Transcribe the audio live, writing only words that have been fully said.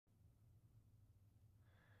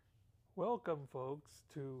Welcome, folks,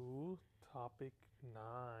 to topic 9.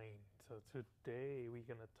 So, today we're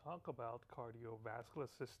going to talk about cardiovascular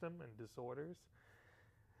system and disorders.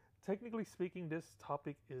 Technically speaking, this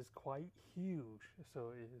topic is quite huge,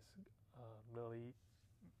 so it is really,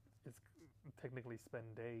 it's technically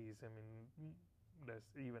spend days. I mean, there's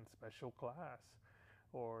even special class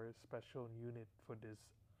or special unit for this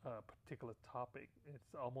particular topic.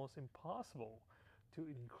 It's almost impossible to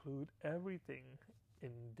include everything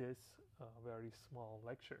in this very small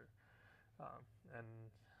lecture. Um, and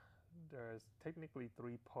there's technically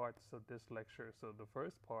three parts of this lecture. So the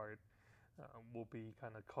first part will be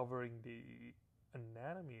kind of covering the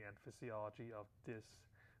anatomy and physiology of this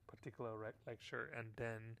particular lecture, and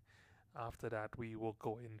then after that we will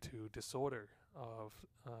go into disorder of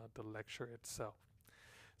the lecture itself.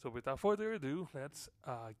 So without further ado, let's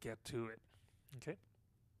get to it. Okay.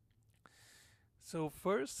 So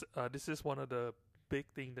first, this is one of the big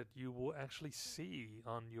thing that you will actually see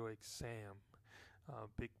on your exam.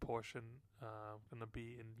 Big portion gonna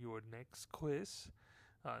be in your next quiz,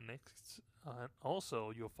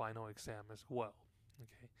 also your final exam as well.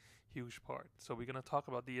 Okay, huge part. So we're gonna talk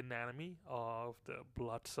about the anatomy of the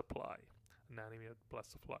blood supply. Anatomy of the blood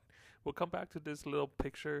supply. We'll come back to this little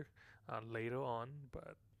picture later on,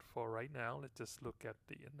 but for right now, let's just look at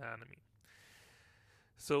the anatomy.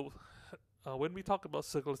 So when we talk about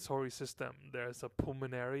circulatory system, there's a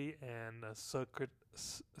pulmonary and a circuit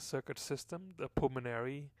system. The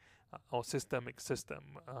pulmonary or systemic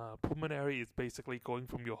system. Pulmonary is basically going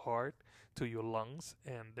from your heart to your lungs,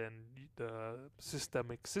 and then the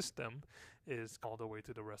systemic system is all the way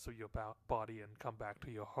to the rest of your body and come back to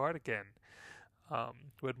your heart again.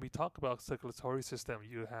 When we talk about circulatory system,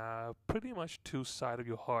 you have pretty much two sides of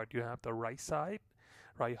your heart. You have the right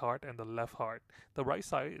heart, and the left heart. The right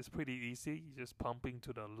side is pretty easy, just pumping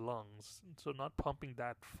to the lungs. So not pumping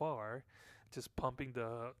that far, just pumping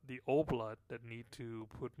the old blood that need to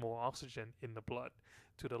put more oxygen in the blood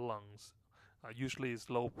to the lungs. Usually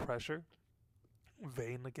it's low pressure.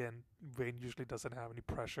 Vein usually doesn't have any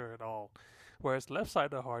pressure at all. Whereas left side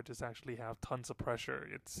of the heart is actually have tons of pressure.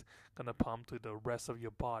 It's gonna pump to the rest of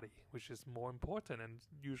your body, which is more important, and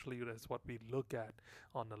usually that's what we look at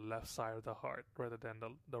on the left side of the heart rather than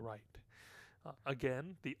the right.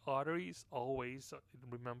 Again, the arteries always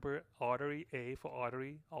remember artery A for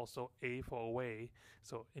artery, also A for away.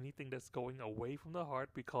 So anything that's going away from the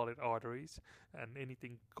heart, we call it arteries, and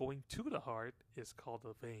anything going to the heart is called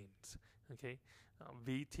the veins. Okay,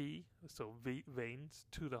 VT, so veins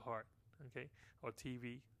to the heart. Okay, or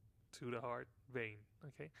TV to the heart, vein.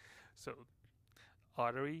 Okay, so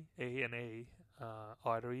artery A and A,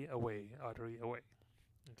 artery away, artery away.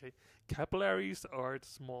 Okay, capillaries are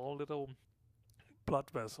small little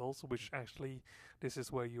blood vessels, which actually this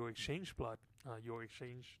is where you exchange blood. You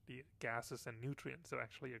exchange the gases and nutrients that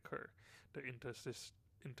actually occur, the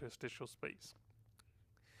interstitial space.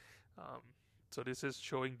 Um, so this is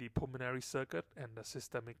showing the pulmonary circuit and the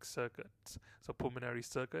systemic circuits. So pulmonary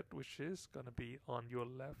circuit, which is going to be on your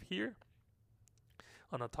left here.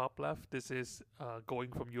 On the top left, this is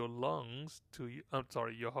going from your lungs to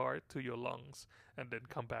your heart to your lungs, and then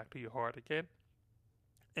come back to your heart again.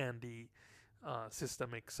 And the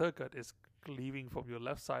systemic circuit is leaving from your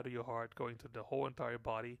left side of your heart, going to the whole entire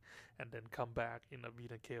body, and then come back in the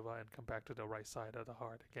vena cava and come back to the right side of the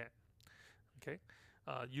heart again. Okay.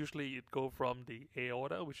 Usually it go from the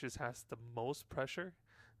aorta, which has the most pressure.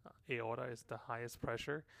 Aorta is the highest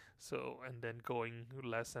pressure. So, and then going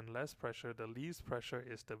less and less pressure, the least pressure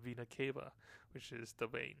is the vena cava, which is the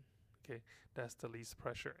vein. Okay, that's the least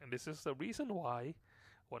pressure, and this is the reason why,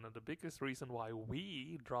 one of the biggest reason why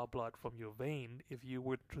we draw blood from your vein. If you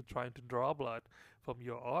were trying to draw blood from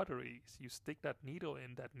your arteries, you stick that needle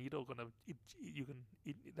in. That needle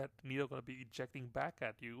that needle gonna be ejecting back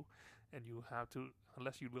at you, and you have to,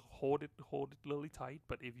 unless you will hold it really tight.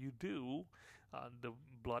 But if you do, the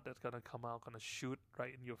blood that's gonna come out gonna shoot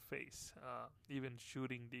right in your face, even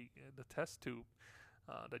shooting the test tube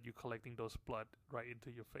that you're collecting those blood right into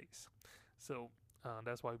your face. So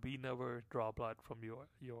that's why we never draw blood from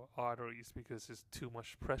your arteries, because it's too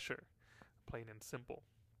much pressure, plain and simple.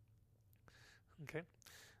 Okay.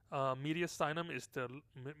 Mediastinum is the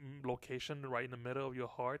location right in the middle of your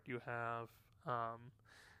heart. You have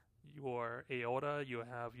your aorta, you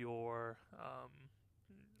have your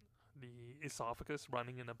the esophagus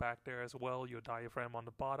running in the back there as well, your diaphragm on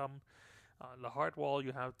the bottom. The heart wall,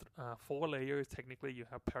 you have four layers. Technically, you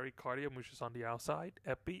have pericardium, which is on the outside,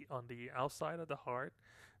 epi on the outside of the heart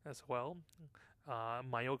as well,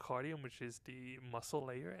 myocardium, which is the muscle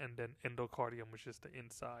layer, and then endocardium, which is the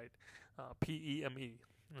inside. PEME.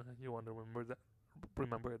 You want to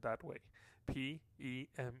remember it that way.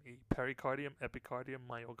 P-E-M-E. Pericardium, epicardium,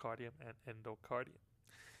 myocardium, and endocardium.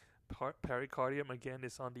 Pericardium again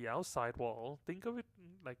is on the outside wall. Think of it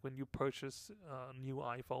like when you purchase a new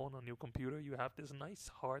iPhone or new computer, you have this nice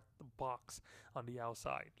hard box on the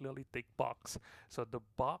outside, really thick box. So the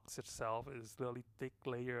box itself is really thick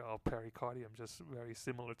layer of pericardium, just very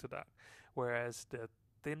similar to that. Whereas the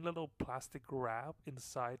thin little plastic wrap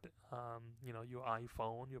inside, your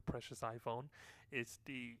iPhone, your precious iPhone, is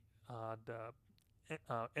the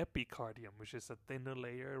epicardium, which is a thinner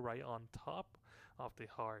layer right on top of the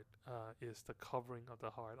heart, is the covering of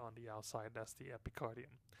the heart on the outside. That's the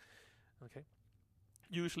epicardium. Okay.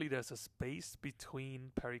 Usually there's a space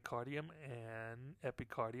between pericardium and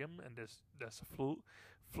epicardium, and there's a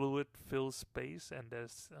fluid filled space, and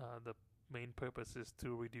there's the main purpose is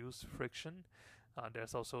to reduce friction.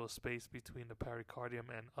 There's also a space between the pericardium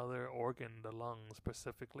and other organ, the lungs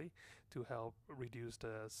specifically, to help reduce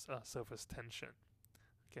the surface tension.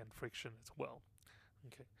 Again, friction as well.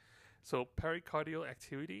 Okay. So pericardial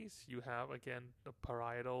activities, you have again the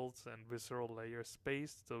parietals and visceral layer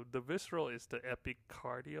space. So the visceral is the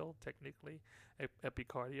epicardial, technically,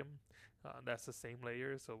 epicardium. That's the same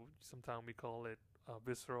layer. So sometimes we call it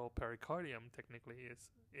visceral pericardium. Technically, it's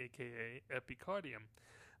AKA epicardium.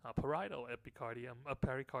 Parietal epicardium.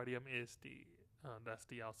 Pericardium is that's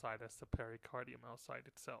the outside. That's the pericardium outside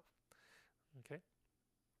itself. Okay.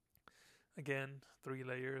 Again, 3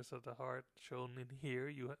 layers of the heart shown in here.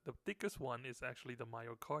 The thickest one is actually the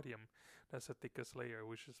myocardium. That's the thickest layer,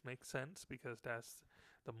 which just makes sense because that's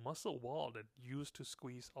the muscle wall that used to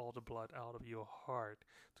squeeze all the blood out of your heart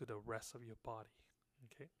to the rest of your body.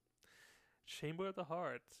 Okay. Chamber of the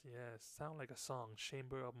heart. Yes, sound like a song.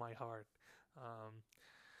 Chamber of my heart.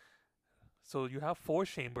 So you have 4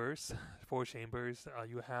 chambers.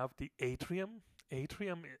 You have the atrium.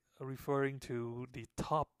 Atrium referring to the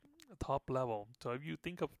top level. So if you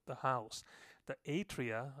think of the house, the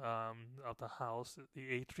atria of the house, the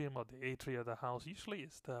atrium of the atria of the house usually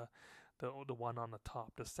is the one on the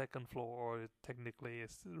top, the second floor, or technically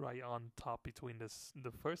it's right on top between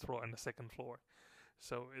the first floor and the second floor.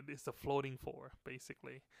 So it is the floating floor,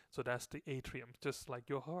 basically. So that's the atrium, just like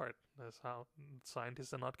your heart. That's how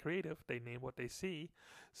scientists are not creative. They name what they see.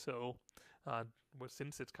 So but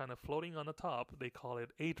since it's kind of floating on the top, they call it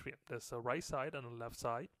atrium. There's a right side and a left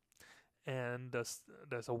side. And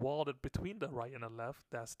there's a wall that between the right and the left.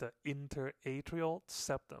 That's the interatrial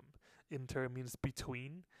septum. Inter means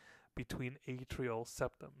between atrial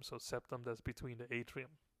septum. So septum, that's between the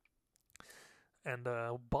atrium. And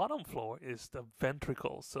the bottom floor is the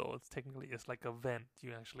ventricle. So it's like a vent.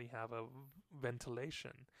 You actually have a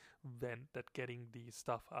ventilation vent that getting the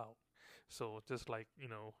stuff out. So just like,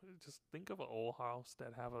 just think of an old house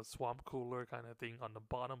that have a swamp cooler kind of thing on the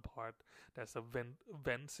bottom part. There's a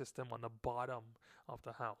vent system on the bottom of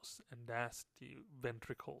the house, and that's the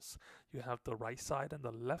ventricles. You have the right side and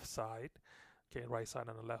the left side. Okay, right side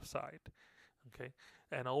and the left side. Okay,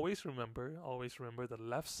 and always remember the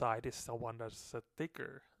left side is the one that's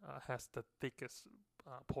thicker, has the thickest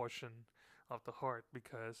portion of the heart,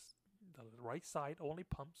 because the right side only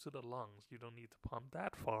pumps to the lungs. You don't need to pump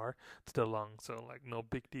that far to the lungs, so like no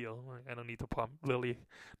big deal. I don't need to pump really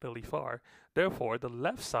far. Therefore, the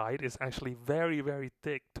left side is actually very, very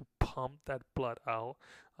thick to pump that blood out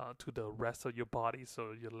to the rest of your body.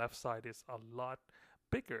 So your left side is a lot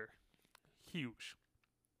bigger, huge.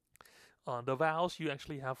 The valves, you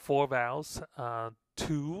actually have 4 valves.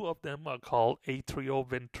 2 of them are called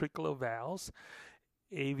atrioventricular valves.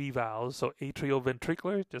 AV valves. So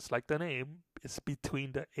atrioventricular, just like the name, is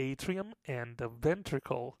between the atrium and the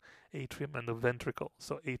ventricle. Atrium and the ventricle.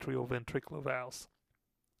 So atrioventricular valves.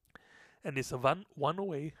 And it's a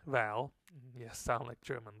one-way valve. Yes, sound like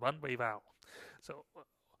German. One-way valve. So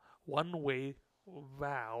one-way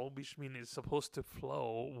valve, which means it's supposed to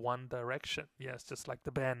flow one direction. Yes, just like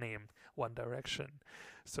the band name, One Direction.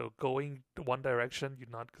 So going one direction, you're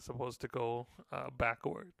not supposed to go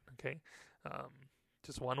backward. Okay.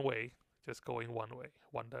 Just one way, just going one way,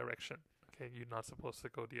 one direction. Okay, you're not supposed to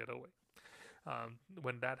go the other way.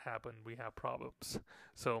 When that happens, we have problems.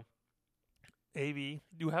 So AV,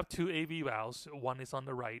 you have 2 AV valves. One is on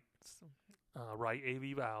the right, right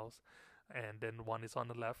AV valves, and then one is on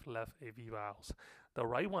the left AV valves. The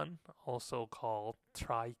right one, also called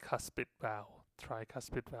tricuspid valve.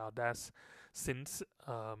 Tricuspid valve. That's since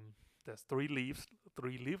there's 3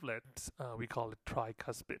 leaflets, we call it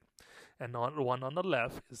tricuspid. And one on the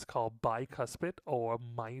left is called bicuspid or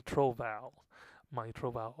mitral valve.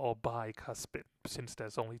 Mitral valve or bicuspid. Since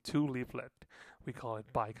there's only 2 leaflets, we call it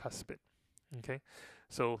bicuspid. Okay,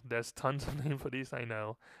 So there's tons of names for these, I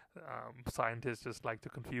know. Scientists just like to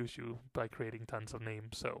confuse you by creating tons of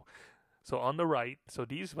names. So on the right, so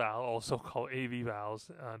these valves, also called AV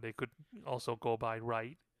valves, they could also go by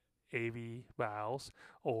right AV valves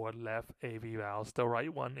or left AV valves. The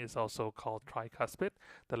right one is also called tricuspid.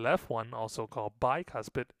 The left one also called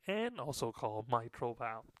bicuspid and also called mitral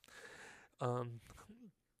valve. Um,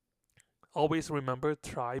 Always remember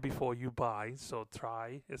try before you buy. So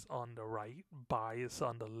try is on the right, buy is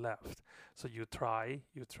on the left. So you try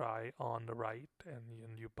on the right,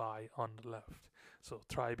 and you buy on the left. So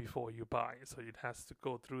try before you buy. So it has to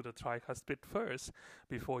go through the tricuspid first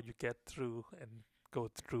before you get through and go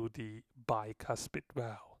through the bicuspid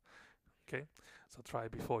valve. Okay, so try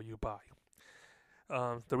before you buy.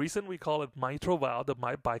 The reason we call it mitral valve, the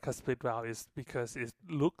bicuspid valve, is because it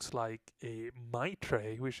looks like a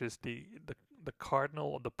mitre, which is the cardinal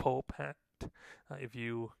or the pope hat. If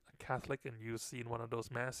you are Catholic and you've seen one of those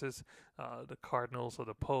masses, the cardinals or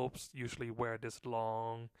the popes usually wear this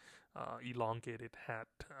long, elongated hat.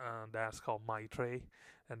 That's called mitre,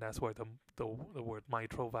 and that's where the word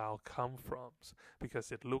mitral valve comes from, because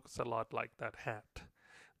it looks a lot like that hat.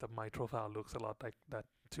 The mitral valve looks a lot like that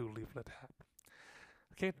two-leaflet hat.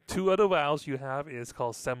 Okay, two other valves you have is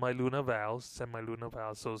called semilunar valves. Semilunar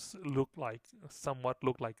valves, so somewhat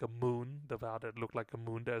look like a moon. The valve that look like a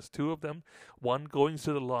moon. There's two of them. One going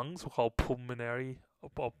to the lungs, called pulmonary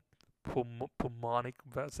or pulmonic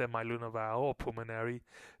semilunar valve, or pulmonary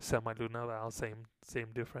semilunar valve. Same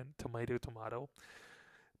different. Tomato.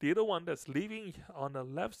 The other one that's leaving on the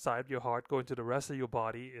left side of your heart, going to the rest of your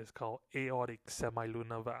body, is called aortic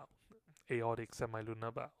semilunar valve. Aortic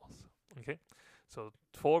semilunar valves. Okay. So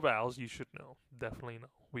 4 valves you should know, definitely know.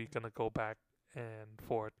 We're going to go back and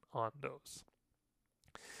forth on those.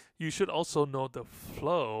 You should also know the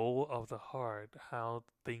flow of the heart, how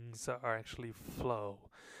things are actually flow.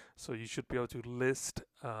 So you should be able to list,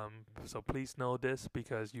 so please know this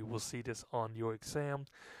because you will see this on your exam.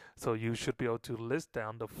 So you should be able to list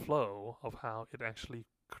down the flow of how it actually,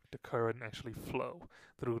 the current actually flow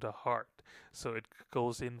through the heart. So it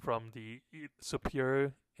goes in from the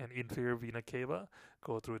superior and inferior vena cava,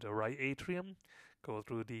 go through the right atrium, go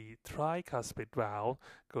through the tricuspid valve,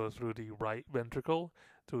 go through the right ventricle,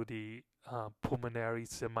 through the pulmonary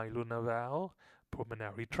semilunar valve,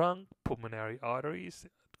 pulmonary trunk, pulmonary arteries,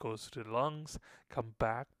 goes to the lungs, come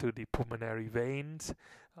back to the pulmonary veins,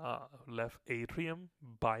 left atrium,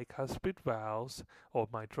 bicuspid valves or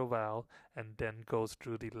mitral valve, and then goes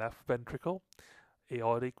through the left ventricle,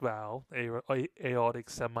 aortic valve, aortic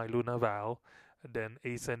semilunar valve, then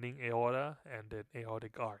ascending aorta, and then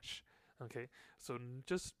aortic arch. Okay, so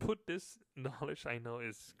just put this knowledge. I know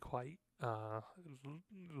is quite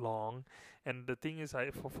long, and the thing is,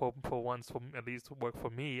 for once, at least work for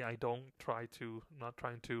me, I don't not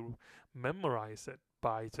trying to memorize it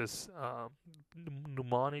by just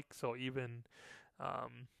mnemonics or even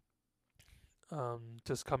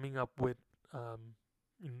just coming up with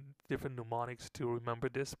different mnemonics to remember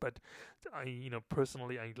this, but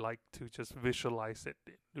personally I like to just visualize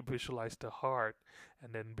the heart,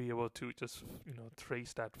 and then be able to just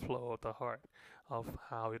trace that flow of the heart, of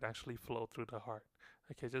how it actually flow through the heart.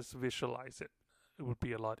 Okay, just visualize it. It would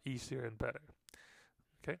be a lot easier and better.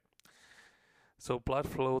 Okay, so blood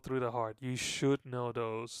flow through the heart. You should know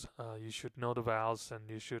those. You should know the valves, and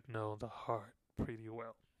you should know the heart pretty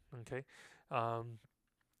well. Okay.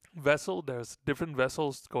 Vessel, there's different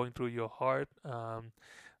vessels going through your heart.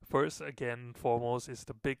 First, again, foremost, is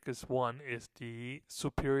the biggest one is the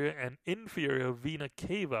superior and inferior vena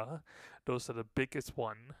cava. Those are the biggest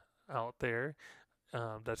one out there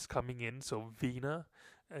that's coming in. So vena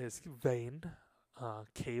is vein,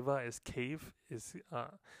 cava is cave, is a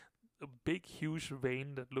big huge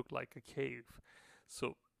vein that look like a cave.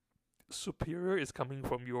 So superior is coming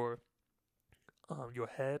from your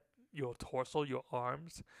head, your torso, your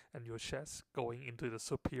arms, and your chest, going into the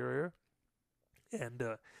superior. And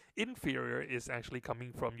the inferior is actually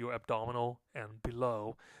coming from your abdominal and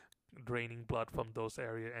below, draining blood from those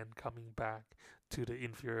areas and coming back to the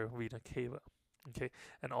inferior vena cava. Okay,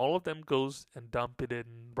 and all of them goes and dump it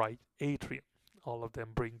in right atrium. All of them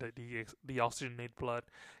bring the oxygenated blood,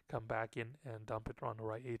 come back in and dump it on the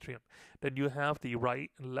right atrium. Then you have the right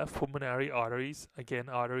and left pulmonary arteries. Again,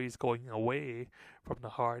 arteries going away from the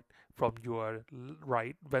heart, from your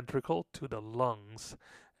right ventricle to the lungs,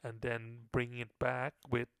 and then bringing it back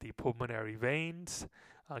with the pulmonary veins,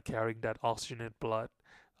 carrying that oxygenated blood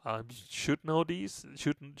You should know these.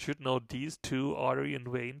 Should know these two artery and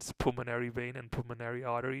veins, pulmonary vein and pulmonary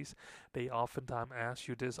arteries. They oftentimes ask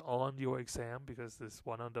you this on your exam because this is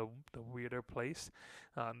one of the weirder place.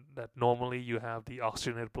 That normally you have the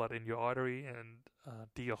oxygenated blood in your artery and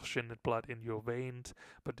deoxygenated blood in your veins,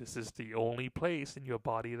 but this is the only place in your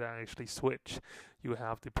body that actually switch. You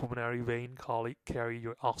have the pulmonary vein carry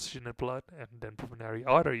your oxygenated blood, and then pulmonary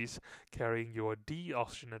arteries carrying your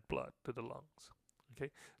deoxygenated blood to the lungs.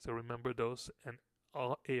 Okay, so remember those, and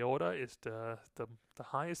aorta is the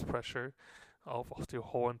highest pressure of the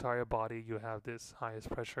whole entire body. You have this highest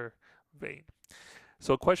pressure vein.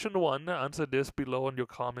 So question 1, answer this below in your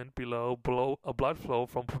comment below. A blood flow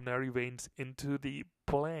from pulmonary veins into the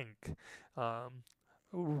blank.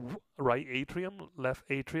 Right atrium, left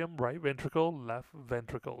atrium, right ventricle, left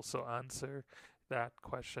ventricle. So answer that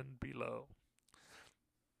question below.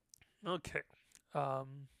 Okay.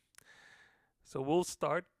 So we'll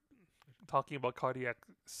start talking about cardiac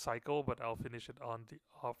cycle, but I'll finish it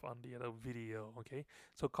off on the other video. Okay,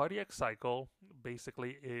 so cardiac cycle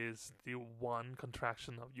basically is the one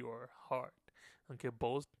contraction of your heart. Okay,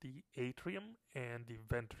 both the atrium and the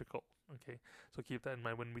ventricle. Okay, so keep that in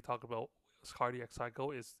mind when we talk about cardiac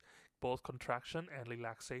cycle. Is both contraction and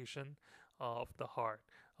relaxation of the heart,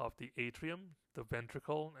 of the atrium, the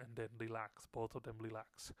ventricle, and then relax. Both of them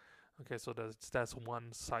relax. Okay, so that's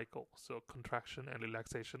one cycle. So contraction and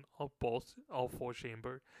relaxation of both, all four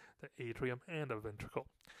chamber, the atrium and the ventricle.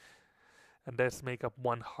 And that's make up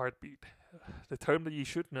one heartbeat. The term that you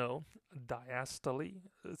should know, diastole,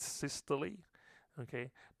 systole. Okay,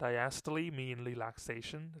 diastole mean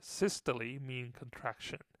relaxation, systole mean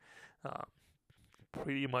contraction.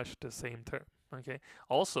 Pretty much the same term. Okay.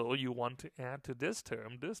 Also, you want to add to this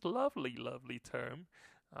term, this lovely term.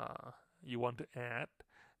 You want to add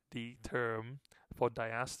the term for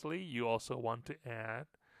diastole. You also want to add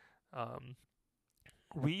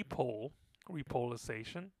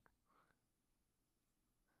repolarization,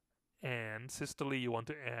 and systole you want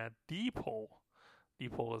to add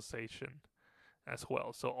depolarization as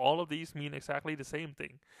well. So all of these mean exactly the same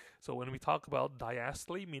thing. So when we talk about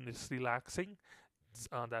diastole, mean it's relaxing.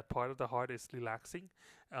 That part of the heart is relaxing.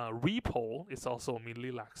 Repole is also mean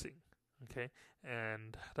relaxing. Okay,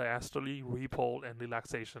 and diastole, repole, and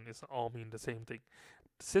relaxation is all mean the same thing.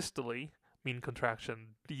 Systole mean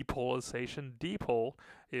contraction. Depolarization, dipole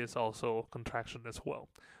is also contraction as well.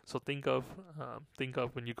 So think of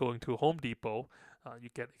when you're going to Home Depot, you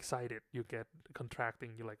get excited, you get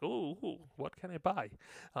contracting, you're like, oh, what can I buy?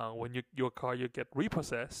 When your car you get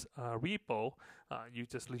repossessed, repo, you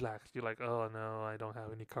just relax. You're like, oh no, I don't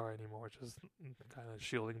have any car anymore. Just kind of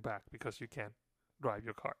shielding back because you can't drive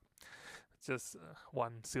your car. It's just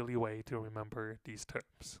one silly way to remember these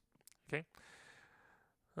terms. Okay.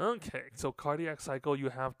 Okay, so cardiac cycle, you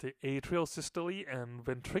have the atrial systole and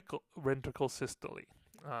ventricle systole.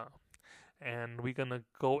 And we're going to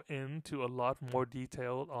go into a lot more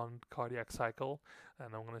detail on cardiac cycle,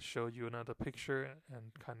 and I'm going to show you another picture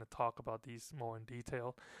and kind of talk about these more in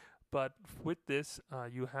detail. But with this,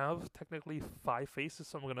 you have technically 5 phases,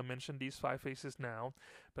 so I'm going to mention these 5 phases now,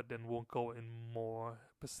 but then we'll go in more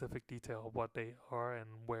specific detail of what they are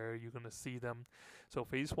and where you're going to see them. So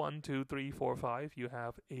phase 1, 2, 3, 4, 5, you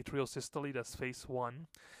have atrial systole, that's phase 1,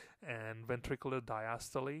 and ventricular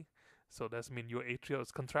diastole. So that means your atrial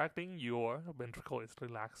is contracting, your ventricle is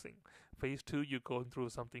relaxing. Phase 2, you're going through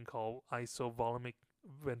something called isovolumic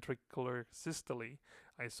ventricular systole,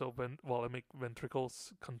 isovolumic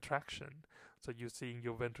ventricles contraction. So you're seeing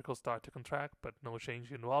your ventricles start to contract, but no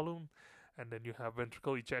change in volume. And then you have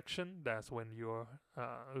ventricle ejection. That's when your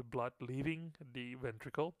blood leaving the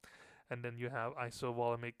ventricle. And then you have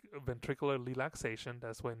isovolumic ventricular relaxation.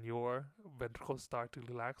 That's when your ventricles start to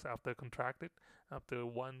relax after contracted. After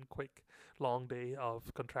one quick long day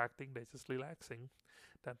of contracting, they're just relaxing.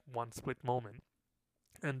 That one split moment.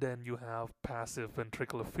 And then you have passive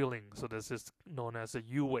ventricular filling. So this is known as a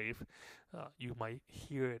U wave. You might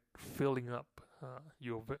hear it filling up.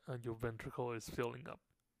 Your ventricle is filling up.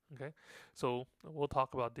 Okay, so we'll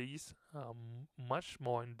talk about these much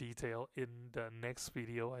more in detail in the next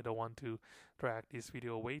video. I don't want to drag this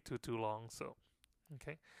video way too long. So,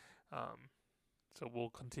 okay, so we'll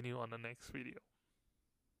continue on the next video.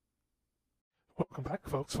 Welcome back,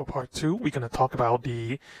 folks. For part 2, we're going to talk about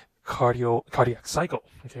the cardiac cycle.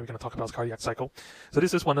 Okay, we're going to talk about cardiac cycle. So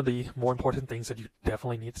this is one of the more important things that you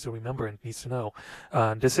definitely need to remember and needs to know.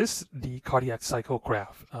 This is the cardiac cycle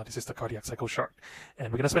graph. This is the cardiac cycle chart. And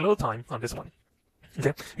we're going to spend a little time on this one. Okay,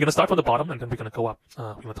 we're going to start from the bottom and then we're going to go up.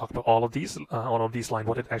 We're going to talk about all of these lines,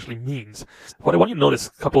 what it actually means. What I want you to notice,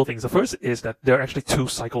 a couple of things. The first is that there are actually 2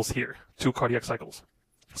 cycles here, 2 cardiac cycles.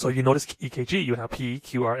 So you notice EKG, you have P,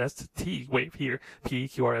 QRS, T wave here, P,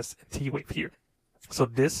 QRS, T wave here. So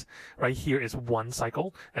this right here is one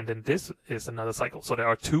cycle, and then this is another cycle. So there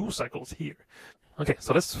are two cycles here. Okay,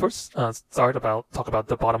 so let's first talk about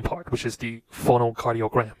the bottom part, which is the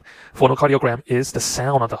phonocardiogram. Phonocardiogram is the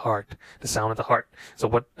sound of the heart, the sound of the heart. So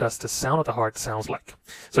what does the sound of the heart sounds like?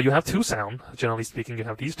 So you have two sound, generally speaking, you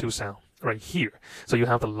have these two sound right here. So you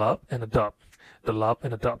have the lub and the dub, the lub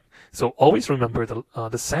and the dub. So always remember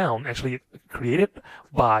the sound actually created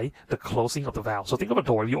by the closing of the valve. So think of a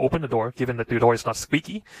door. If you open the door, given that the door is not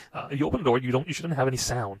squeaky, if you open the door, you shouldn't have any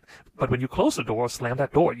sound. But when you close the door or slam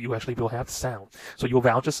that door, you actually will have sound. So your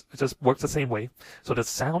valve just works the same way. So the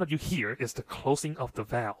sound that you hear is the closing of the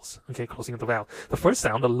valves. Okay, closing of the valve. The first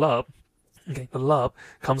sound, the lub. Okay, the lub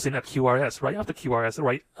comes in at QRS, right after QRS,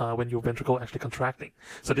 right when your ventricle actually contracting.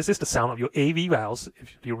 So this is the sound of your AV valves.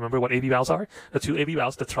 If you remember what AV valves are, the two AV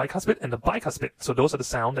valves, the tricuspid and the bicuspid. So those are the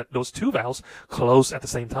sound that those two valves close at the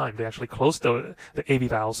same time. They actually close the AV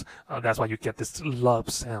valves. That's why you get this lub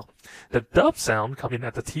sound. The dub sound coming in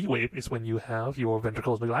at the T wave is when you have your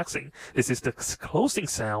ventricles relaxing. This is the closing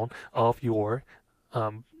sound of your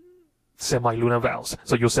semilunar valves.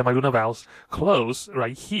 So your semilunar valves close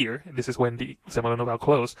right here. This is when the semilunar valve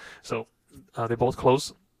close. So they both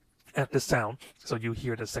close at the sound. So you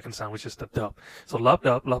hear the second sound, which is the dub. So lub,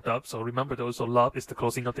 dub, lub, dub. So remember those. So lub is the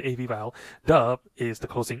closing of the AV valve. Dub is the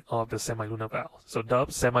closing of the semilunar valve. So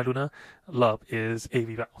dub, semilunar, lub is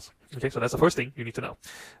AV valves. Okay, so that's the first thing you need to know.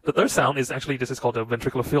 The third sound is actually, this is called the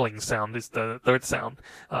ventricular filling sound. It's the third sound.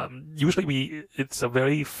 Usually it's a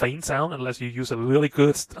very faint sound unless you use a really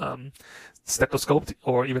good stethoscope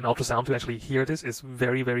or even ultrasound to actually hear this. It's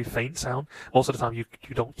very, very faint sound. Most of the time you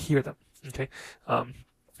don't hear them. Okay.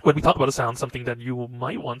 When we talk about the sound, something that you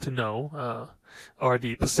might want to know are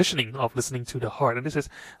the positioning of listening to the heart. And this is,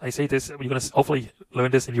 I say this, you're going to hopefully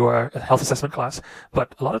learn this in your health assessment class,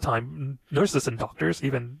 but a lot of time nurses and doctors,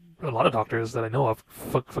 even a lot of doctors that I know of,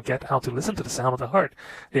 forget how to listen to the sound of the heart.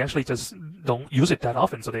 They actually just don't use it that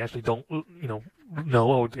often, so they actually don't,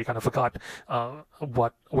 know, or they kind of forgot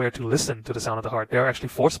where to listen to the sound of the heart. There are actually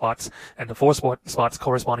 4 spots, and the 4 spots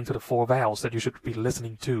corresponding to the 4 valves that you should be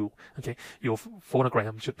listening to. Okay, your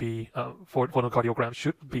phonocardiogram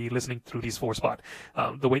should be listening through these 4 spots.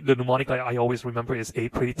 The mnemonic I always remember is A,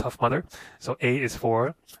 pretty tough mother. So A is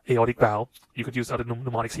for aortic valve. You could use other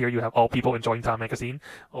mnemonics here. You have All People Enjoying Time magazine,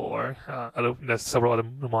 or there's several other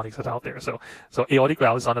mnemonics that's out there. So aortic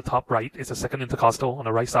valve is on the top right. It's the second intercostal on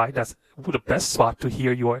the right side. That's the best spot to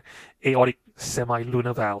hear your aortic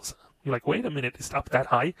semilunar valves. You're like, wait a minute, it's up that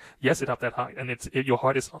high? Yes, it's up that high, and your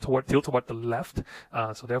heart is tilted toward the left.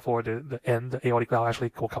 So therefore, the aortic valve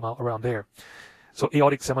actually will come out around there. So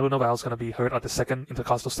aortic semilunar valve is going to be heard at the second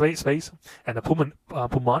intercostal space, and the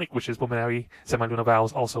pulmonic, which is pulmonary semilunar valve,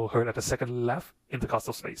 is also heard at the second left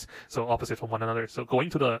intercostal space. So opposite from one another. So going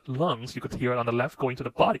to the lungs, you could hear it on the left. Going to the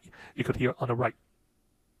body, you could hear it on the right.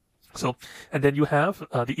 So, and then you have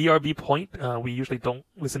the ERB point. We usually don't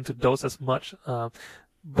listen to those as much.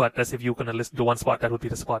 But as if you're going to listen to one spot, that would be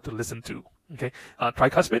the spot to listen to. Okay,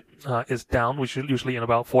 tricuspid is down, which is usually in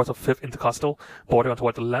about 4th or 5th intercostal border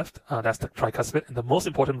toward the left. That's the tricuspid. And the most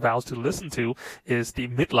important valves to listen to is the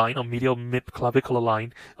midline or medial mid-clavicular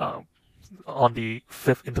line on the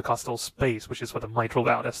 5th intercostal space, which is for the mitral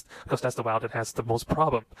valve. Because that's the valve that has the most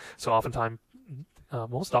problem. So oftentimes,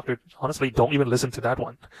 most doctors honestly don't even listen to that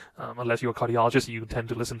one. Unless you're a cardiologist, you tend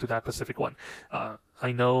to listen to that specific one.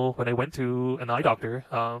 I know when I went to an eye doctor,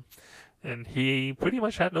 and he pretty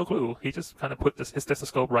much had no clue. He just kind of put his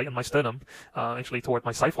stethoscope right in my sternum, actually toward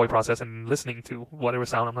my xiphoid process, and listening to whatever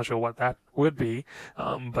sound. I'm not sure what that would be,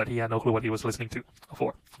 but he had no clue what he was listening to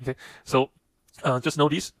for. Okay, so just know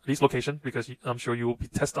these locations, because I'm sure you will be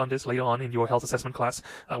tested on this later on in your health assessment class.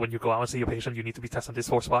 When you go out and see your patient, you need to be tested on this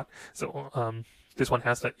 4 spot. So this one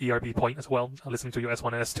has the ERB point as well. Listening to your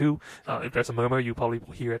S1 and S2. If there's a murmur, you probably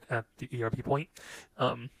will hear it at the ERB point.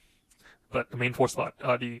 But the main 4 spot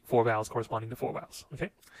are the 4 valves corresponding to 4 valves. Okay,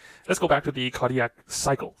 let's go back to the cardiac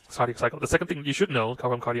cycle. The second thing you should know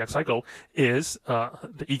from cardiac cycle is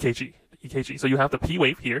the EKG. So you have the P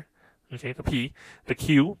wave here. Okay, the P, the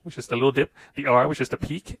Q, which is the little dip, the R, which is the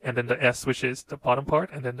peak, and then the S, which is the bottom part,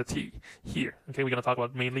 and then the T here. Okay, we're going to talk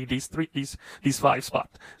about mainly these 5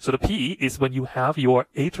 spots. So the P is when you have your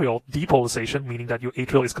atrial depolarization, meaning that your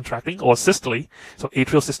atrial is contracting, or systole. So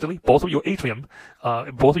atrial systole, both of your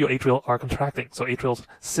atrial are contracting. So atrial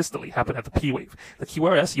systole happen at the P wave. The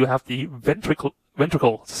QRS, you have the ventricle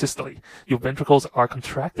systole. Your ventricles are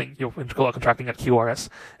contracting. Your ventricle are contracting at QRS.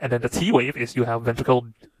 And then the T wave is you have ventricle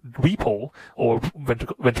repole or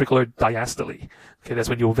ventricular diastole. Okay, that's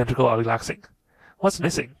when your ventricle are relaxing. What's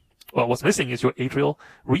missing? Well, what's missing is your atrial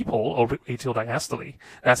repole or atrial diastole.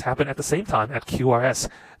 That's happened at the same time at QRS.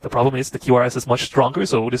 The problem is the QRS is much stronger,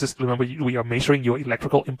 so this is, remember, we are measuring your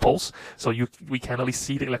electrical impulse, so we can only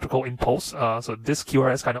see the electrical impulse. So this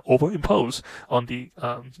QRS kind of overimpose on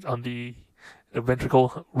the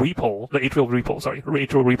ventricle repole, the atrial repole, sorry,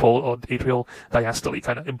 atrial repole or atrial diastole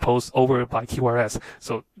kind of imposed over by QRS.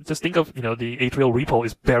 So just think of, the atrial repole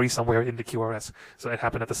is buried somewhere in the QRS. So it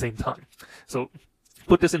happened at the same time. So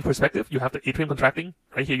put this in perspective, you have the atrium contracting,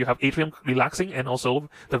 right here you have atrium relaxing, and also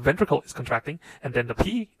the ventricle is contracting, and then the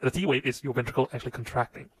T wave is your ventricle actually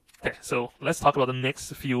contracting. Okay, so let's talk about the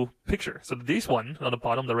next few pictures. So this one on the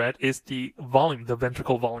bottom, the red, is the volume, the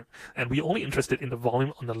ventricle volume. And we're only interested in the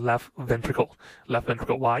volume on the left ventricle. Left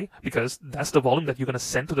ventricle, why? Because that's the volume that you're going to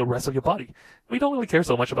send to the rest of your body. We don't really care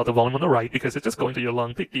so much about the volume on the right because it's just going to your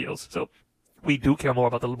lung, big deals. So we do care more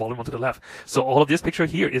about the volume onto the left. So all of this picture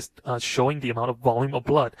here is showing the amount of volume of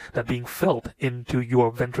blood that being filled into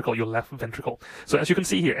your ventricle, your left ventricle. So as you can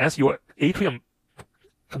see here, as your atrium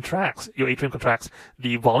contracts,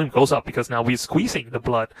 the volume goes up because now we're squeezing the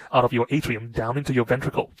blood out of your atrium down into your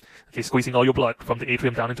ventricle. Okay, squeezing all your blood from the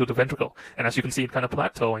atrium down into the ventricle. And as you can see, it kind of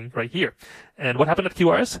plateauing right here. And what happened at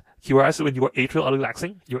QRS? QRS, when your atrial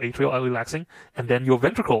are relaxing, and then your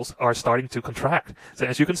ventricles are starting to contract. So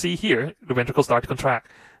as you can see here, the ventricles start to contract.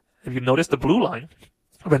 If you notice the blue line,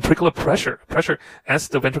 ventricular pressure, as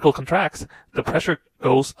the ventricle contracts, the pressure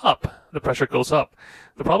goes up. The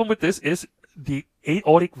problem with this is the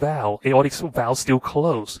aortic valve still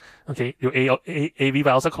closed. Okay, your AV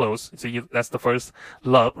valves are closed. So that's the first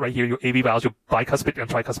lub right here. Your AV valves, your bicuspid and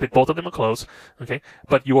tricuspid, both of them are closed. Okay,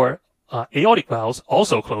 but your aortic valves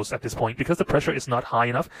also closed at this point because the pressure is not high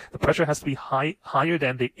enough. The pressure has to be higher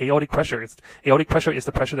than the aortic pressure. Aortic pressure is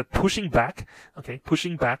the pressure that's pushing back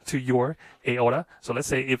to your aorta. So let's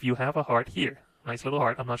say if you have a heart here, nice little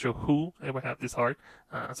heart. I'm not sure who ever had this heart.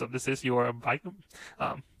 So this is your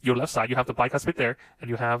left side. You have the bicuspid there, and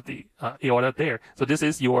you have the aorta there. So this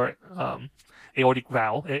is your aortic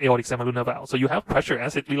valve, aortic semilunar valve. So you have pressure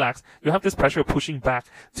as it relaxes. You have this pressure pushing back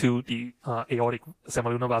to the aortic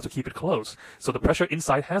semilunar valve to keep it closed. So the pressure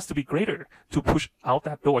inside has to be greater to push out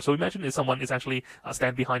that door. So imagine if someone is actually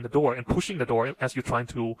stand behind the door and pushing the door as you're trying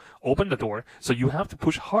to open the door. So you have to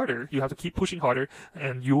push harder. You have to keep pushing harder,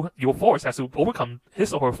 and your force has to overcome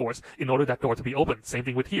his or her force in order that door to be open. Same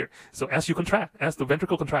thing with here. So as you contract, as the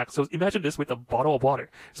ventricle contracts, so imagine this with a bottle of water.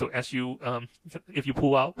 So as you, if you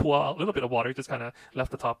pull out a little bit of water, just kind of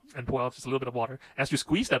left the top and pour out just a little bit of water. As you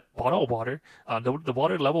squeeze that bottle of water, the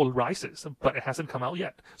water level rises, but it hasn't come out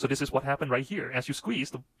yet. So this is what happened right here. As you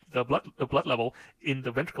squeeze, the blood level in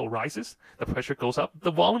the ventricle rises, the pressure goes up.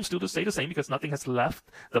 The volume still to stay the same because nothing has left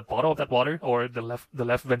the bottle of that water or the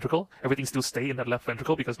left ventricle. Everything still stay in that left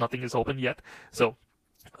ventricle because nothing is open yet. So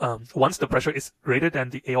once the pressure is greater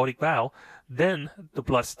than the aortic valve, then the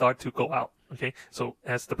blood start to go out. Okay, so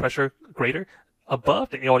as the pressure greater above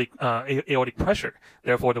the aortic pressure,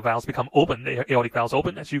 therefore the valves become open. The aortic valves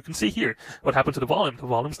open. As you can see here, what happened to the volume? The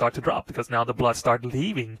volume start to drop because now the blood start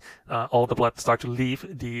leaving. All the blood start to leave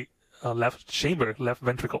the left chamber, left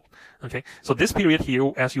ventricle. Okay, so this period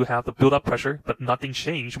here, as you have the build-up pressure, but nothing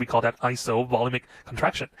changed, we call that isovolumic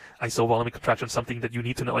contraction. Isovolumic contraction, something that you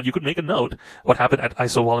need to know. And you could make a note what happened at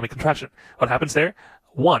isovolumic contraction. What happens there?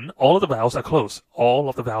 One, all of the valves are closed. All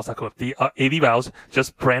of the valves are closed. The AV valves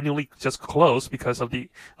just brand newly just closed because of the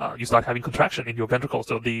you start having contraction in your ventricle.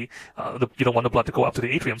 So you don't want the blood to go up to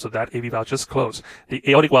the atrium, so that AV valve just closed. The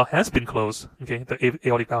aortic valve has been closed. Okay, the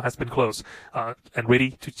aortic valve has been closed and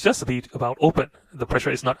ready to just be about open. The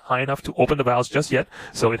pressure is not high enough to open the valves just yet,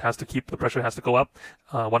 so it has to keep the pressure has to go up.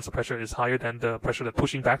 Once the pressure is higher than the pressure that's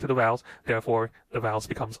pushing back to the valves, therefore the valves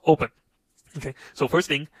becomes open. Okay, so first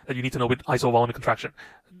thing that you need to know with isovolumic contraction,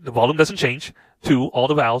 the volume doesn't change. 2, all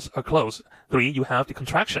the valves are closed. 3, you have the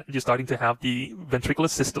contraction. You're starting to have the ventricular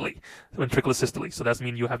systole. So that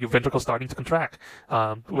means you have your ventricle starting to contract.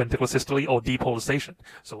 Ventricular systole or depolarization.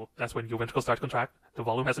 So that's when your ventricle starts to contract. The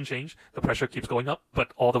volume hasn't changed. The pressure keeps going up,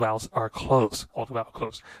 but all the valves are closed.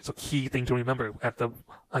 So key thing to remember at the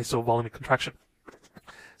isovolumic contraction.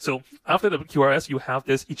 So after the QRS, you have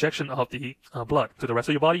this ejection of the blood to the rest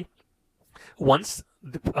of your body. Once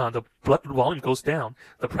the blood volume goes down,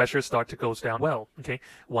 the pressure starts to go down well. Okay,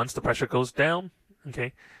 once the pressure goes down,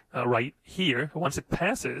 okay, right here, once it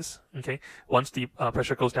passes, okay, once the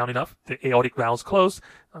pressure goes down enough, the aortic valves close.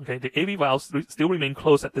 Okay, the AV valves still remain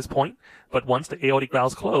closed at this point, but once the aortic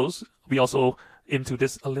valves close, we also into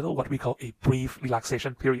this a little what we call a brief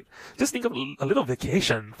relaxation period. Just think of a little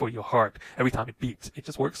vacation for your heart every time it beats. It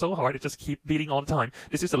just works so hard. It just keeps beating all the time.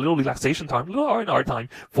 This is a little relaxation time, a little R&R time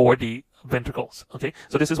for the ventricles. Okay,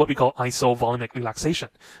 so this is what we call isovolumic relaxation.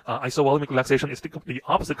 Isovolumic relaxation is the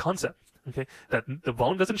opposite concept. Okay, that the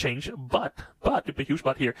volume doesn't change, but the huge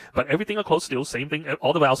but here, but everything are closed still, same thing,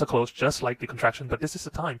 all the valves are closed just like the contraction, but this is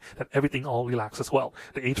the time that everything all relaxes as well.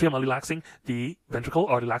 The atrium are relaxing, the ventricle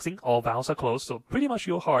are relaxing, all valves are closed, so pretty much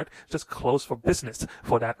your heart just closed for business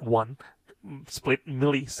for that one split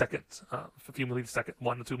milliseconds, a few milliseconds,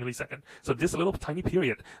 1 to 2 milliseconds. So this little tiny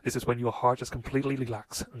period, this is when your heart just completely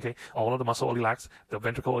relaxes. Okay, all of the muscle are relaxed, the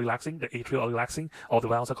ventricle are relaxing, the atria are relaxing, all the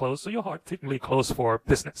valves are closed, so your heart technically closed for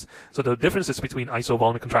business. So the differences between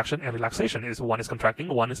isovolumic contraction and relaxation is one is contracting,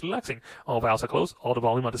 one is relaxing. All valves are closed, all the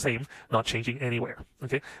volume are the same, not changing anywhere.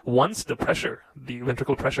 Okay, once the pressure, the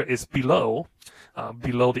ventricular pressure is below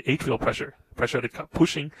the atrial pressure that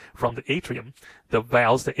pushing from the atrium, the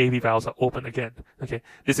valves, the AV valves are open again. Okay,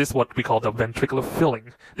 this is what we call the ventricular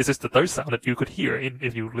filling. This is the third sound that you could hear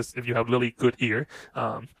if you have really good ear.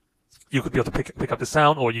 You could be able to pick up the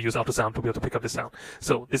sound, or you use ultrasound to be able to pick up the sound.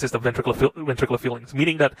 So this is the ventricular fillings,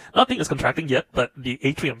 meaning that nothing is contracting yet, but the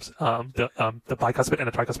atriums, the bicuspid and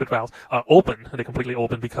the tricuspid valves are open. They're completely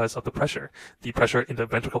open because of the pressure. The pressure in the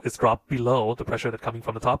ventricle is dropped below the pressure that's coming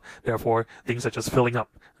from the top. Therefore, things are just filling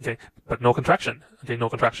up. Okay, but no contraction. Okay, no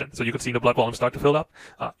contraction. So you can see the blood volume start to fill up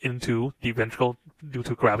into the ventricle due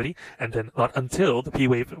to gravity, and then not until the P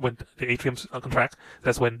wave, when the atriums contract,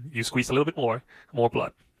 that's when you squeeze a little bit more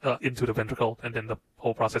blood into the ventricle, and then the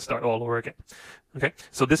whole process start all over again. Okay,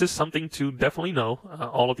 so this is something to definitely know,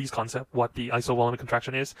 all of these concepts, what the isovolumic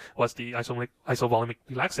contraction is, what the isovolumic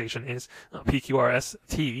relaxation is,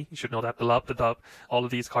 PQRS-T, you should know that, the LUB, the DUB, all of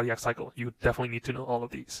these cardiac cycle, you definitely need to know all of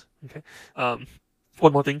these. Okay.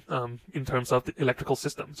 One more thing, in terms of the electrical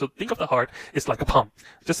system. So think of the heart, it's like a pump,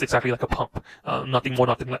 just exactly like a pump. Nothing more,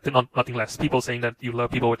 nothing less. People saying that you love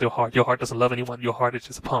people with your heart doesn't love anyone. Your heart is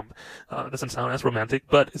just a pump. Doesn't sound as romantic,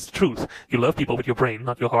 but it's the truth. You love people with your brain,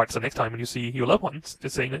 not your heart. So next time when you see your loved ones,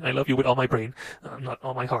 just saying, I love you with all my brain, not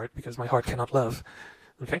all my heart, because my heart cannot love.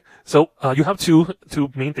 Okay, so you have two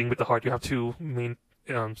main things with the heart. You have two main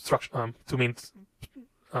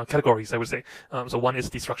categories, I would say. So one is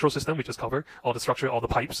the structural system, which is cover all the structure, all the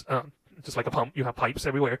pipes, just like a pump. You have pipes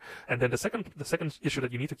everywhere. And then the second issue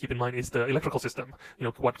that you need to keep in mind is the electrical system. You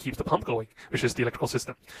know, what keeps the pump going, which is the electrical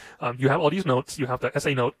system. You have all these notes. You have the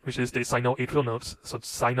SA note, which is the sinoatrial notes. So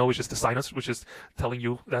sino, which is the sinus, which is telling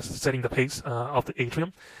you, that's setting the pace of the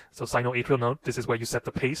atrium. So sinoatrial note, this is where you set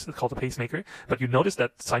the pace. It's called the pacemaker. But you notice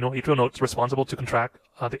that sinoatrial note is responsible to contract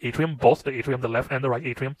the atrium, both the atrium, the left and the right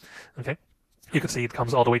atrium. Okay. You can see it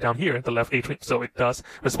comes all the way down here, the left atrium. So it does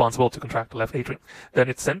responsible to contract the left atrium. Then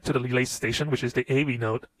it's sent to the relay station, which is the AV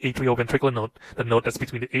node, atrioventricular node, the node that's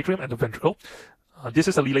between the atrium and the ventricle. This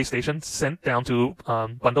is a relay station sent down to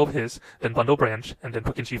bundle of His, then bundle branch, and then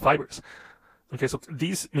Purkinje fibers. Okay, so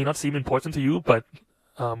these may not seem important to you, but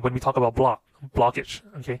when we talk about blockage,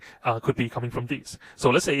 okay, could be coming from these. So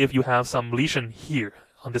let's say if you have some lesion here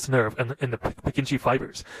on this nerve and in the Purkinje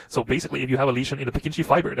fibers. So basically, if you have a lesion in the Purkinje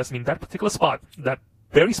fiber, that means that particular spot, that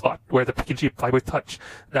very spot where the Purkinje fiber touch,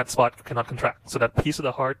 that spot cannot contract. So that piece of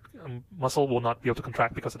the heart muscle will not be able to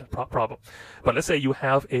contract because of that problem. But let's say you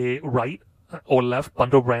have a right or left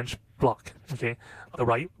bundle branch block. Okay, the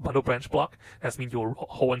right bundle branch block, that means your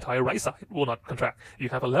whole entire right side will not contract. If you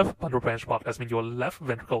have a left bundle branch block, that means your left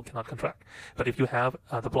ventricle cannot contract. But if you have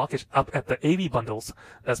the blockage up at the AV bundles,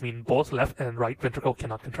 that means both left and right ventricle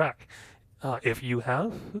cannot contract. If you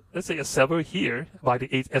have, let's say, a sever here by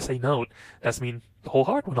the SA node, that means the whole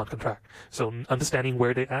heart will not contract. So understanding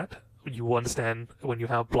where they're at, you will understand when you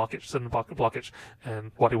have blockage, sudden blockage,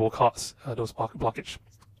 and what it will cause, those blockage.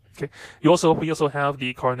 Okay. We also have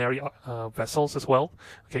the coronary vessels as well.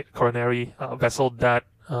 Okay, coronary vessel that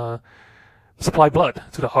supply blood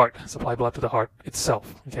to the heart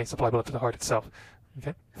itself. Okay, supply blood to the heart itself.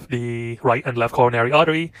 Okay, the right and left coronary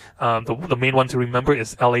artery. The main one to remember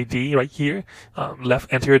is LAD right here,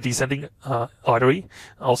 left anterior descending artery,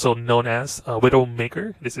 also known as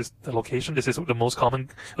widowmaker. This is the location. This is the most common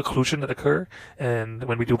occlusion that occur, and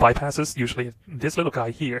when we do bypasses, usually this little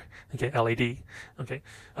guy here. Okay, LAD. Okay,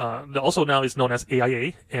 also now is known as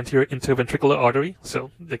AIA, anterior interventricular artery.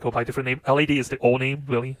 So they go by different name. LAD is the old name,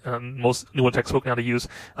 really. Most newer textbook now they use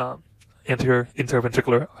anterior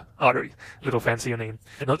interventricular artery, little fancier name.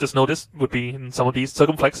 And just notice would be in some of these,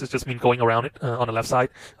 circumflex is just mean going around it on the left side.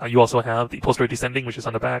 You also have the posterior descending, which is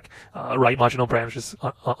on the back, right marginal branch is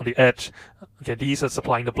on the edge. Okay, these are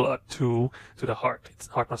supplying the blood to the heart, it's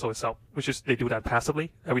heart muscle itself, which is they do that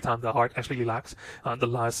passively every time the heart actually relax.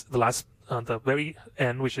 The very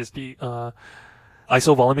end, which is the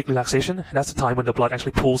Isovolumic relaxation, that's the time when the blood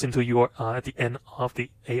actually pulls into your, at the end of the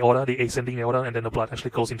aorta, the ascending aorta, and then the blood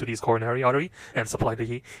actually goes into this coronary artery and supply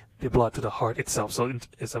the blood to the heart itself. So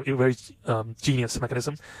it's a very genius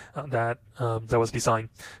mechanism that was designed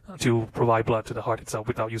to provide blood to the heart itself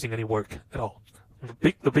without using any work at all.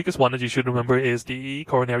 The biggest one that you should remember is the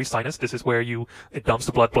coronary sinus. This is where it dumps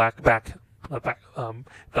the blood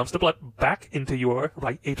dumps the blood back into your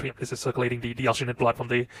right atrium. This is circulating the deoxygenated blood from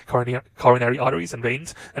the coronary arteries and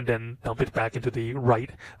veins, and then dump it back into the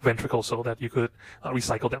right ventricle so that you could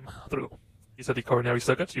recycle them through. These are the coronary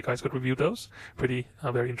circuits. You guys could review those. Pretty,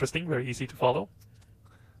 very interesting, very easy to follow.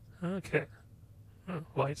 Okay.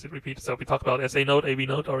 Why is it repeated? So we talked about SA node, AV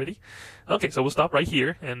node already. Okay, so we'll stop right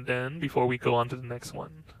here, and then before we go on to the next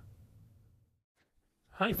one.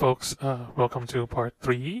 Hi folks, welcome to part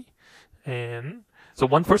 3. And so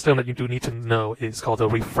one first term that you do need to know is called the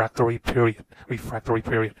refractory period. Refractory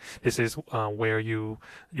period. This is where your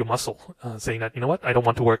muscle saying that, you know what, I don't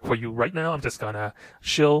want to work for you right now. I'm just gonna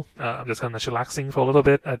chill. I'm just gonna chillaxing for a little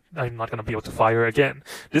bit. I'm not gonna be able to fire again.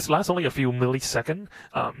 This lasts only a few milliseconds,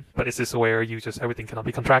 but this is where everything cannot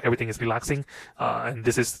be contract. Everything is relaxing, and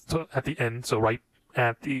this is at the end. So right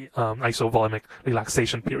at the isovolumic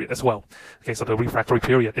relaxation period as well. Okay, so the refractory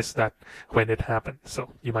period is that when it happened. So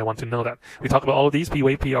you might want to know that. We talk about all of these, P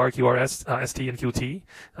wave, PR, QRS, ST, and QT.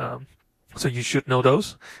 So you should know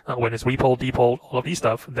those. When it's repole, dipole, all of these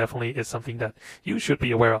stuff definitely is something that you should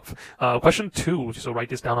be aware of. Question 2, so write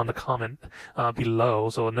this down on the comment below.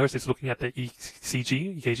 So a nurse is looking at the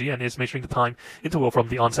EKG, and is measuring the time interval from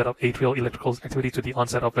the onset of atrial electrical activity to the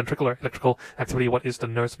onset of ventricular electrical activity. What is the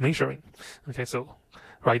nurse measuring? Okay, so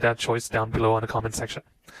write that choice down below in the comment section.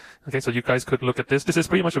 Okay, so you guys could look at this. This is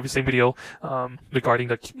pretty much the same video regarding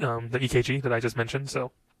the EKG that I just mentioned.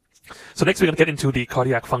 So next we're going to get into the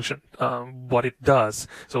cardiac function, what it does.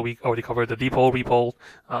 So we already covered the dipole, repole,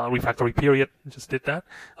 refractory period, just did that.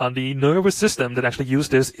 The nervous system that actually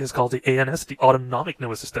used this is called the ANS, the autonomic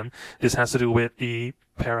nervous system. This has to do with the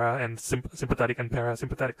para and sympathetic and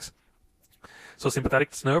parasympathetics. So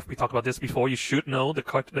sympathetic nerve, we talked about this before. You should know the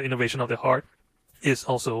innervation of the heart is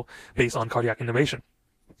also based on cardiac innervation.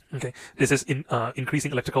 Okay, this is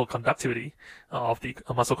increasing electrical conductivity of the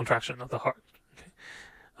muscle contraction of the heart.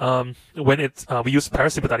 When we use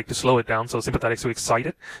parasympathetic to slow it down, so sympathetic to excite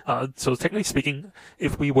it. So technically speaking,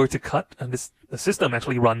 if we were to cut, and the system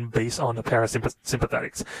actually run based on the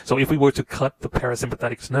parasympathetics. So if we were to cut the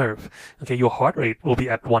parasympathetics nerve, okay, your heart rate will be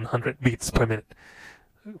at 100 beats per minute.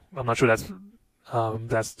 I'm not sure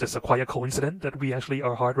that's just a quiet coincidence that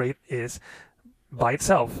our heart rate is by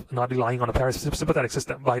itself, not relying on a parasympathetic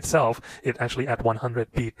system. By itself, it actually at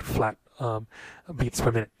 100 beats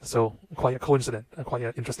per minute. So quite a coincidence, quite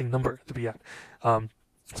an interesting number to be at.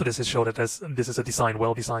 So this is show that this is a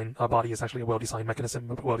well-designed, our body is actually a well-designed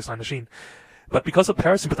mechanism, a well-designed machine. But because of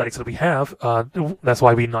parasympathetics that we have, that's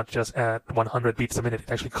why we're not just at 100 beats a minute. It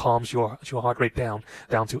actually calms your heart rate down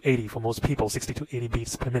to 80 for most people, 60 to 80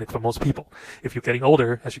 beats per minute for most people. If you're getting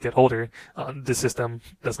older, as you get older, this system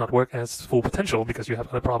does not work as full potential because you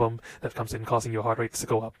have a problem that comes in causing your heart rates to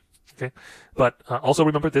go up. Okay, but also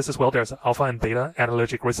remember this as well. There's alpha and beta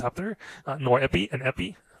adrenergic receptor, norepi and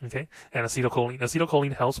epi. Okay, and acetylcholine.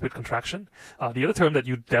 Acetylcholine helps with contraction. The other term that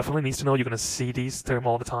you definitely need to know, you're going to see these terms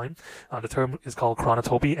all the time. The term is called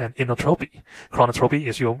chronotropy and inotropy. Chronotropy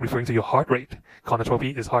is referring to your heart rate.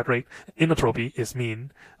 Chronotropy is heart rate. Inotropy is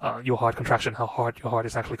your heart contraction, how hard your heart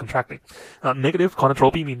is actually contracting. Negative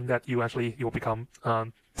chronotropy meaning that you'll become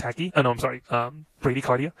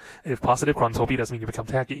bradycardia. If positive chronotropy does mean you become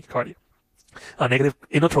tachycardia. Negative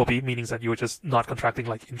inotropy means that you're just not contracting,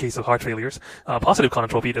 like in case of heart failures. Positive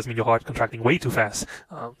chronotropy does mean your heart contracting way too fast,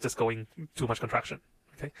 just going too much contraction.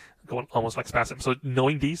 Okay, going almost like spasm. So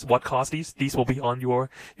knowing what caused these will be on your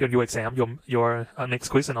exam, your next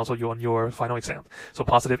quiz, and also on your final exam. So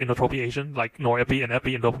positive inotropy agent like norepi and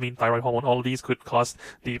epi and dopamine, thyroid hormone, all of these could cause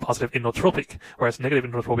the positive inotropic, whereas negative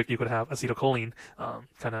inotropic you could have acetylcholine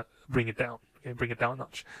kind of bring it down. Okay, bring it down a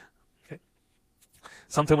notch.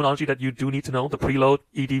 Some terminology that you do need to know: the preload,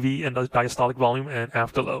 EDV, and the diastolic volume, and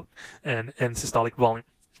afterload, and systolic volume.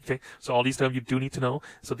 Okay, so all these terms you do need to know.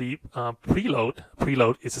 So the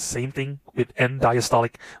preload is the same thing with end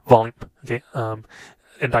diastolic volume. Okay,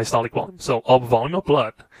 end diastolic volume. So all volume of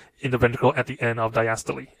blood in the ventricle at the end of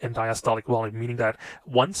diastole and diastolic volume, meaning that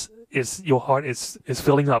once your heart is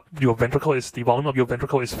filling up, the volume of your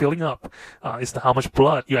ventricle is filling up, is how much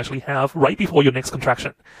blood you actually have right before your next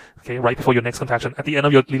contraction. Okay, right before your next contraction, at the end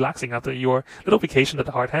of your relaxing, after your little vacation that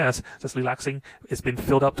the heart has, just relaxing, it's been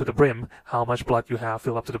filled up to the brim, how much blood you have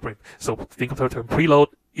filled up to the brim. So think of the term preload,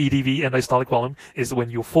 EDV, end diastolic volume, is when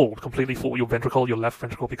you're full, completely full. Your ventricle, your left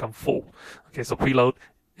ventricle become full. Okay, so preload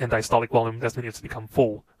and diastolic volume, that's when it's become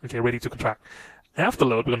full. Okay, ready to contract.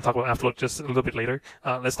 Afterload, we're going to talk about afterload just a little bit later.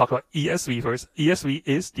 Let's talk about ESV first. ESV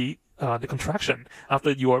is the contraction. After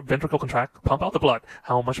your ventricle contract, pump out the blood.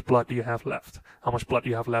 How much blood do you have left? How much blood do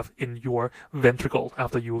you have left in your ventricle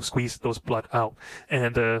after you squeeze those blood out?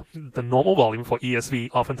 And the normal volume for ESV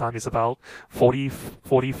oftentimes is about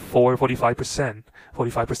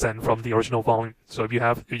 45% from the original volume. So if you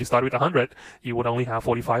start with 100, you would only have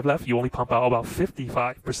 45 left. You only pump out about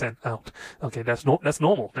 55% out. Okay, that's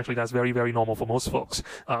normal. Actually, that's very, very normal for most folks.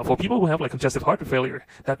 For people who have like congestive heart failure,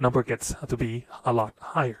 that number gets to be a lot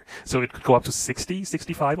higher. So it could go up to 60,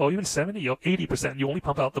 65, or even 70 or 80%. You only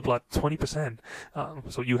pump out the blood 20%.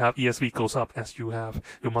 So you have ESV goes up as you have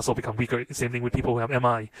your muscle become weaker. Same thing with people who have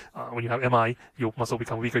MI. When you have MI, your muscle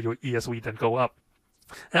become weaker, your ESV then go up.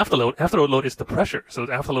 Afterload is the pressure. So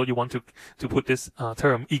the afterload, you want to put this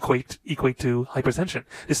term equate to hypertension.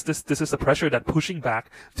 This is the pressure that pushing back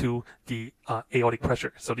to the aortic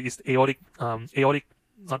pressure. So this aortic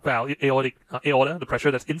not valve, aorta, the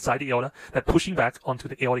pressure that's inside the aorta, that pushing back onto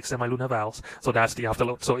the aortic semilunar valves. So that's the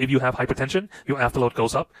afterload. So if you have hypertension, your afterload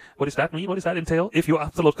goes up. What does that mean? What does that entail? If your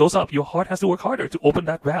afterload goes up, your heart has to work harder to open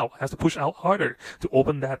that valve, has to push out harder to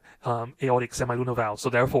open that aortic semilunar valve.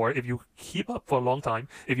 So therefore, if you keep up for a long time,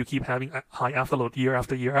 if you keep having a high afterload year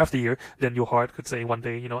after year after year, then your heart could say one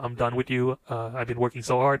day, you know, I'm done with you. I've been working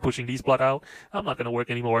so hard, pushing these blood out. I'm not going to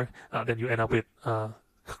work anymore. Then you end up with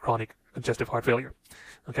chronic congestive heart failure.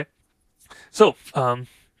 Okay, so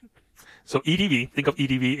EDV, think of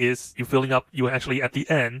EDV is you filling up. You actually at the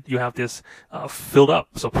end you have this filled up.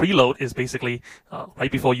 So preload is basically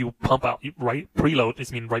right before you pump out. Preload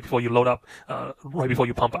is mean right before you load up, right before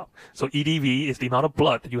you pump out. So EDV is the amount of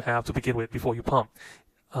blood that you have to begin with before you pump.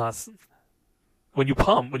 When you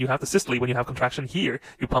pump, when you have the systole, when you have contraction here,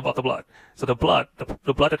 you pump out the blood. So the blood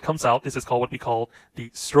that comes out, this is called what we call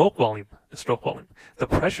the stroke volume. The stroke volume. The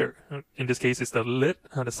pressure, in this case, is the lid,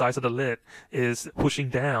 the size of the lid is pushing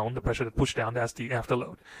down. The pressure that push down, that's the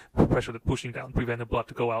afterload. The pressure that pushing down, prevent the blood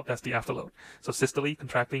to go out, that's the afterload. So systole,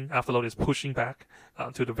 contracting, afterload is pushing back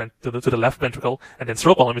to the left ventricle, and then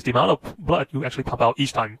stroke volume is the amount of blood you actually pump out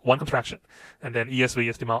each time, one contraction. And then ESV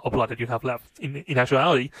is the amount of blood that you have left. In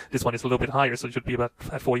actuality, this one is a little bit higher, so it should be about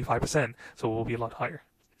at 45%, so it will be a lot higher.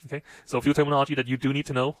 Okay, so a few terminology that you do need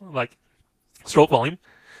to know, like stroke volume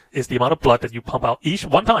is the amount of blood that you pump out each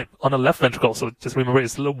one time on the left ventricle. So just remember,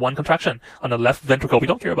 it's one contraction on the left ventricle. We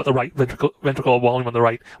don't care about the right ventricle volume on the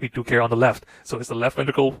right. We do care on the left. So it's the left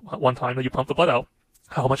ventricle one time that you pump the blood out.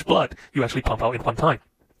 How much blood you actually pump out in one time.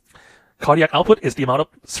 Cardiac output is the amount of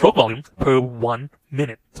stroke volume per 1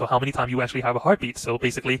 minute. So how many times you actually have a heartbeat. So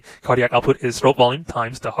basically, cardiac output is stroke volume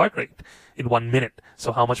times the heart rate in 1 minute.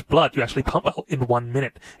 So how much blood you actually pump out in 1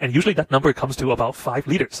 minute. And usually that number comes to about 5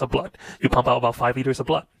 liters of blood. You pump out about 5 liters of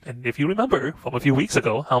blood. And if you remember from a few weeks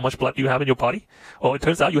ago, how much blood do you have in your body? Well, it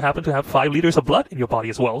turns out you happen to have 5 liters of blood in your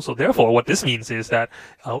body as well. So therefore, what this means is that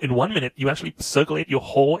in 1 minute, you actually circulate your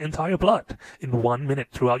whole entire blood in 1 minute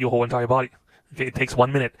throughout your whole entire body. Okay, it takes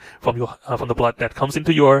 1 minute from the blood that comes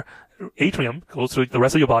into your atrium, goes through the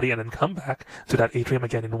rest of your body, and then come back to that atrium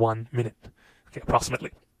again in 1 minute. Okay,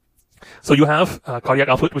 approximately. So you have cardiac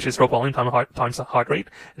output, which is stroke volume times heart rate.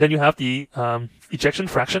 Then you have the ejection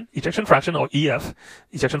fraction. Ejection fraction, or EF,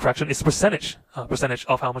 ejection fraction is percentage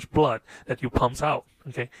of how much blood that you pumps out.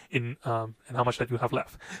 Okay, and how much that you have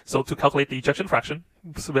left. So to calculate the ejection fraction,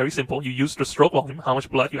 it's very simple. You use the stroke volume, how much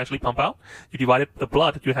blood you actually pump out. You divide the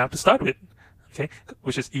blood that you have to start with. Okay,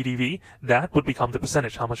 which is EDV, that would become the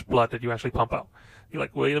percentage, how much blood that you actually pump out. You're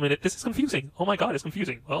like, wait a minute, this is confusing. Oh my God, it's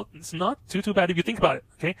confusing. Well, it's not too bad if you think about it.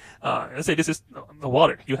 Okay, let's say this is the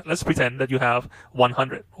water. Let's pretend that you have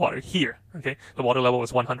 100 water here. Okay, the water level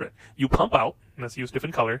is 100. You pump out, let's use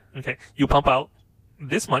different color. Okay, you pump out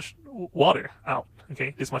this much water out.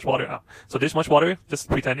 Okay, this much water out. So this much water, just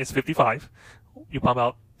pretend it's 55. You pump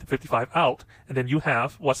out 55 out, and then you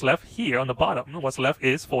have what's left here on the bottom. What's left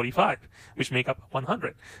is 45, which make up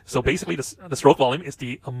 100. So basically, the stroke volume is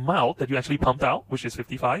the amount that you actually pumped out, which is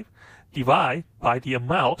 55, divide by the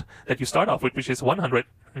amount that you start off with, which is 100.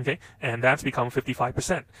 Okay, and that's become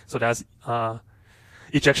 55%. So that's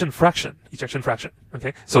ejection fraction.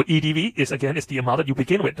 Okay, so EDV is the amount that you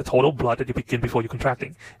begin with, the total blood that you begin before you're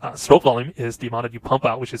contracting. Stroke volume is the amount that you pump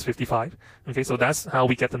out, which is 55. Okay, so that's how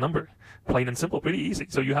we get the number. Plain and simple, pretty easy.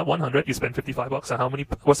 So you have 100, you spend $55.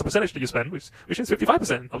 So what's the percentage that you spend? Which is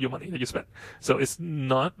 55% of your money that you spend. So it's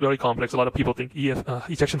not very complex. A lot of people think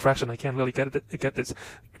ejection fraction, I can't really get this.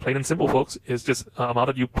 Plain and simple, folks, is just amount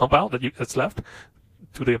that you pump out, that's left,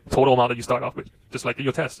 to the total amount that you start off with. Just like in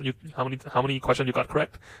your test, how many questions you got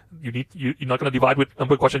correct. You're not going to divide with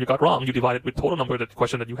number of questions you got wrong. You divide it with total number of the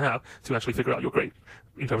question that you have to actually figure out your grade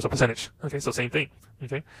in terms of percentage. Okay, so same thing.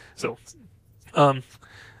 Okay, so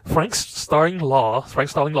Frank's Starling law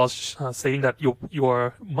stating that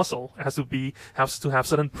your muscle has to have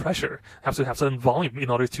certain pressure, has to have certain volume in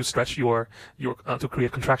order to stretch your to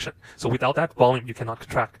create contraction. So without that volume, you cannot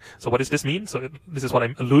contract. So what does this mean? So this is what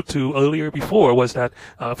I alluded to earlier before, was that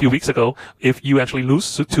a few weeks ago, if you actually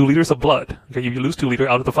lose 2 liters of blood, okay, if you lose 2 liters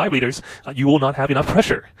out of the 5 liters, you will not have enough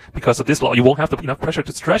pressure because of this law. You won't have enough pressure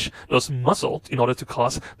to stretch those muscles in order to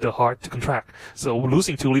cause the heart to contract. So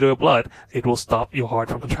losing 2 liters of blood, it will stop your heart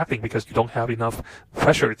from contracting because you don't have enough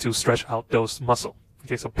pressure to stretch out those muscles.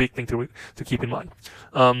 Okay, so big thing to keep in mind.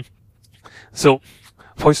 So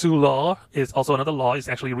Poiseuille's law is also another law, is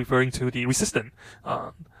actually referring to the resistance.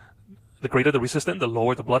 The greater the resistance, the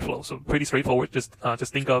lower the blood flow. So pretty straightforward. Just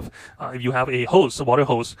think of if you have a hose, a water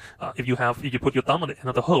hose. If you put your thumb on the end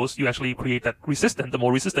of the hose, you actually create that resistance. The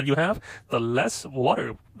more resistance you have, the less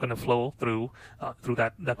water gonna flow through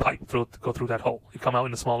that pipe, go through that hole. You come out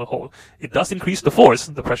in a smaller hole. It does increase the force.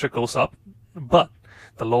 The pressure goes up, but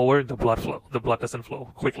the lower the blood flow, the blood doesn't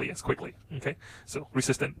flow as quickly. Okay, so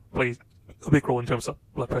resistance plays a big role in terms of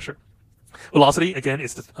blood pressure. Velocity, again,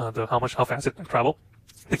 is how fast it can travel.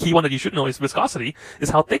 The key one that you should know is viscosity,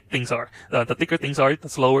 is how thick things are. The thicker things are, the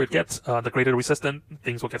slower it gets. The greater resistance,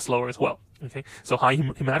 things will get slower as well. Okay, so high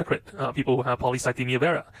hematocrit, people who have polycythemia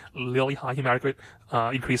vera, really high hematocrit,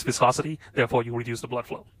 increased viscosity, therefore you reduce the blood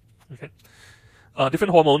flow. Okay.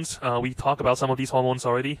 Different hormones, we talked about some of these hormones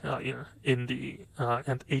already in the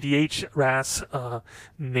and ADH, RAS,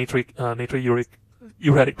 natriuretic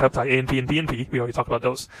peptide, ANP and BNP. We already talked about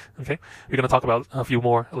those. Okay, we're going to talk about a few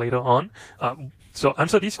more later on. So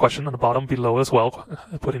answer these questions on the bottom below as well.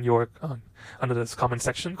 Put in your under this comment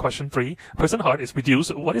section. Question 3: Person's heart is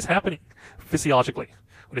reduced. What is happening physiologically?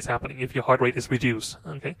 What is happening if your heart rate is reduced?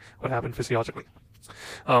 Okay, what happened physiologically?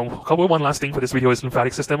 Cover one last thing for this video is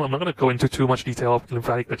lymphatic system. I'm not going to go into too much detail of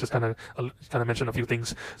lymphatic, but just kind of mention a few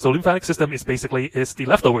things. So lymphatic system is basically the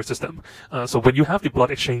leftover system. So when you have the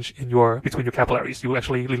blood exchange between your capillaries, you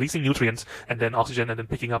actually releasing nutrients and then oxygen and then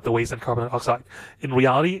picking up the waste and carbon dioxide. In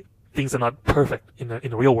reality, things are not perfect in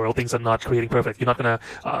the real world. Things are not creating perfect. You're not gonna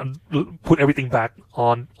put everything back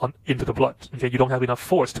into the blood. Okay, you don't have enough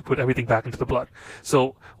force to put everything back into the blood.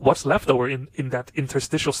 So what's left over in that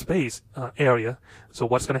interstitial space area? So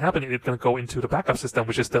what's gonna happen? It's gonna go into the backup system,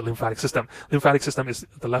 which is the lymphatic system. Lymphatic system is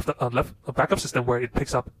the left backup system where it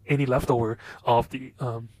picks up any leftover of the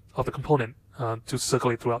component to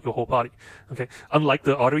circulate throughout your whole body. Okay, unlike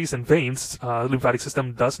the arteries and veins, lymphatic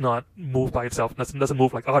system does not move by itself. Doesn't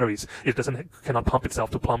move like arteries. It cannot pump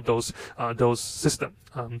itself to pump those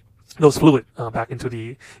fluid back into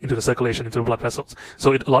the circulation, into the blood vessels.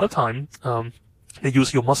 So a lot of time they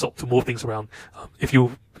use your muscle to move things around. If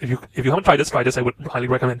you haven't tried this, I would highly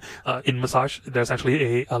recommend. In massage, there's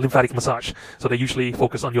actually a lymphatic massage. So they usually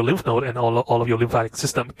focus on your lymph node and all of your lymphatic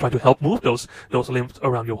system, trying to help move those lymphs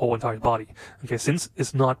around your whole entire body. Okay, since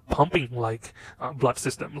it's not pumping like blood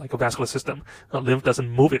system, like a vascular system, lymph doesn't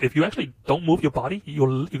move it. If you actually don't move your body,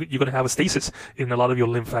 you're gonna have a stasis in a lot of your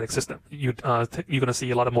lymphatic system. You're gonna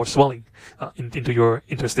see a lot of more swelling into your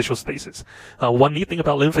interstitial spaces. One neat thing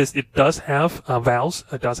about lymph is it does have valves.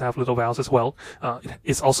 It does have little valves as well.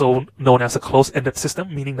 It's also known as a closed-ended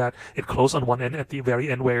system, meaning that it closes on one end at the very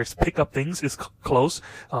end where it's pick up things is closed.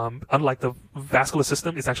 Unlike the vascular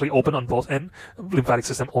system, it's actually open on both ends. Lymphatic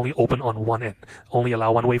system only open on one end, only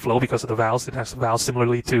allow one-way flow because of the valves. It has valves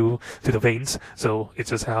similarly to the veins, so it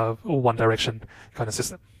just have one direction kind of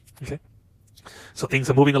system. Okay, so things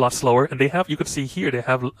are moving a lot slower, and you could see here they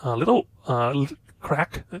have a little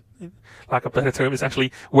crack, lack of a better term, is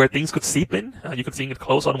actually where things could seep in. You could see it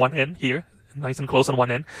close on one end here, nice and close on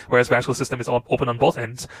one end, whereas vascular system is all open on both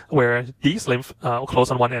ends, where these lymph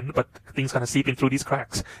close on one end, but things kind of seep in through these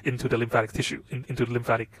cracks into the lymphatic tissue, into the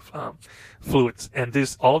lymphatic fluids. And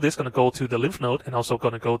all of this going to go to the lymph node, and also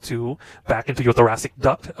going to go back into your thoracic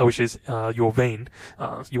duct, which is your vein,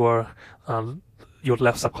 your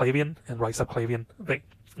left subclavian and right subclavian vein.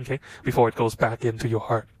 Okay, before it goes back into your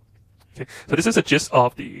heart. Okay, so this is a gist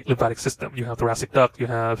of the lymphatic system. You have thoracic duct, you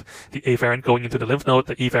have the afferent going into the lymph node,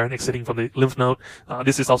 the efferent exiting from the lymph node.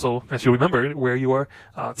 This is also, as you remember, where your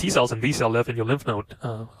T cells and B cells live in your lymph node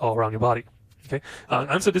all around your body. Okay,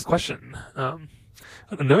 answer this question. A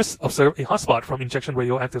nurse observed a hotspot from injection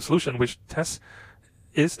radioactive solution. Which test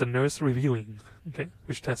is the nurse reviewing? Okay,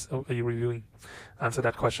 which test are you reviewing? Answer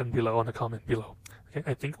that question below on the comment below. Okay,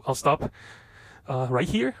 I think I'll stop right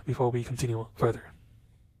here before we continue further.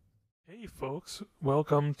 Hey folks,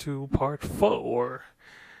 welcome to part 4.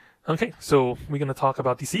 Okay, so we're gonna talk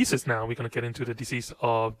about diseases now. We're gonna get into the disease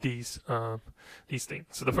of these things.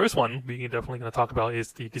 So the first one we're definitely gonna talk about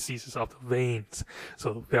is the diseases of the veins.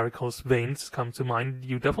 So varicose veins come to mind.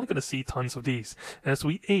 You're definitely gonna see tons of these. As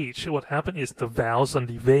we age, what happens is the valves on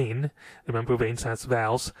the vein. Remember, veins has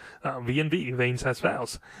valves. V and V, veins has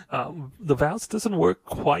valves. The valves doesn't work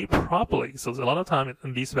quite properly. So a lot of time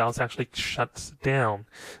these valves actually shuts down.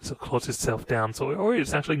 So close itself down. So or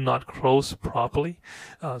it's actually not closed properly.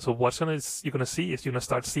 So you're gonna see is you're gonna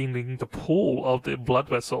start seeing the pool of the blood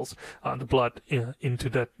vessels, the blood into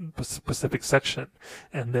that specific section,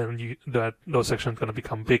 and then those sections gonna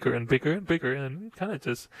become bigger and bigger and bigger, and kind of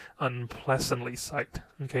just unpleasantly sight.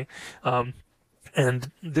 Okay,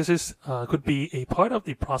 and this is could be a part of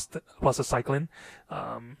the prostacyclin.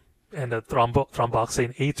 And the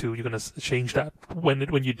thromboxane A2, you're going to change that.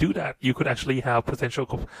 When you do that, you could actually have potential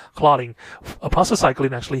clotting. A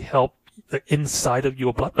prostacyclin actually help the inside of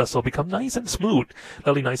your blood vessel become nice and smooth,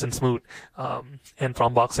 really nice and smooth. And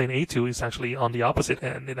thromboxane A2 is actually on the opposite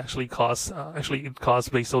end. It actually causes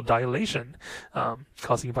vasodilation,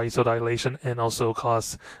 causing vasodilation, and also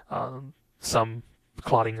cause some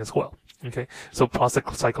clotting as well. Okay, so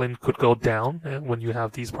prostacyclin could go down when you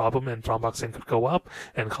have these problems, and thromboxane could go up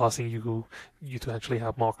and causing you to actually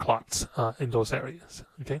have more clots in those areas.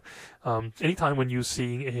 Okay, anytime when you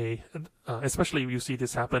see especially you see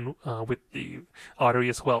this happen with the artery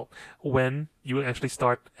as well, when you actually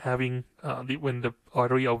start having when the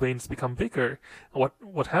artery or veins become bigger,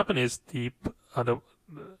 what happens is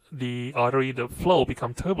the artery, the flow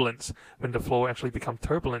become turbulence. When the flow actually become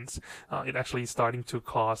turbulence, it actually starting to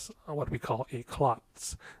cause what we call a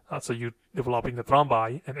clots. So you developing the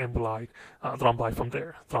thrombi and emboli, thrombi from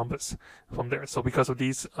there, thrombus from there. So because of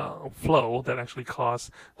these flow that actually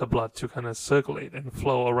cause the blood to kind of circulate and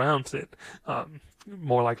flow around it,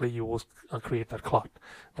 more likely you will create that clot,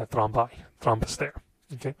 that thrombus there.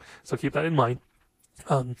 Okay, so keep that in mind.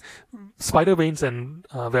 Spider veins and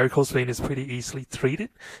varicose vein is pretty easily treated.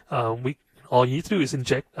 All you need to do is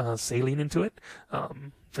inject saline into it,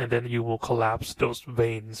 and then you will collapse those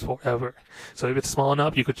veins forever. So if it's small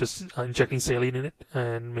enough, you could just injecting saline in it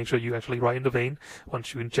and make sure you actually right in the vein.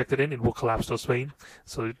 Once you inject it in, it will collapse those veins.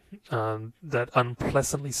 So that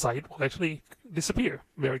unpleasantly sight will actually disappear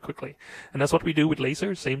very quickly. And that's what we do with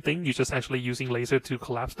laser. Same thing. You're just actually using laser to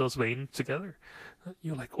collapse those veins together.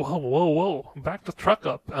 You're like, whoa, back the truck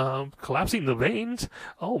up, collapsing the veins.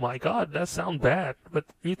 Oh my God, that sounds bad. But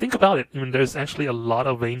you think about it. I mean, there's actually a lot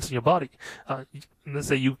of veins in your body. Let's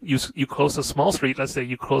say you close a small street. Let's say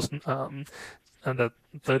you close the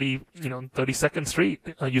 32nd Street.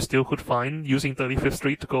 You still could find using 35th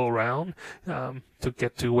Street to go around to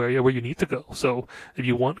get to where you need to go. So if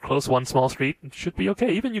you want close one small street, it should be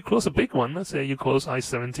okay. Even you close a big one, let's say you close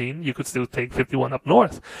I-17, you could still take 51 up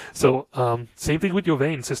north. So same thing with your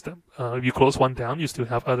vein system. If you close one down, you still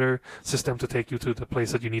have other system to take you to the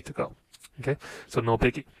place that you need to go. Okay, so no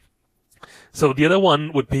biggie. So the other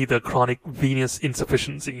one would be the chronic venous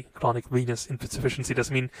insufficiency. Chronic venous insufficiency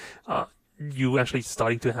does mean you actually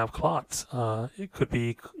starting to have clots. It could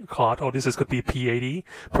be clot, or could be PAD,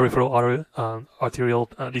 peripheral arterial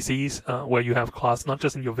disease, where you have clots not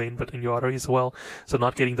just in your vein but in your artery as well. So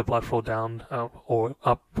not getting the blood flow down or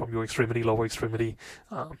up from your extremity, lower extremity,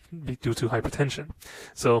 due to hypertension.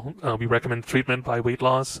 So we recommend treatment by weight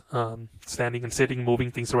loss, standing and sitting, moving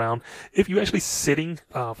things around. If you're actually sitting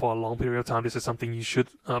for a long period of time, this is something you should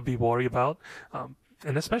be worried about.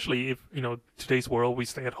 And especially if, today's world, we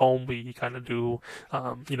stay at home, we kind of do,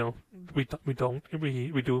 we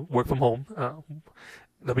do work from home,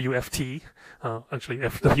 WFT, actually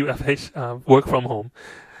WFH, work from home.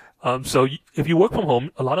 So if you work from home,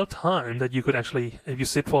 a lot of time that you could actually, if you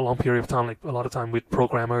sit for a long period of time, like a lot of time with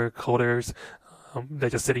programmer, coders, they're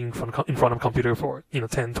just sitting in front of a computer for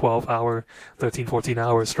 10, 12 hour, 13, 14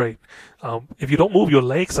 hours straight. If you don't move your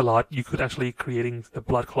legs a lot, you could actually creating the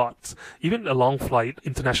blood clots. Even a long flight,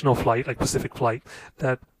 international flight like Pacific flight,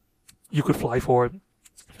 that you could fly for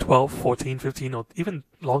 12, 14, 15, or even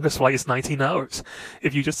longest flight is 19 hours.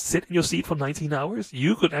 If you just sit in your seat for 19 hours,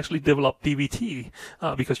 you could actually develop DVT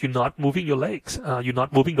because you're not moving your legs. You're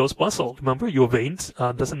not moving those muscles. Remember, your veins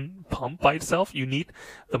doesn't pump by itself. You need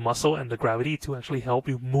the muscle and the gravity to actually help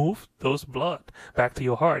you move those blood back to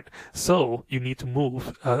your heart. So you need to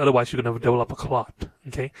move. Otherwise, you're going to develop a clot.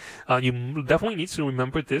 Okay. You definitely need to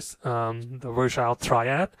remember this, the Virchow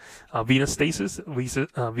triad, venous stasis,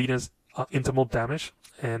 venous intimal damage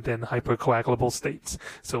and then hypercoagulable states.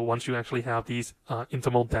 So once you actually have these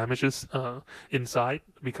intimal damages inside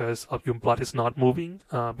because of your blood is not moving,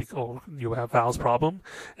 or you have valves problem,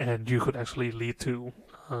 and you could actually lead to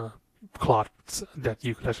clots that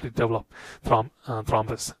you could actually develop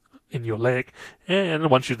thrombus in your leg, and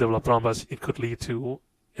once you develop thrombus, it could lead to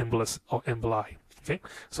embolus or emboli. Okay,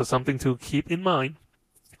 so something to keep in mind.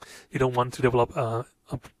 You don't want to develop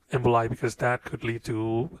emboli because that could lead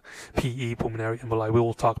to PE, pulmonary emboli. We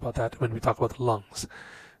will talk about that when we talk about the lungs.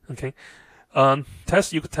 Okay.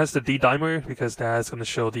 You could test the D-dimer because that's going to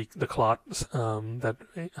show the clots, that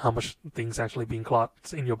how much things actually being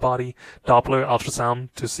clots in your body. Doppler ultrasound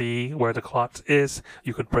to see where the clot is.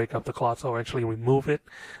 You could break up the clots or actually remove it.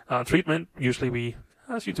 Treatment, usually we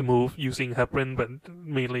ask you to move using heparin, but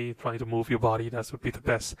mainly trying to move your body. That would be the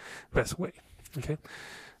best way. Okay.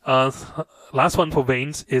 Last one for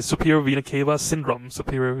veins is superior vena cava syndrome.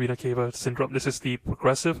 Superior vena cava syndrome. This is the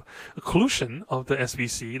progressive occlusion of the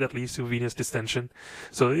SVC that leads to venous distension.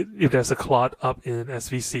 So if there's a clot up in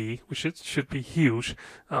SVC, which should be huge,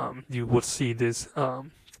 you would see this.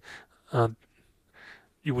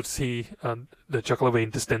 You would see the jugular vein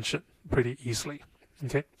distension pretty easily.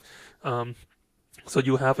 Okay. So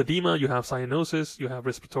you have edema, you have cyanosis, you have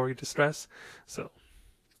respiratory distress. So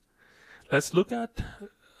let's look at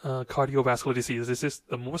cardiovascular disease. This is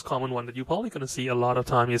the most common one that you're probably going to see a lot of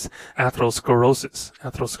time is atherosclerosis.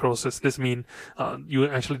 Atherosclerosis, this means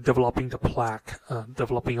you're actually developing a plaque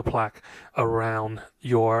around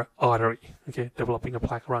your artery. Okay, developing a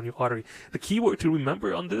plaque around your artery. The key word to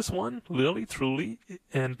remember on this one, really, truly,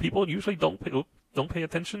 and people usually don't pay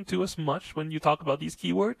attention to as much when you talk about these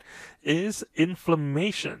keywords, is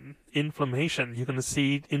inflammation. Inflammation. You're going to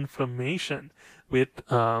see inflammation with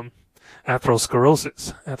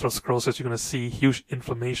atherosclerosis. Atherosclerosis, you're going to see huge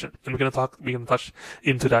inflammation. And we're going to touch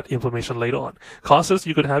into that inflammation later on. Causes,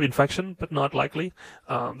 you could have infection, but not likely.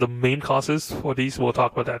 The main causes for these, we'll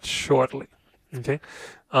talk about that shortly. Okay.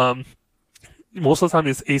 Most of the time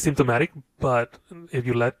it's asymptomatic, but if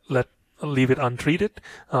you leave it untreated,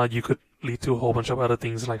 you could lead to a whole bunch of other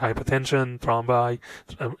things like hypertension, thrombi,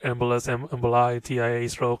 emboli, TIA,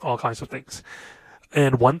 stroke, all kinds of things.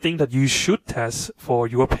 And one thing that you should test for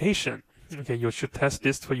your patient, okay, you should test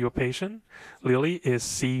this for your patient, really, is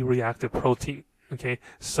C-reactive protein. Okay,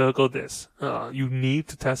 circle this. You need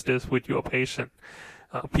to test this with your patient.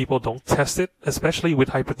 People don't test it, especially with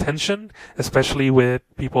hypertension, especially with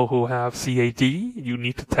people who have CAD. You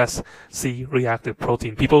need to test C-reactive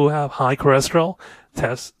protein. People who have high cholesterol,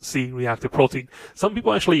 test C-reactive protein. Some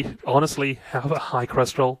people actually, honestly, have a high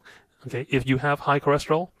cholesterol. Okay, if you have high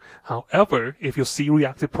cholesterol, however, if your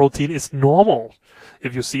C-reactive protein is normal,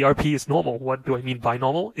 if your CRP is normal, what do I mean by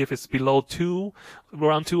normal? If it's below 2,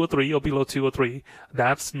 around 2 or 3, or below 2 or 3,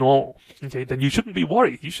 that's normal. Okay, then you shouldn't be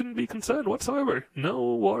worried. You shouldn't be concerned whatsoever.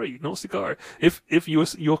 No worry, no cigar. If you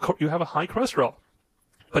have a high cholesterol,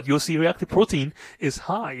 but your C-reactive protein is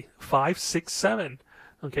high, 5, 6, 7,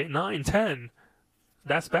 okay, 9, 10,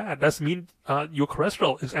 that's bad. That means your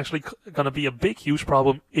cholesterol is actually going to be a big, huge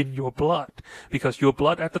problem in your blood, because your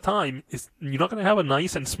blood at the time you're not going to have a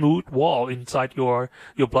nice and smooth wall inside your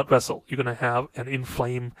blood vessel. You're going to have an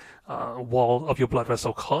inflamed wall of your blood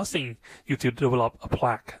vessel, causing you to develop a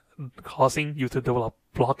plaque, causing you to develop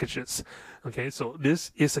blockages. Okay, so this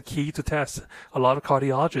is a key to test. A lot of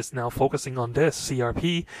cardiologists now focusing on this,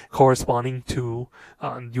 CRP corresponding to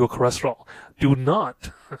your cholesterol. Do not,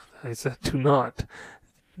 I said do not,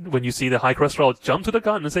 when you see the high cholesterol, jump to the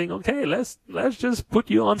gun and saying, okay, let's just put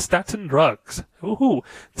you on statin drugs. Ooh,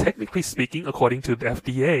 technically speaking, according to the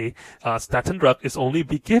FDA, statin drug is only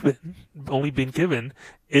been given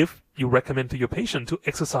if you recommend to your patient to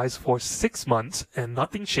exercise for 6 months and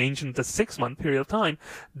nothing changed in the 6-month period of time.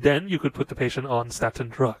 Then you could put the patient on statin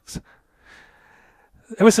drugs.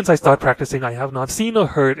 Ever since I started practicing, I have not seen or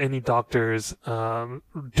heard any doctors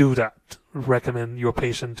do that. Recommend your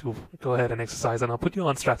patient to go ahead and exercise, and I'll put you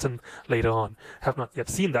on statin later on. Have not yet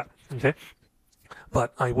seen that. Okay,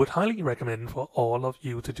 but I would highly recommend for all of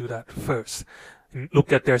you to do that first.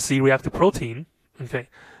 Look at their C-reactive protein. Okay,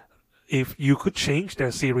 if you could change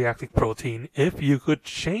their C-reactive protein, if you could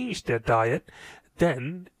change their diet,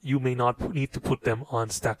 then you may not need to put them on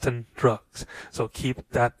statin drugs. So keep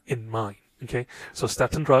that in mind. Okay, so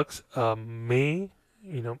statin drugs may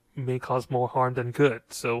cause more harm than good.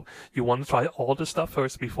 So you want to try all the stuff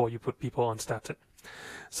first before you put people on statin.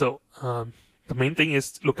 So the main thing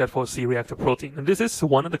is look at for C-reactive protein. And this is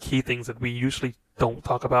one of the key things that we usually don't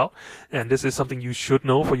talk about. And this is something you should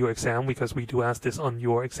know for your exam, because we do ask this on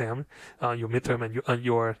your exam, your midterm and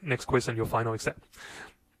your next quiz and your final exam.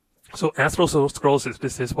 So atherosclerosis,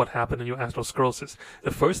 this is what happened in your atherosclerosis.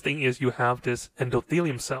 The first thing is you have this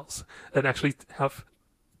endothelium cells that actually have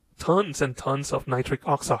tons and tons of nitric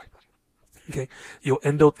oxide. Okay, your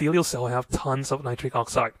endothelial cell have tons of nitric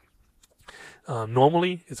oxide.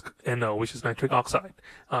 Normally, it's NO, which is nitric oxide.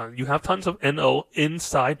 You have tons of NO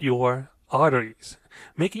inside your arteries,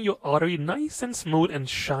 making your artery nice and smooth and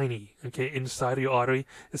shiny. Okay, inside of your artery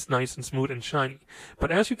is nice and smooth and shiny.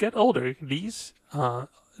 But as you get older, these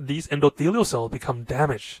endothelial cells become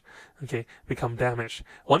damaged. Okay, become damaged.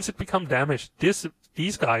 Once it become damaged,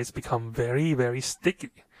 these guys become very, very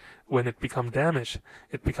sticky. When it becomes damaged,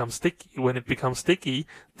 it becomes sticky. When it becomes sticky,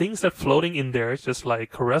 things that floating in there, just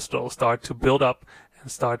like cholesterol, start to build up and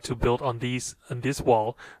start to build on this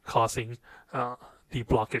wall, causing the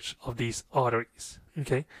blockage of these arteries.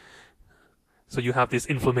 Okay. So you have this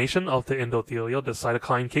inflammation of the endothelial, the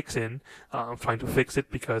cytokine kicks in, trying to fix it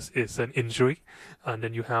because it's an injury. And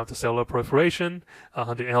then you have the cellular proliferation,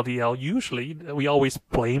 the LDL. Usually, we always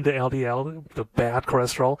blame the LDL, the bad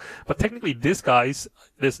cholesterol. But technically, this guy's,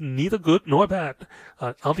 there's neither good nor bad.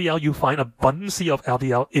 LDL, you find abundance of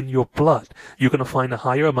LDL in your blood. You're going to find a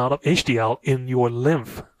higher amount of HDL in your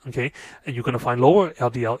lymph. Okay, and you're going to find lower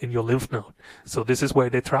LDL in your lymph node. So this is where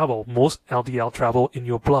they travel. Most LDL travel in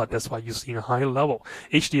your blood. That's why you're seeing a higher level.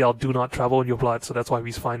 HDL do not travel in your blood, so that's why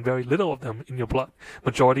we find very little of them in your blood.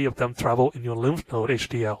 Majority of them travel in your lymph node.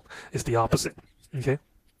 HDL is the opposite. Okay,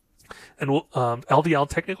 and LDL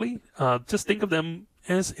technically, just think of them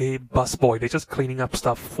as a busboy. They're just cleaning up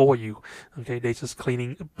stuff for you. Okay, they're just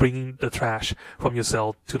bringing the trash from your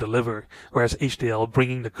cell to the liver, whereas HDL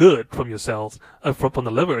bringing the good from your cells, from the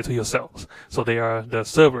liver to your cells. So they are the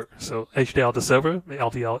server. So HDL the server,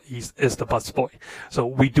 LDL is the busboy. So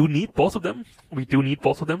we do need both of them. We do need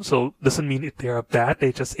both of them. So doesn't mean they are bad.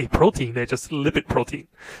 They're just a protein. They're just lipid protein.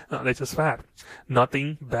 They're just fat.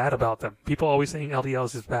 Nothing bad about them. People always saying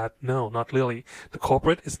LDL is bad. No, not really. The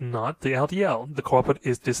culprit is not the LDL. The culprit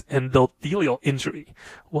is this endothelial injury.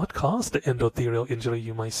 What caused the endothelial injury,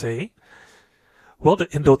 you might say? Well, the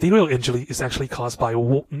endothelial injury is actually caused by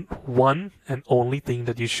one and only thing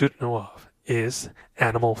that you should know of is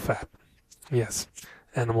animal fat. Yes,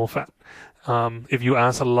 animal fat. If you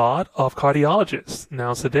ask a lot of cardiologists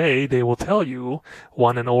now today, they will tell you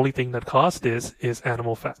one and only thing that caused this is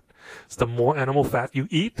animal fat. So the more animal fat you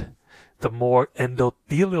eat, the more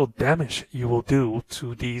endothelial damage you will do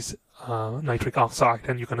to these nitric oxide,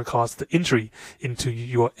 and you're going to cause the injury into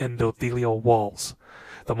your endothelial walls.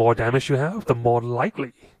 The more damage you have, the more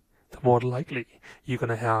likely you're going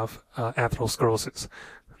to have atherosclerosis.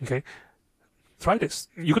 Okay, try this.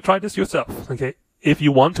 You could try this yourself. Okay, if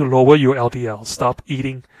you want to lower your LDL, stop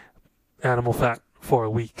eating animal fat for a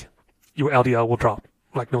week. Your LDL will drop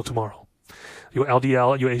like no tomorrow. Your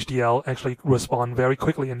LDL, your HDL actually respond very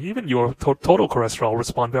quickly, and even your total cholesterol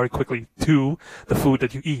respond very quickly to the food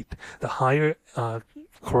that you eat. The higher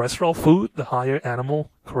cholesterol food, the higher animal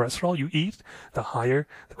cholesterol you eat, the higher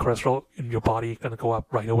the cholesterol in your body going to go up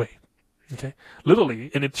right away. Okay,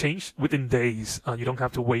 literally, and it changed within days. You don't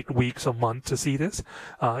have to wait weeks or months to see this.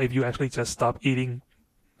 If you actually just stop eating,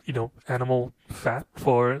 animal fat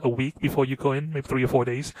for a week before you go in, maybe 3 or 4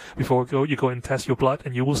 days before you go and test your blood,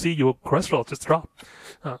 and you will see your cholesterol just drop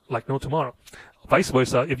like no tomorrow. Vice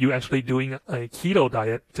versa, if you're actually doing a keto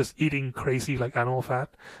diet, just eating crazy like animal fat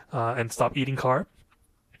and stop eating carb,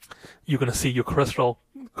 you're going to see your cholesterol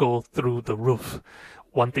go through the roof.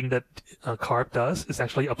 One thing that carb does is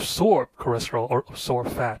actually absorb cholesterol or absorb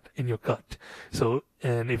fat in your gut. So,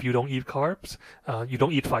 and if you don't eat carbs, you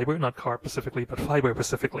don't eat fiber, not carb specifically, but fiber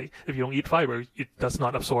specifically. If you don't eat fiber, it does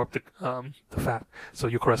not absorb the fat. So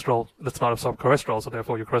your cholesterol does not absorb cholesterol, so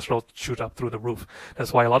therefore your cholesterol shoot up through the roof.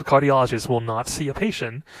 That's why a lot of cardiologists will not see a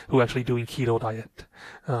patient who actually doing keto diet,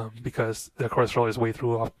 because their cholesterol is way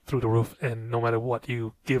through the roof, and no matter what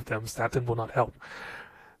you give them, statin will not help.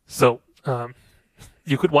 So,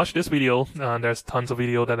 you could watch this video. There's tons of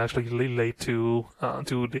video that actually relate to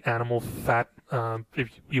the animal fat. If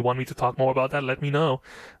you want me to talk more about that, let me know.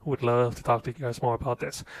 Would love to talk to you guys more about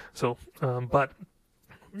this. So, but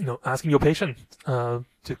asking your patient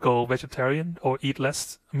to go vegetarian or eat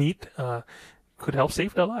less meat could help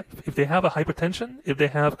save their life. If they have a hypertension, if they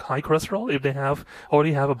have high cholesterol, if they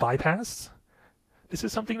already have a bypass, this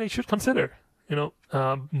is something they should consider.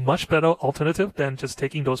 Much better alternative than just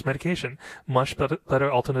taking those medication. Much better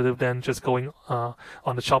alternative than just going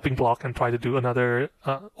on the chopping block and try to do another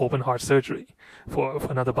open heart surgery for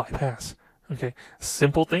another bypass. Okay,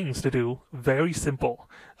 simple things to do, very simple,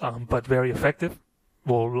 but very effective.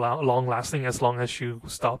 Will long lasting as long as you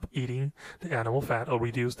stop eating the animal fat or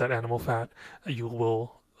reduce that animal fat. You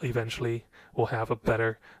will eventually will have a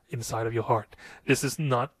better inside of your heart. This is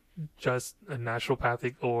not just a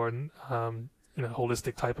naturopathic or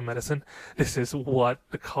holistic type of medicine. This is what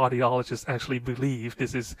the cardiologists actually believe.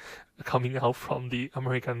 This is coming out from the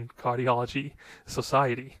American Cardiology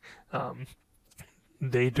Society.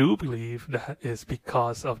 They do believe that is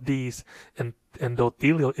because of these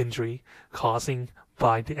endothelial injury causing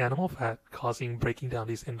by the animal fat, causing breaking down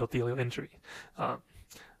these endothelial injury,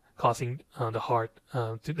 causing the heart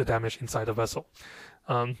to the damage inside the vessel.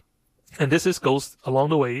 And this goes along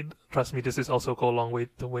the way. Trust me, this is also go along with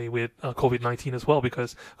the way with COVID-19 as well,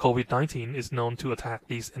 because COVID-19 is known to attack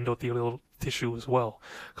these endothelial tissue as well,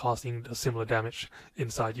 causing the similar damage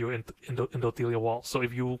inside your endothelial walls. So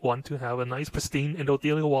if you want to have a nice pristine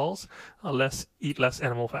endothelial walls, eat less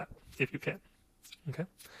animal fat if you can. Okay,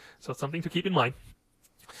 so something to keep in mind.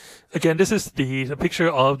 Again, this is the picture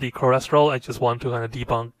of the cholesterol. I just want to kind of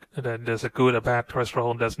debunk that there's a good or bad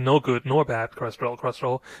cholesterol. There's no good nor bad cholesterol.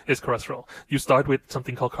 Cholesterol is cholesterol. You start with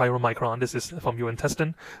something called chylomicron. This is from your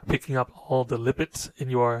intestine, picking up all the lipids in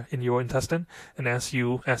your intestine. And as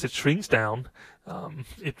it shrinks down,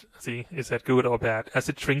 is that good or bad? As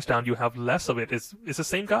it shrinks down, you have less of it. It's the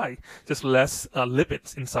same guy, just less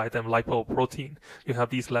lipids inside them, lipoprotein. You have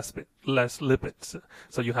these less lipids.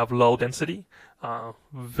 So you have low density,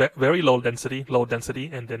 very low density,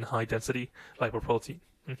 and then high density lipoprotein.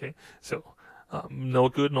 Okay, so no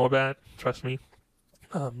good nor bad. Trust me.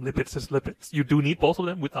 Lipids is lipids. You do need both of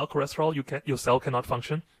them. Without cholesterol, your cell cannot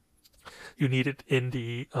function. You need it in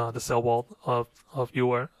the cell wall of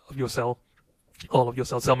your cell. All of your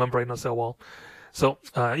cell membrane or cell wall. So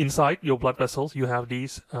inside your blood vessels, you have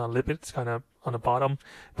these lipids kind of on the bottom,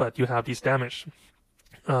 but you have these damage,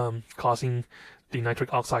 causing the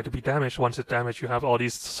nitric oxide to be damaged. Once it's damaged, you have all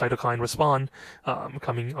these cytokine respond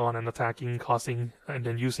coming on and attacking, causing, and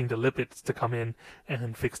then using the lipids to come in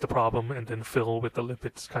and fix the problem, and then fill with the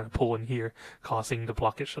lipids, kind of pull in here, causing the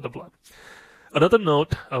blockage of the blood. Another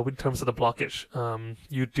note in terms of the blockage,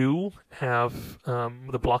 you do have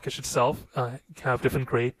the blockage itself have different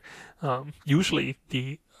grade. Usually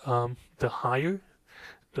the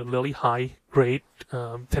really high grade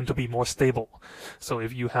tend to be more stable. So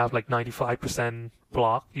if you have like 95%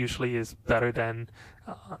 block, usually is better than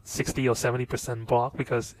 60 or 70% block,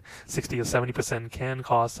 because 60 or 70% can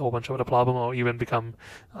cause a whole bunch of other problem, or even become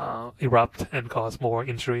erupt and cause more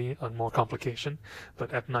injury and more complication.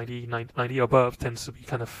 But at 90 or above tends to be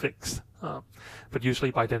kind of fixed. But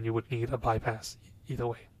usually by then you would need a bypass either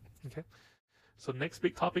way. Okay. So next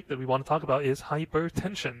big topic that we want to talk about is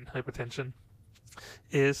hypertension. Hypertension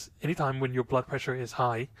is anytime when your blood pressure is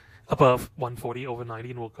high, above 140 over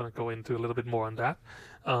 90, and we're going to go into a little bit more on that.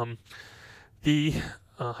 The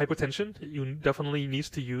hypertension, you definitely need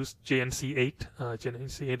to use JNC8.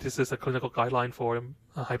 JNC8, this is a clinical guideline for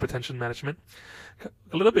hypertension management.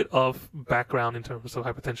 A little bit of background in terms of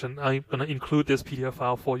hypertension. I'm going to include this PDF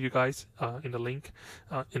file for you guys in the link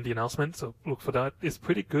in the announcement, so look for that. It's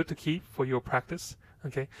pretty good to keep for your practice.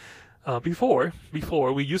 Okay. Before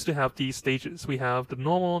we used to have these stages. We have the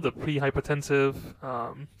normal, the pre-hypertensive,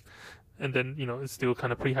 and then it's still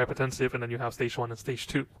kind of pre-hypertensive, and then you have stage 1 and stage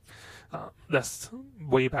 2. That's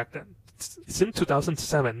way back then. Since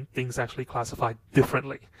 2007, things actually classified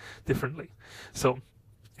differently. So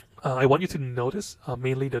I want you to notice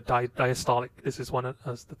mainly the diastolic. This is one of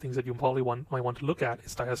the things that you probably might want to look at,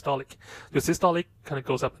 is diastolic. Your systolic kind of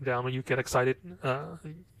goes up and down when you get excited.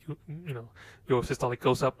 Your systolic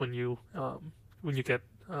goes up when you get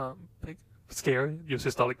scared. Your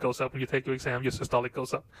systolic goes up when you take your exam. Your systolic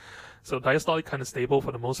goes up. So diastolic kind of stable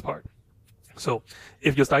for the most part. So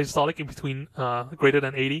if your diastolic in between greater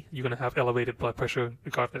than 80, you're going to have elevated blood pressure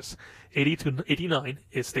regardless. 80 to 89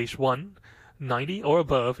 is stage 1. 90 or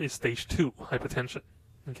above is stage 2 hypertension.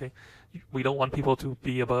 Okay, we don't want people to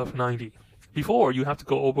be above 90. Before, you have to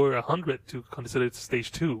go over 100 to consider it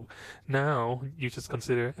stage 2. Now, you just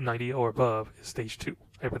consider 90 or above is stage 2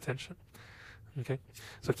 hypertension. Okay,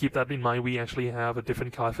 so keep that in mind. We actually have a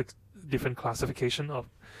different classification of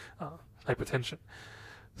hypertension.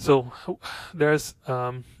 So there's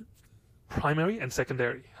primary and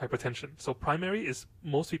secondary hypertension. So primary is,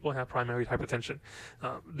 most people have primary hypertension.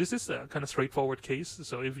 This is a kind of straightforward case.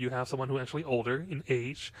 So if you have someone who actually older in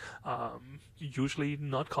age, usually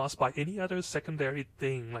not caused by any other secondary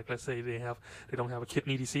thing, like let's say they don't have a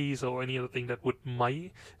kidney disease or any other thing that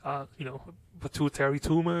might pituitary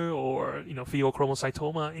tumor or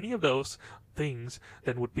pheochromocytoma, any of those things,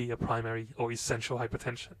 then would be a primary or essential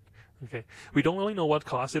hypertension. Okay, we don't really know what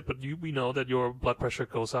caused it, but we know that your blood pressure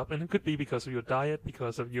goes up, and it could be because of your diet,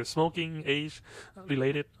 because of your smoking, age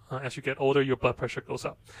related. As you get older, your blood pressure goes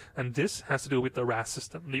up, and this has to do with the RAS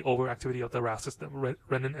system, the overactivity of the RAS system,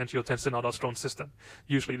 renin-angiotensin-aldosterone system.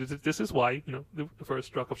 Usually, this is why the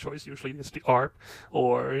first drug of choice usually is the ARB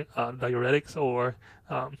or diuretics or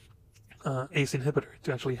ACE inhibitor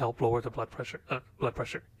to actually help lower the blood pressure.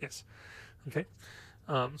 Yes. Okay.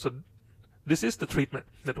 So this is the treatment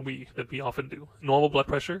that we often do. Normal blood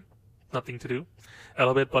pressure, nothing to do.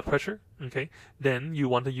 Elevated blood pressure, okay. Then you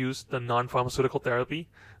want to use the non-pharmaceutical therapy,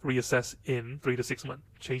 reassess in 3 to 6 months.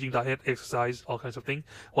 Changing diet, exercise, all kinds of things.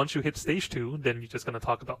 Once you hit stage 2, then you're just going to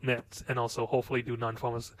talk about meds and also hopefully do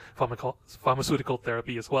non-pharmaceutical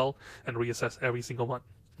therapy as well and reassess every single month,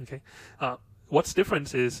 okay. What's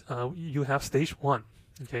different is you have stage 1,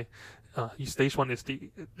 okay. Stage 1 is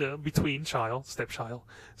the between child, stepchild.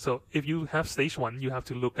 So if you have stage 1, you have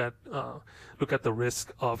to look at the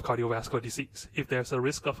risk of cardiovascular disease. If there's a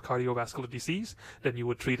risk of cardiovascular disease, then you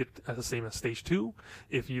would treat it as the same as stage 2.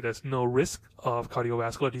 If there's no risk of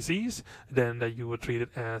cardiovascular disease, then you would treat it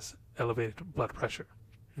as elevated blood pressure.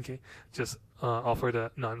 Okay, just offer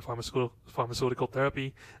the non-pharmaceutical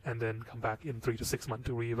therapy and then come back in 3 to 6 months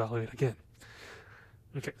to reevaluate again.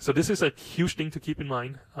 Okay, so this is a huge thing to keep in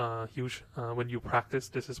mind. When you practice,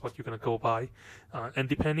 this is what you're going to go by, and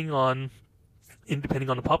depending on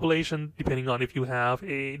the population, depending on if you have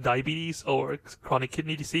a diabetes or chronic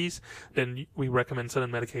kidney disease, then we recommend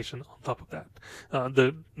certain medication on top of that.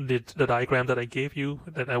 The diagram that I gave you,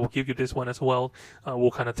 that I will give you this one as well,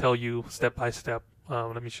 will kind of tell you step by step.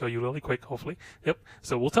 Let me show you really quick, hopefully. Yep.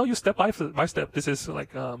 So we'll tell you step by step. This is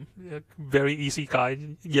like a very easy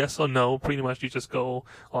guide. Yes or no. Pretty much you just go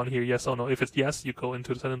on here, yes or no. If it's yes, you go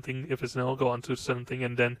into a certain thing. If it's no, go on to a certain thing.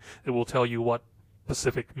 And then it will tell you what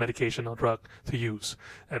specific medication or drug to use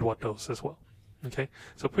at what dose as well. Okay.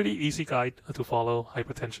 So pretty easy guide to follow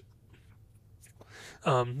hypertension.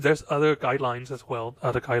 There's other guidelines as well.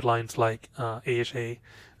 Other guidelines like AHA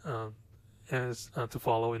as to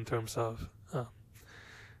follow in terms of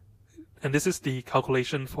and this is the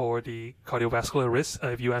calculation for the cardiovascular risk.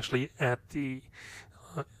 If you actually add the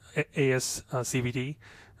ASCVD,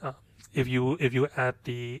 if you add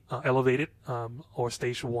the elevated or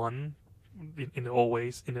stage 1 in the old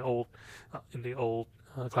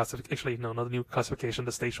classification. Actually, no, not the new classification.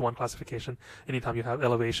 The stage 1 classification. Anytime you have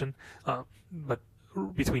elevation, but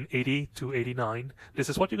between 80 to 89, this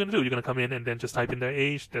is what you're going to do. You're going to come in and then just type in their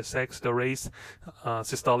age, their sex, their race,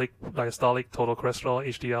 systolic, diastolic, total cholesterol,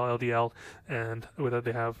 HDL, LDL, and whether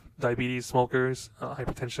they have diabetes, smokers,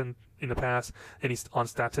 hypertension in the past, any on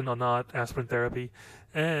statin or not, aspirin therapy,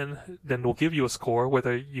 and then we'll give you a score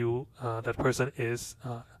whether that person is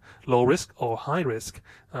low risk or high risk,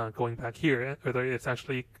 going back here, whether it's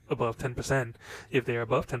actually above 10%. If they're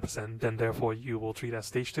above 10%, then therefore you will treat as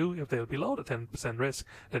stage 2. If they're below the 10% risk,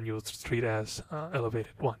 then you'll treat as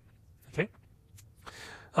elevated 1. Okay.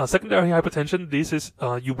 Secondary hypertension, this is,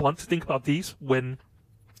 you want to think about these when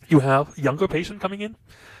you have younger patient coming in.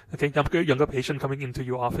 Okay, younger patient coming into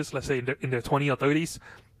your office, let's say in their 20s or 30s,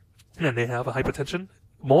 and they have a hypertension.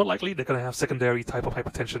 More likely they're going to have secondary type of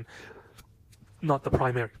hypertension, not the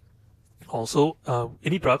primary. Also,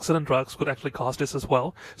 certain drugs could actually cause this as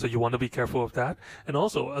well, so you want to be careful of that. And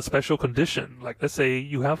also, a special condition, like let's say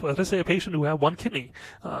a patient who have one kidney,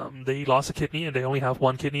 they lost a kidney and they only have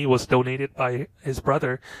one kidney, was donated by his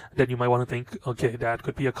brother, then you might want to think, okay, that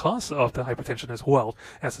could be a cause of the hypertension as well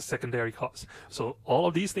as a secondary cause. So all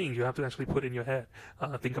of these things you have to actually put in your head,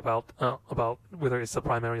 think about whether it's a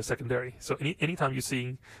primary or secondary. So anytime you're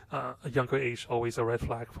seeing a younger age, always a red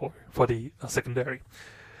flag for the secondary.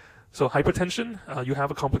 So hypertension, you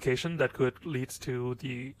have a complication that could lead to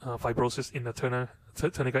the fibrosis in the tunica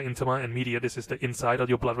intima and media. This is the inside of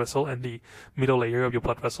your blood vessel and the middle layer of your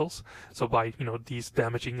blood vessels. So by these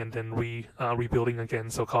damaging and then rebuilding again,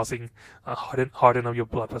 so causing harden of your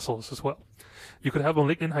blood vessels as well. You could have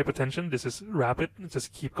malignant hypertension. This is rapid,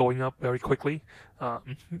 just keep going up very quickly. The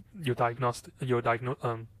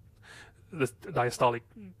diastolic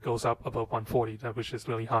goes up above 140, which is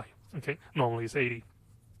really high. Okay, normally it's 80.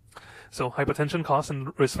 So hypertension cause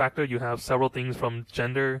and risk factor, you have several things from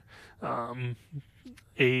gender,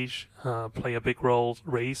 age play a big role,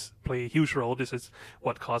 race play a huge role. This is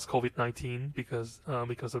what caused COVID-19 because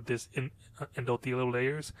of this endothelial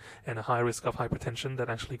layers and a high risk of hypertension that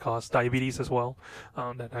actually caused diabetes as well,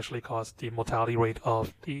 that actually caused the mortality rate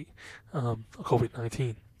of the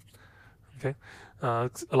COVID-19. Okay.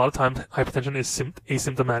 A lot of times hypertension is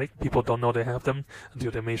asymptomatic. People don't know they have them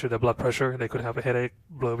until they measure their blood pressure. They could have a headache,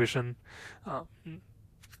 blurred vision,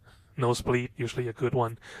 nosebleed, usually a good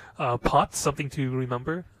one. POTS, something to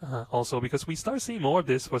remember also, because we start seeing more of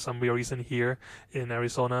this for some weird reason here in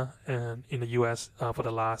Arizona and in the U.S. For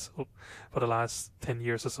the last 10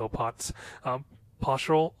 years or so. POTS,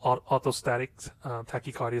 postural autostatic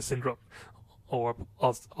tachycardia syndrome, or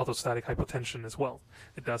orthostatic hypotension as well.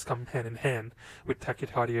 It does come hand in hand with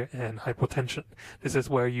tachycardia and hypotension. This is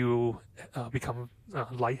where you become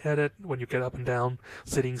lightheaded when you get up and down,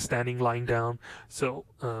 sitting, standing, lying down. So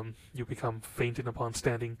you become fainting upon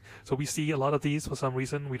standing. So we see a lot of these for some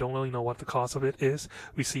reason. We don't really know what the cause of it is.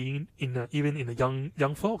 We see even in the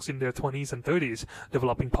young folks in their 20s and 30s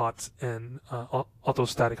developing POTS and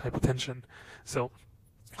orthostatic hypotension. So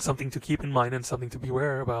something to keep in mind and something to be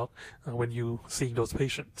aware about when you see those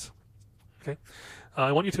patients. Okay,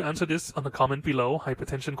 I want you to answer this on the comment below.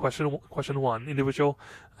 Hypertension question 1. Individual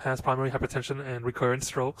has primary hypertension and recurrent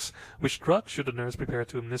strokes. Which drug should the nurse prepare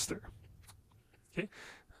to administer? Okay,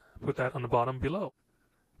 put that on the bottom below.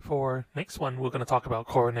 For next one, we're going to talk about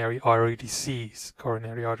coronary artery disease.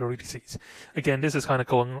 Coronary artery disease. Again, this is kind of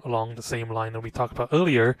going along the same line that we talked about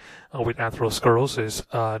earlier with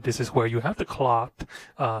atherosclerosis. This is where you have the clot.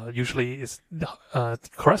 Usually,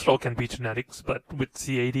 cholesterol can be genetics, but with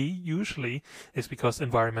CAD, usually it's because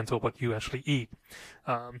environmental, what you actually eat.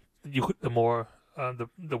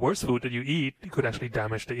 The worse food that you eat, it could actually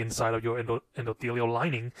damage the inside of your endothelial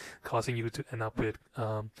lining, causing you to end up with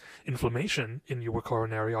inflammation in your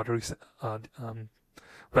coronary artery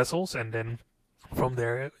vessels, and then from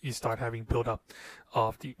there you start having buildup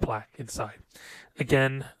of the plaque inside.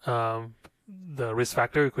 Again, the risk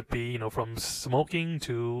factor could be, from smoking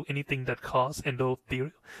to anything that cause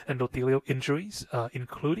endothelial injuries,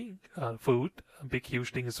 including food. A big,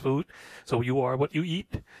 huge thing is food. So you are what you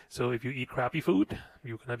eat. So if you eat crappy food,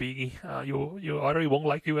 you're gonna be your artery won't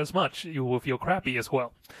like you as much. You will feel crappy as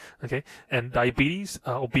well. Okay, and diabetes,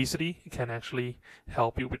 obesity can actually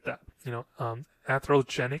help you with that.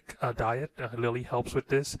 Atherogenic diet really helps with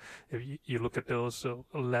this. If you look at those, so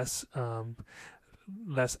less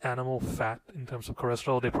animal fat in terms of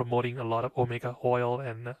cholesterol. They're promoting a lot of omega oil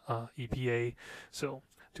and EPA, so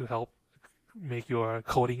to help make your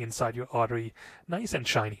coating inside your artery nice and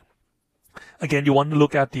shiny. Again, you want to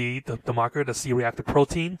look at the marker, the C-reactive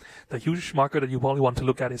protein. The huge marker that you probably want to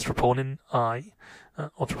look at is troponin I,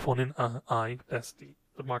 or troponin I. That's the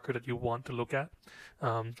marker that you want to look at.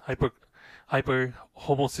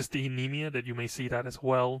 Hyperhomocysteinemia, that you may see that as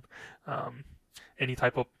well. Any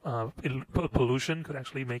type of pollution could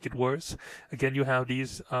actually make it worse. Again, you have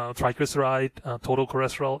these triglyceride, total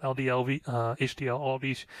cholesterol, LDL, HDL, all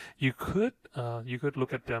these. You could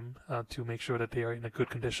look at them to make sure that they are in a good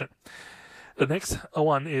condition. The next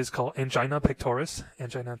one is called angina pectoris.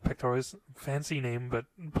 Angina pectoris, fancy name, but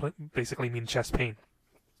basically means chest pain.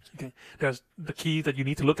 Okay, there's the key that you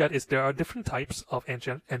need to look at is there are different types of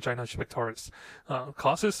angina pectoris.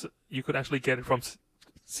 Causes, you could actually get it from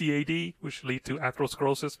CAD, which lead to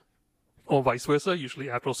atherosclerosis, or vice versa. Usually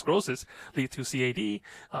atherosclerosis lead to CAD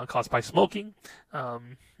caused by smoking.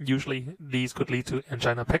 Usually these could lead to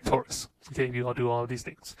angina pectoris. Okay, if you all do all of these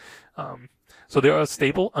things. So there are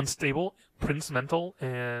stable, unstable, Prinzmental,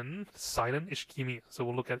 and silent ischemia. So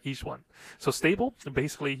we'll look at each one. So stable,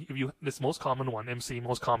 basically, this most common one, MC,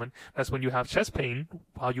 most common, that's when you have chest pain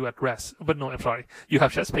while you at rest. But no, I'm sorry. You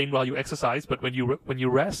have chest pain while you exercise, but when you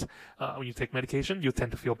rest, when you take medication, you tend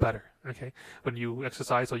to feel better. Okay. When you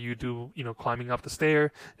exercise or you do, climbing up the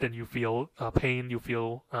stair, then you feel pain, you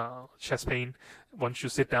feel chest pain. Once you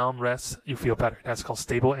sit down, rest, you feel better. That's called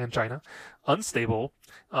stable angina. Unstable,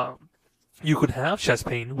 you could have chest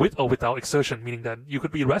pain with or without exertion, meaning that you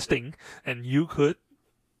could be resting and you could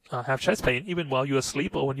have chest pain even while you're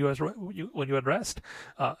asleep or when you're at rest,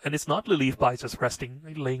 and it's not relieved by just resting,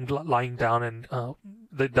 lying down, and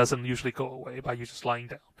that doesn't usually go away by you just lying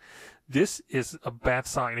down. This is a bad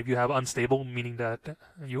sign if you have unstable, meaning that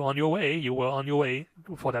you were on your way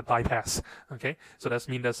for that bypass. Okay, so that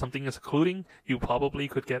means that something is occluding. You probably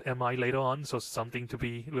could get MI later on, so something to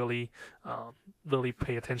be really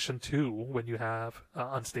pay attention to when you have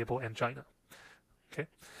unstable angina. Okay,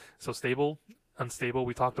 so stable, unstable,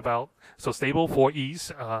 we talked about. So stable, 4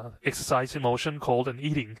 E's: exercise, emotion, cold, and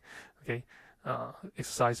eating. Okay,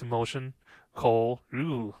 exercise, emotion, cold,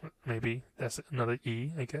 maybe that's another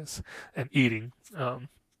E, I guess, and eating. And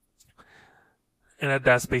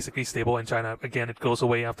that's basically stable angina. Again, it goes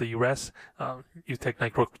away after you rest. You take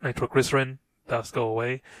nitroglycerin, does go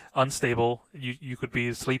away. Unstable, you could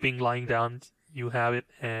be sleeping, lying down, you have it,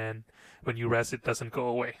 and when you rest, it doesn't go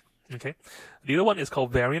away. Okay, the other one is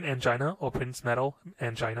called variant angina or Prinzmetal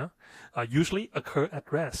angina. Usually occur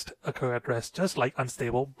at rest, just like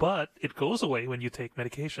unstable, but it goes away when you take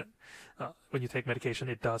medication. When you take medication,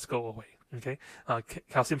 it does go away. Okay,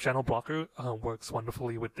 calcium channel blocker works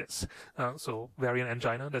wonderfully with this. So variant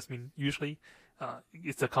angina, that means usually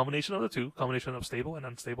it's a combination of the two, combination of stable and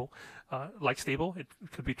unstable. Like stable, it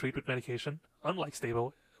could be treated with medication. Unlike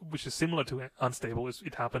stable, which is similar to unstable, is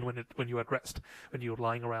it happened when you're at rest, when you're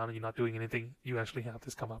lying around and you're not doing anything, you actually have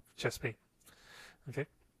this come up, chest pain. Okay,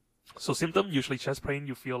 so symptom, usually chest pain,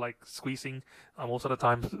 you feel like squeezing. Most of the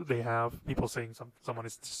time they have people saying someone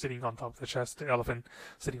is sitting on top of the chest, the elephant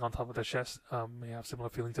sitting on top of the chest, may have similar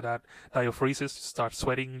feeling to that. Diaphoresis, start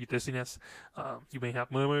sweating, dizziness. You may have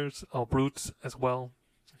murmurs or brutes as well.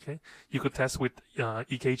 Okay, you could test with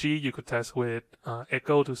EKG, you could test with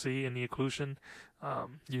echo to see any occlusion.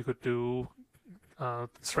 You could do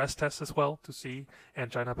stress tests as well to see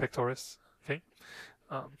angina pectoris. Okay,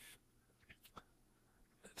 let's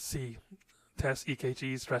see, test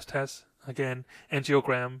EKG, stress test. Again,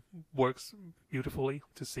 angiogram works beautifully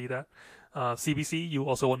to see that. CBC, you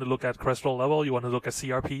also want to look at cholesterol level. You want to look at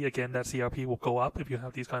CRP. Again, that CRP will go up if you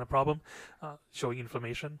have these kind of problem. Showing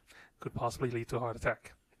inflammation could possibly lead to a heart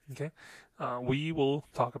attack. Okay, we will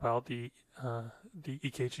talk about the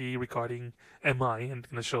EKG regarding MI and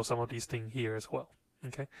going to show some of these things here as well.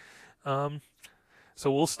 Okay,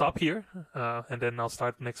 so we'll stop here and then I'll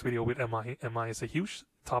start the next video with MI. MI is a huge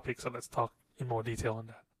topic, so let's talk in more detail on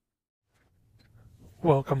that.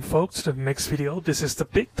 Welcome folks to the next video. This is the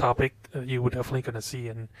big topic you would definitely going to see,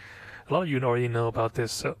 and a lot of you already know about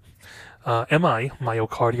this. So MI,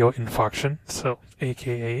 myocardial infarction, so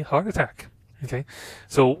aka heart attack. Okay,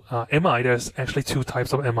 so MI, there's actually two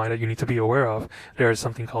types of MI that you need to be aware of. There's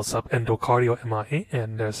something called subendocardial MI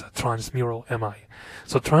and there's transmural MI.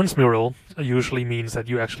 So transmural usually means that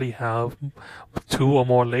you actually have two or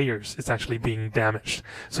more layers. It's actually being damaged.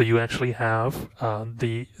 So you actually have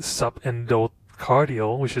the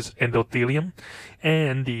subendocardial, which is endothelium,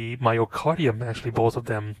 and the myocardium, actually both of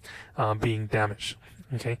them being damaged.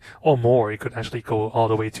 Okay, or more, it could actually go all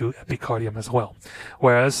the way to epicardium as well.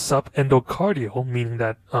 Whereas subendocardial, meaning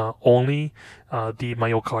that only the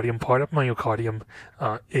myocardium, part of myocardium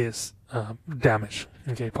is damaged.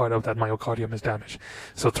 Okay, part of that myocardium is damaged.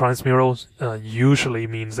 So transmural usually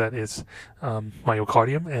means that it's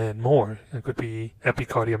myocardium and more. It could be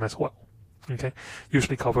epicardium as well. Okay,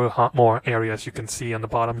 usually cover more areas. You can see on the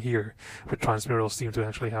bottom here, but transmural seem to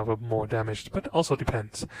actually have a more damaged, but also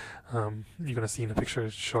depends. You're gonna see in the picture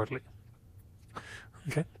shortly.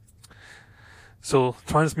 Okay, so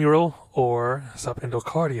transmural or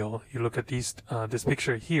subendocardial, you look at these this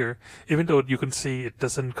picture here. Even though you can see it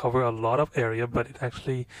doesn't cover a lot of area, but it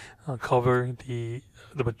actually cover the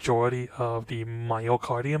majority of the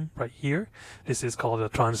myocardium right here. This is called a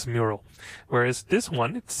transmural. Whereas this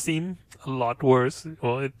one, it seemed a lot worse.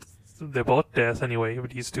 Well, they're both deaths anyway.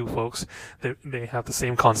 With these two folks, they have the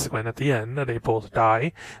same consequence at the end. They both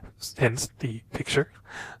die, hence the picture.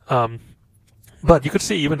 But you could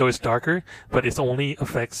see, even though it's darker, but it only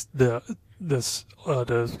affects the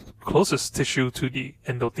closest tissue to the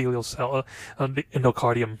endothelial cell, the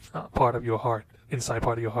endocardium part of your heart, inside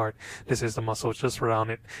part of your heart. This is the muscle just around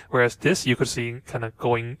it. Whereas this, you could see kind of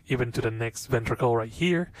going even to the next ventricle right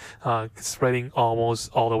here, spreading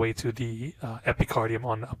almost all the way to the epicardium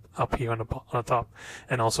on up here on the top,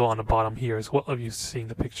 and also on the bottom here as well. You're seeing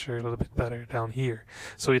the picture a little bit better down here.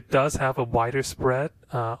 So it does have a wider spread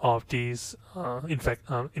of these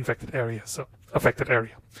infected areas. So affected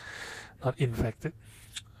area, not infected.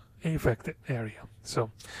 Affected area.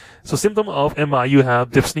 So symptom of MI, you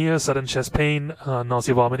have dyspnea, sudden chest pain,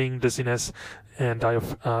 nausea, vomiting, dizziness, and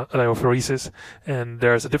diaphoresis. And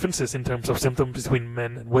there's a differences in terms of symptoms between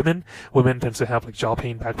men and women. Women tend to have like jaw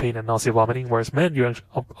pain, back pain, and nausea, vomiting, whereas men, you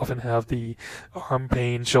often have the arm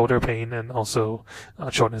pain, shoulder pain, and also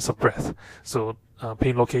shortness of breath. So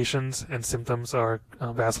pain locations and symptoms are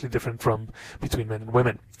vastly different from between men and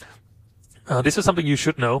women. This is something you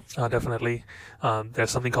should know, definitely. There's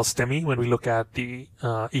something called STEMI when we look at the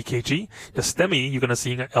EKG. The STEMI, you're going to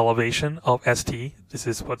see an elevation of ST. This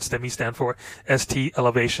is what STEMI stand for. ST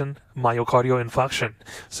elevation, myocardial infarction.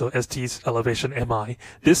 So ST's elevation MI.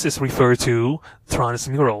 This is referred to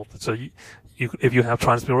transmural. So if you have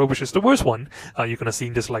transmural, which is the worst one, you're going to see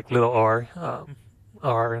this like little R,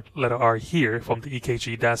 letter R here from the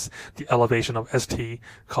EKG. That's the elevation of ST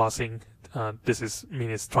causing this is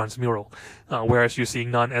it's transmural, whereas you're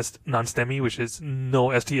seeing non-STEMI, which is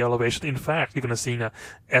no ST elevation. In fact, you're going to see a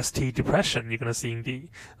ST depression. You're going to see the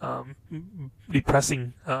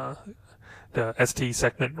depressing the ST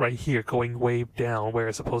segment right here going way down where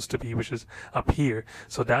it's supposed to be, which is up here.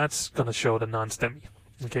 So that's going to show the non-STEMI.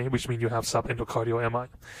 Okay, which means you have subendocardial MI.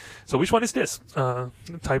 So which one is this?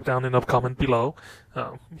 Type down in the comment below.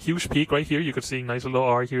 Huge peak right here. You could see nice little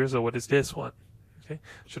R here. So what is this one? Okay,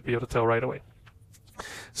 should be able to tell right away.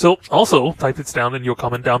 So also type it down in your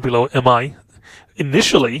comment down below. MI.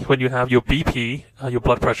 Initially, when you have your BP, your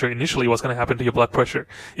blood pressure, initially what's going to happen to your blood pressure?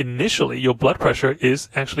 Initially, your blood pressure is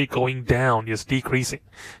actually going down, it's decreasing.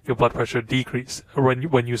 Your blood pressure decrease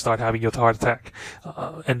when you start having your heart attack.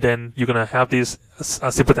 And then you're going to have this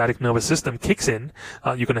sympathetic nervous system kicks in.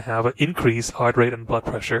 You're going to have an increased heart rate and blood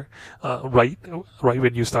pressure right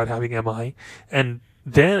when you start having MI. And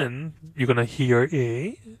then you're going to hear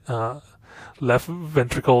a left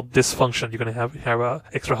ventricle dysfunction. You're going to have a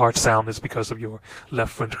extra hard sound. Is because of your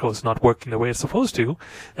left ventricle is not working the way it's supposed to,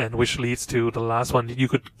 and which leads to the last one. You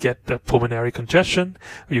could get the pulmonary congestion.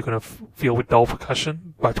 You're going to feel with dull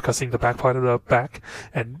percussion by percussing the back part of the back,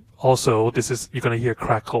 and also you're going to hear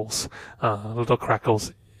crackles, little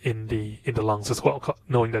crackles in the lungs as well,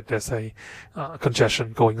 knowing that there's a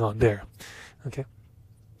congestion going on there. Okay.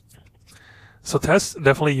 So tests,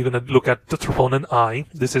 definitely you're going to look at the troponin I.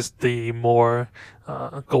 This is the more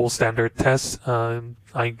gold standard test. I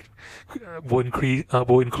will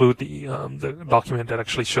include the document that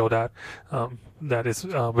actually show that. That is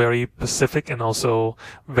very specific and also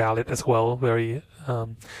valid as well. Very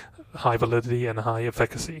high validity and high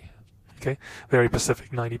efficacy. Okay, very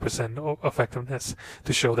specific, 90% effectiveness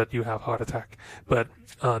to show that you have heart attack. But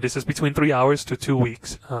this is between 3 hours to 2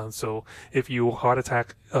 weeks. So if you heart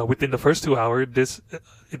attack within the first 2 hours,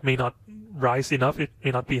 it may not rise enough. It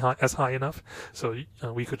may not be as high enough. So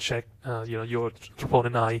we could check, your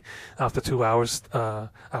troponin I after 2 hours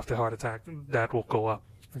after heart attack. That will go up.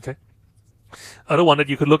 Okay. Other one that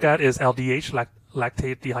you could look at is LDH,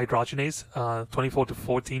 lactate dehydrogenase, 24 to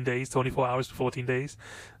 14 days, 24 hours to 14 days.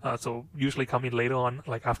 So usually come in later on,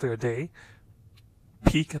 like after a day.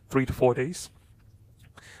 Peak at 3 to 4 days.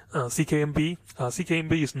 CKMB.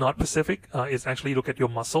 CKMB is not specific. It's actually look at your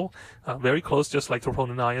muscle. Very close, just like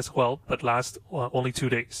troponin I as well, but lasts only 2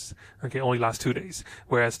 days. Okay, only lasts 2 days.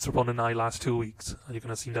 Whereas troponin I lasts 2 weeks. You're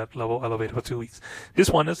gonna see that level elevated for 2 weeks. This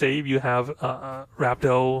one is if you have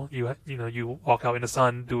rhabdo, you walk out in the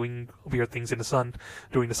sun doing weird things in the sun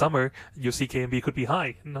during the summer, your CKMB could be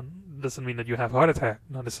high. Doesn't mean that you have heart attack,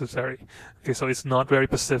 not necessary. Okay, so it's not very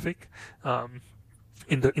specific.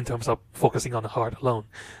 In terms of focusing on the heart alone.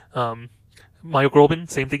 Myoglobin,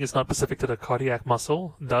 same thing, is not specific to the cardiac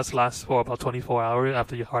muscle, does last for about 24 hours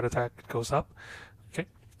after your heart attack goes up. Okay.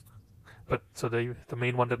 But so the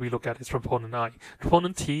main one that we look at is troponin I.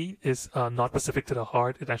 Troponin T is not specific to the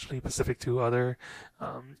heart, it's actually specific to other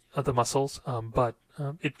muscles, but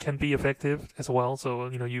it can be effective as well, so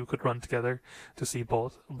you could run together to see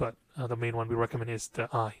both, but the main one we recommend is the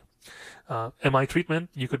I. MI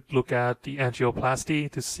treatment, you could look at the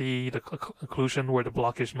angioplasty to see the occlusion where the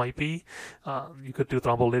blockage might be. You could do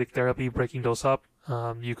thrombolytic therapy, breaking those up.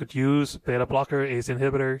 You could use beta blocker, ACE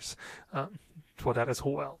inhibitors for that as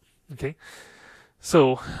well. Okay,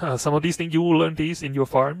 so some of these things you will learn these in your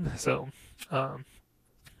farm. So,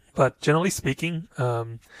 but generally speaking,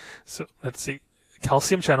 so let's see.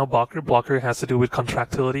 Calcium channel blocker has to do with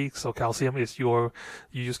contractility. So calcium is you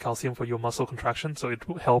use calcium for your muscle contraction, so it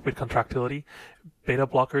will help with contractility. Beta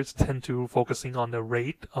blockers tend to focusing on the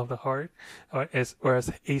rate of the heart,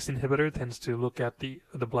 whereas ACE inhibitor tends to look at the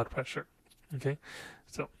blood pressure. Okay,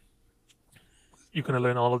 so you're gonna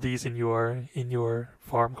learn all of these in your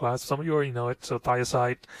pharm class. Some of you already know it. So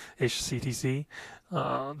thiazide, HCTC,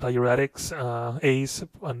 diuretics, ACE,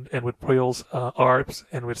 and with priols, ARBs,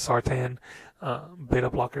 and with sartan, beta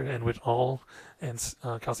blocker, and with all, and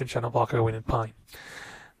calcium channel blocker when in pine.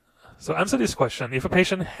 So answer this question. If a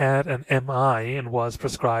patient had an MI and was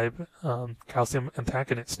prescribed calcium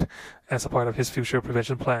antagonist as a part of his future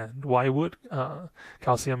prevention plan, why would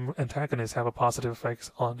calcium antagonists have a positive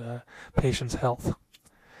effect on the patient's health?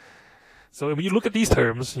 So when you look at these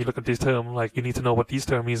terms, like you need to know what these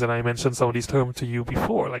terms mean, and I mentioned some of these terms to you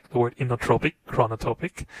before, like the word inotropic,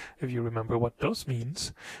 chronotropic, if you remember what those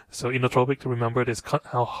means. So inotropic, to remember, is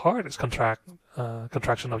how hard is contraction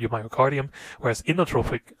of your myocardium, whereas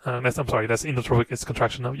inotropic, that's inotropic is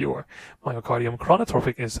contraction of your myocardium.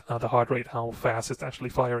 Chronotropic is the heart rate, how fast it's actually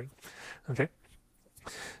firing. Okay.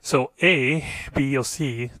 So A, B, or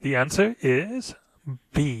C, the answer is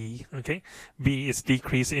B. Okay, B is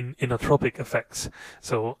decrease in inotropic effects.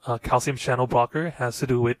 So calcium channel blocker has to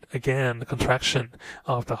do with, again, the contraction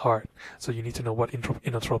of the heart. So you need to know what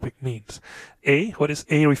inotropic means. A, what is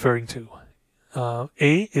A referring to?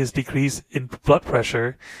 A is decrease in blood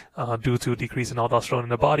pressure due to decrease in aldosterone in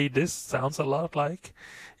the body. This sounds a lot like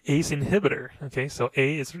ACE inhibitor. Okay, so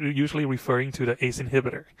A is usually referring to the ACE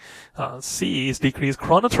inhibitor. C is decreased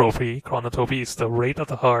chronotropy. Chronotropy is the rate of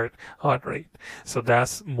the heart rate. So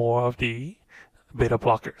that's more of the beta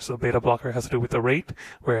blocker. So beta blocker has to do with the rate,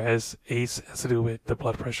 whereas ACE has to do with the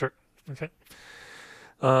blood pressure. Okay.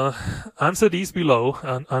 Answer these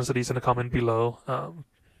below. Answer these in the comment below.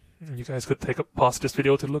 You guys could pause this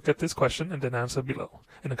video to look at this question and then answer below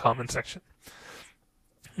in the comment section.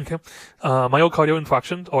 Okay, myocardial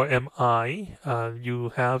infarction or MI.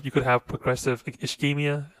 You could have progressive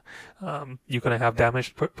ischemia. You're gonna have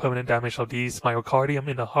permanent damage of these myocardium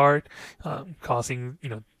in the heart, causing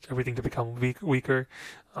everything to become weaker.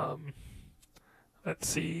 Let's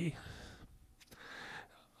see.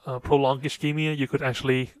 Prolonged ischemia, you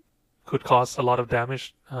could cause a lot of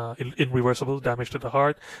damage, irreversible damage to the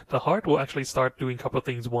heart. The heart will actually start doing a couple of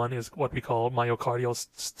things. One is what we call myocardial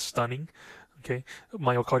stunning. Okay,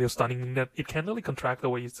 myocardial stunning, that it can't really contract the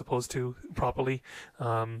way it's supposed to properly,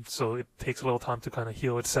 so it takes a little time to kind of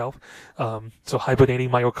heal itself. So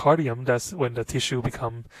hibernating myocardium, that's when the tissue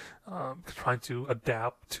become trying to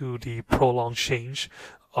adapt to the prolonged change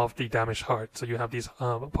of the damaged heart. So you have this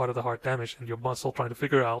part of the heart damaged, and your muscle trying to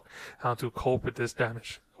figure out how to cope with this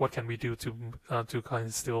damage. What can we do to kind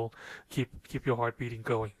of still keep your heart beating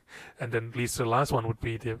going? And then leads to the last one would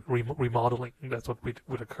be the remodeling. That's what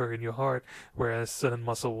would occur in your heart, whereas certain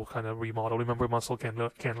muscle will kind of remodel. Remember, muscle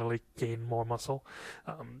can really gain more muscle,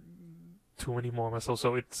 too many more muscle,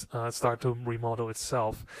 so it's start to remodel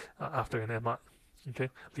itself after an MI. Okay,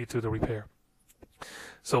 lead to the repair.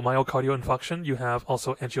 So myocardial infarction, you have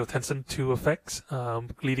also angiotensin II effects,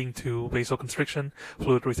 leading to vasoconstriction,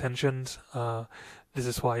 fluid retention. This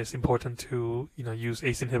is why it's important to use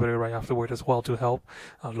ACE inhibitor right afterward as well to help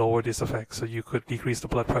lower this effect. So you could decrease the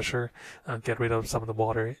blood pressure and get rid of some of the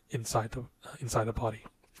water inside the body.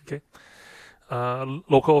 Okay.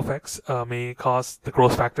 Local effects may cause the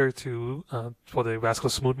growth factor for the vascular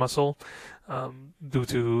smooth muscle due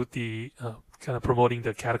to the kind of promoting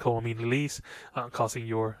the catecholamine release, causing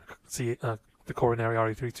the coronary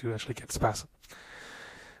artery to actually get spasm.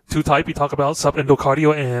 Two types we talk about,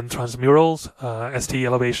 subendocardial and transmurals, ST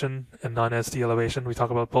elevation and non-ST elevation. We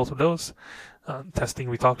talk about both of those. Testing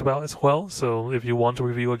we talked about as well. So if you want to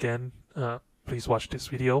review again, please watch this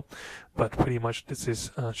video. But pretty much this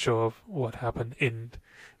is a show of what happened in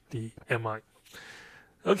the MI.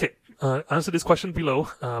 Okay, answer this question below.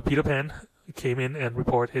 Peter Pan came in and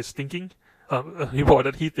reported his thinking. He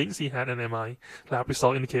reported he thinks he had an MI. Lab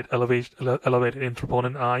results indicate elevated in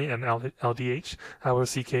troponin I and LDH. However,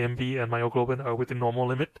 CKMB and myoglobin are within normal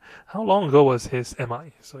limit. How long ago was his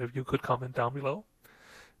MI? So if you could comment down below.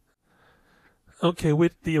 Okay,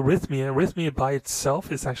 with the arrhythmia by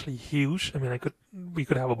itself is actually huge. I mean, we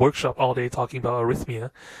could have a workshop all day talking about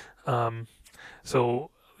arrhythmia.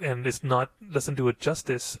 And it's doesn't do it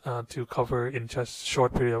justice to cover in just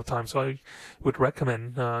short period of time. So I would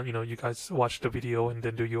recommend you guys watch the video and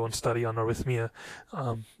then do your own study on arrhythmia.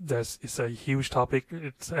 It's a huge topic.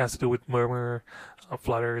 It has to do with murmur,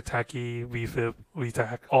 flutter, tachy, VFib,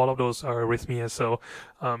 VTach. All of those are arrhythmia. So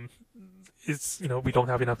it's we don't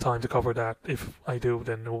have enough time to cover that. If I do,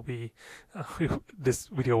 then it will be this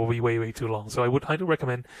video will be way too long. So I would highly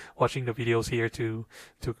recommend watching the videos here to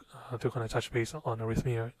kind of touch base on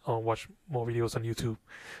arrhythmia, or watch more videos on YouTube.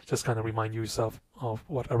 Just kind of remind yourself of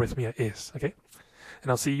what arrhythmia is. Okay, and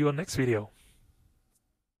I'll see you on next video.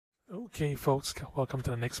 Okay, folks, welcome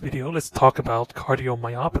to the next video. Let's talk about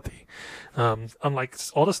cardiomyopathy. Unlike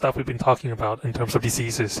all the stuff we've been talking about in terms of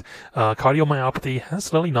diseases, cardiomyopathy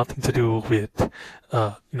has really nothing to do with,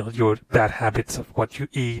 your bad habits of what you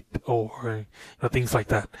eat or things like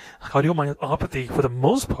that. Cardiomyopathy, for the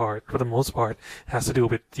most part, has to do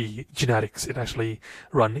with the genetics. It actually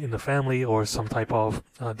run in the family or some type of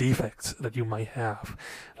defects that you might have,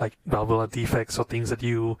 like valvular defects or things that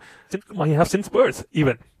you might have since birth,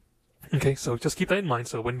 even. Okay, so just keep that in mind.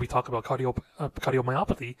 So when we talk about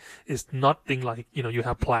cardiomyopathy, it's nothing like, you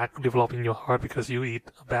have plaque developing in your heart because you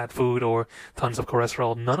eat bad food or tons of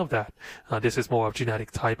cholesterol. None of that. This is more of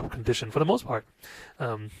genetic type of condition for the most part.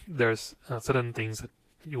 There's certain things that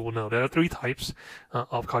you will know. There are three types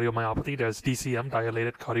of cardiomyopathy. There's DCM,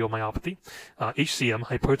 dilated cardiomyopathy, HCM,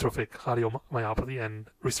 hypertrophic cardiomyopathy, and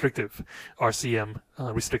restrictive, RCM,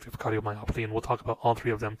 restrictive cardiomyopathy. And we'll talk about all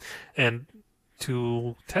three of them. And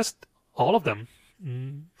to test all of them,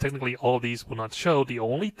 technically all of these will not show. The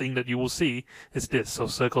only thing that you will see is this. So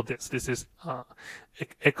circle this. This is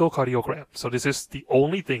echocardiogram. So this is the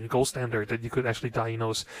only thing, gold standard, that you could actually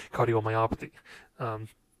diagnose cardiomyopathy.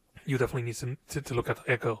 you definitely need to look at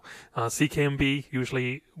the echo. CKMB,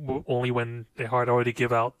 usually only when the heart already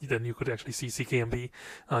give out, then you could actually see CKMB.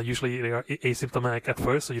 Usually they are asymptomatic at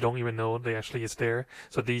first, so you don't even know they actually is there.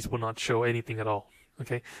 So these will not show anything at all.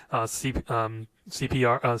 Okay,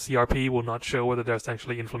 CRP will not show whether there's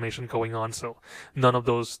actually inflammation going on. So none of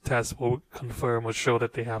those tests will confirm or show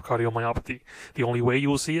that they have cardiomyopathy. The only way you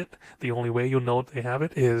will see it, the only way you'll know they have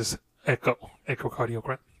it is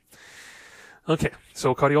echocardiogram. Okay,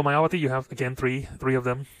 so cardiomyopathy, you have again three of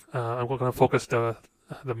them. I'm going to focus the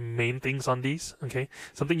main things on these. Okay,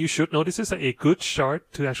 something you should know. This is a good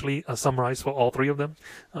chart to actually summarize for all three of them.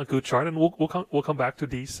 A good chart, and we'll come back to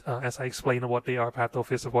these as I explain what they are,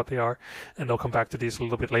 pathophys of what they are, and I'll come back to these a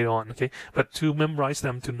little bit later on. Okay, but to memorize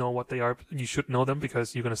them, to know what they are, you should know them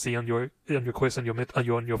because you're going to see on your quiz and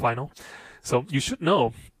your final. So you should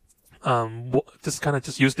know.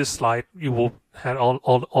 Just use this slide. You will have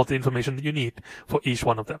all the information that you need for each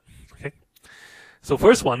one of them. Okay. So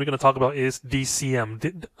first one we're going to talk about is DCM,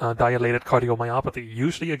 dilated cardiomyopathy.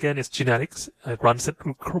 Usually, again, it's genetics. It runs it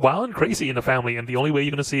wild and crazy in the family, and the only way you're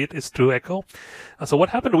going to see it is through echo. So what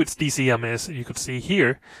happened with DCM is, you could see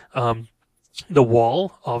here, the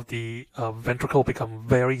wall of the ventricle become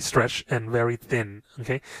very stretched and very thin.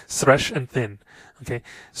 Okay, stretched and thin. Okay,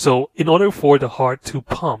 so in order for the heart to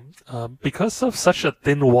pump, because of such a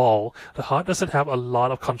thin wall, the heart doesn't have a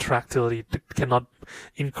lot of contractility, cannot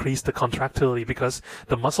increase the contractility because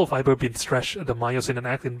the muscle fiber being stretched, the myosin and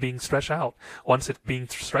actin being stretched out. Once it's being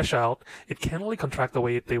stretched out, it can't only contract the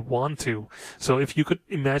way they want to. So if you could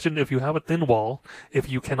imagine, if you have a thin wall, if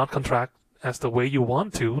you cannot contract as the way you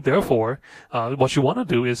want to, therefore, what you want to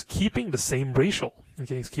do is keeping the same ratio.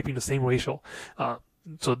 Okay, it's keeping the same ratio.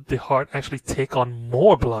 So the heart actually take on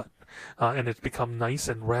more blood. And it become nice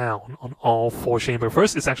and round on all four chambers.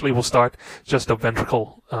 First, it actually will start just the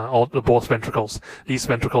ventricle, both ventricles. These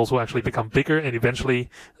ventricles will actually become bigger, and eventually,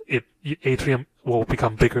 atrium will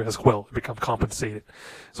become bigger as well, become compensated.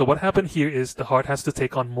 So what happened here is the heart has to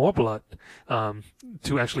take on more blood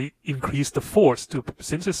to actually increase the force.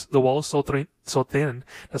 Since the wall is so thin,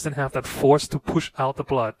 doesn't have that force to push out the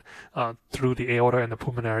blood through the aorta and the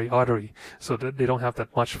pulmonary artery. So that they don't have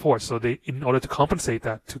that much force. So in order to compensate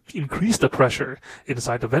that, to increase the pressure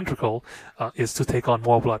inside the ventricle, is to take on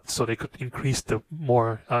more blood. So they could increase the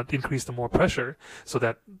more pressure, so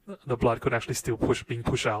that the blood could actually still being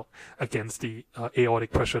pushed out against the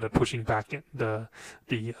aortic pressure that pushing back in the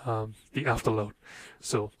afterload.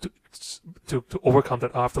 So to overcome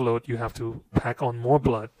that afterload, you have to pack on more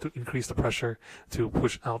blood to increase the pressure to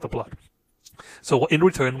push out the blood. So in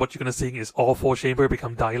return, what you're going to see is all four chambers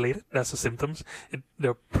become dilated. That's the symptoms.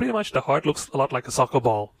 They're pretty much, the heart looks a lot like a soccer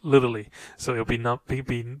ball, literally. So it'll be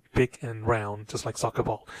big and round, just like soccer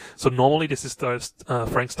ball. So normally this is the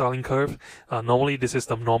Frank-Starling curve. Normally this is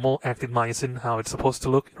the normal actin myosin, how it's supposed to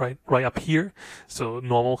look, right up here. So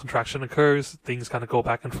normal contraction occurs. Things kind of go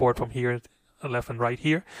back and forth from here, left and right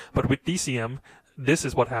here. But with DCM, this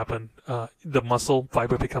is what happened. The muscle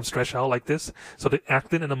fiber becomes stretched out like this. So the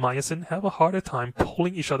actin and the myosin have a harder time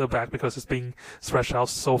pulling each other back because it's being stretched out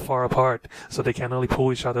so far apart. So they can't really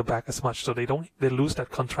pull each other back as much. So they lose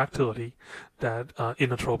that contractility, that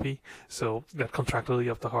inotropy. So that contractility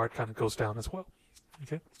of the heart kind of goes down as well.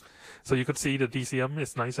 Okay. So you could see the DCM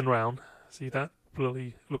is nice and round. See that?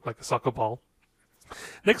 Really look like a soccer ball.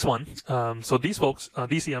 Next one. So these folks,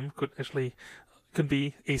 DCM could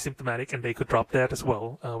be asymptomatic, and they could drop dead as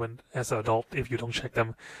well as an adult if you don't check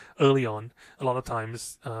them early on. A lot of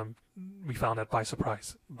times we found that by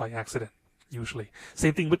surprise, by accident, usually.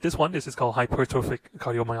 Same thing with this one. This is called hypertrophic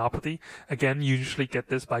cardiomyopathy. Again, you usually get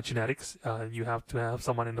this by genetics. You have to have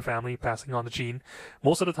someone in the family passing on the gene.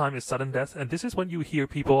 Most of the time it's sudden death, and this is when you hear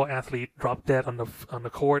people, athlete, drop dead on the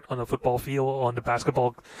court, on the football field, on the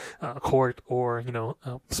basketball court, or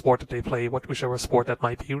sport that they play, whichever sport that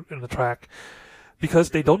might be in the track,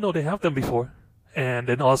 because they don't know they have them before, and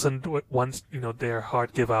then all of a sudden, once their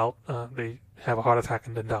heart give out, they have a heart attack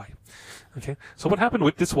and then die. Okay, so what happened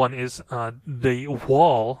with this one is the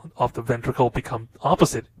wall of the ventricle become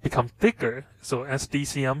thicker. So as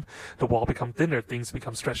DCM, the wall become thinner, things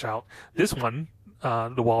become stretched out. This one,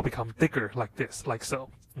 the wall become thicker, like this, like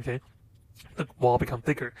so. Okay. The wall become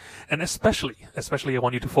thicker, and especially I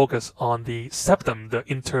want you to focus on the septum, the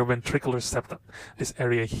interventricular septum, this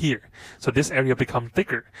area here. So this area become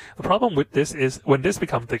thicker. The problem with this is when this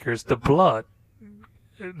become thicker, is the blood,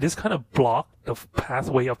 this kind of block the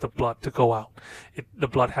pathway of the blood to go out. The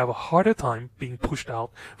blood have a harder time being pushed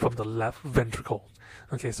out from the left ventricle.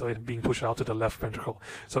 Okay, so it's being pushed out to the left ventricle.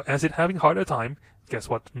 So as it's having harder time, guess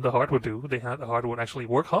what the heart would do? The heart would actually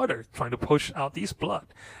work harder, trying to push out these blood.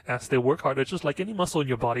 As they work harder, just like any muscle in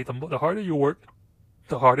your body, the harder you work,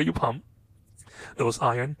 the harder you pump those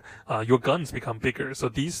iron, your guns become bigger. So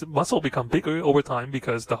these muscle become bigger over time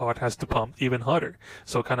because the heart has to pump even harder.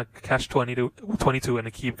 So kind of catch 22 and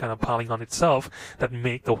it keep kind of piling on itself that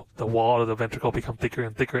make the wall of the ventricle become thicker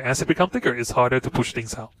and thicker. As it becomes thicker, it's harder to push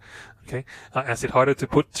things out. Okay, as it's harder to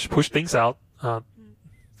push things out,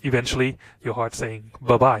 eventually your heart saying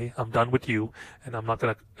bye-bye, I'm done with you, and I'm not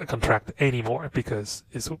going to contract anymore because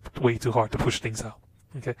it's way too hard to push things out.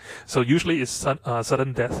 Okay, so usually it's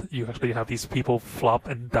sudden death. You actually have these people flop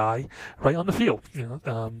and die right on the field.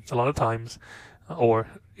 A lot of times, or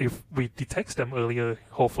if we detect them earlier,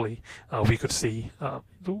 hopefully we could see,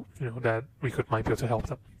 that we might be able to help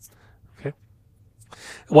them. Okay.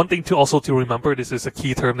 One thing to remember, this is a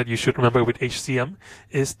key term that you should remember with HCM,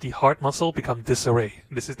 is the heart muscle become disarray.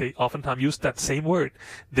 They oftentimes use that same word,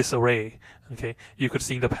 disarray. Okay, you could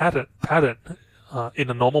see the pattern. In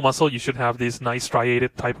a normal muscle, you should have this nice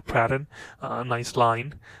striated type of pattern, nice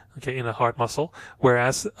line, okay, in a heart muscle.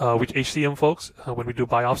 Whereas with HCM folks, when we do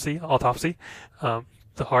autopsy,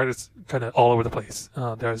 the heart is kind of all over the place.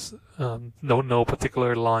 There's no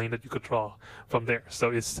particular line that you could draw from there. So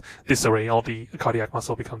it's disarray. All the cardiac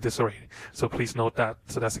muscle become disarray. So please note that.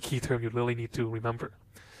 So that's a key term you really need to remember.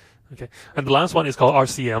 Okay, and the last one is called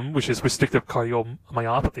RCM, which is restrictive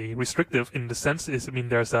cardiomyopathy. Restrictive in the sense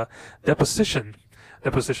there's a deposition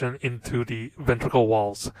into the ventricle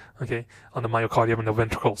walls, okay, on the myocardium and the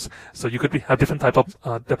ventricles. So you could have different type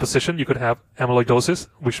of deposition. You could have amyloidosis,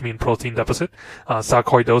 which means protein deficit,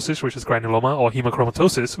 sarcoidosis, which is granuloma, or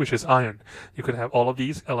hemochromatosis, which is iron. You could have all of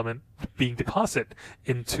these elements being deposited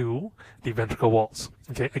into the ventricle walls.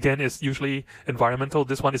 Okay, again, it's usually environmental.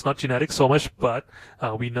 This one is not genetic so much, but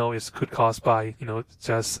we know it could caused by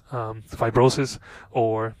just fibrosis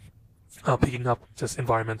or picking up just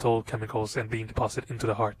environmental chemicals and being deposited into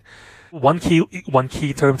the heart. One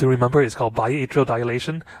key term to remember is called biatrial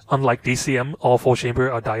dilation. Unlike DCM, all four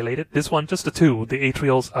chambers are dilated. This one, just the two, the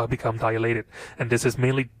atrials become dilated, and this is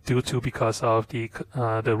mainly because of the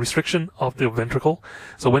restriction of the ventricle.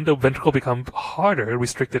 So when the ventricle becomes harder,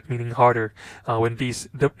 restricted meaning harder, when these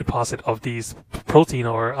deposit of these protein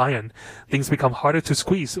or iron, things become harder to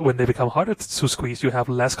squeeze. When they become harder to squeeze, you have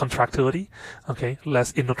less contractility, okay,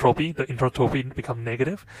 less inotropy. The inotropy become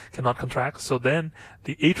negative, cannot contract. So then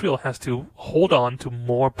the atrial has to hold on to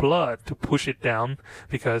more blood to push it down,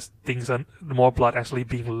 because more blood actually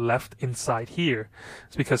being left inside here.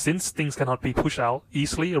 It's because since things cannot be pushed out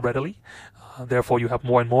easily or readily, therefore you have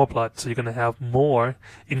more and more blood, so you're going to have more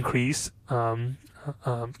increased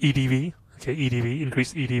EDV. Okay, EDV,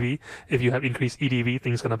 increased EDV. If you have increased EDV,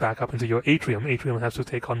 things going to back up into your atrium. Atrium has to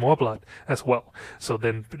take on more blood as well. So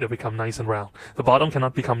then they become nice and round. The bottom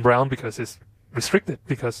cannot become round because it's restricted,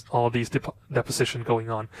 because all these deposition going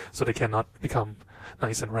on, so they cannot become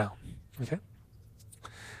nice and round. Okay.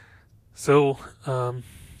 So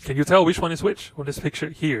can you tell which one is which on this picture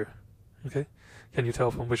here? Okay. Can you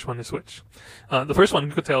tell from which one is which? The first one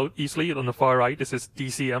you could tell easily on the far right. This is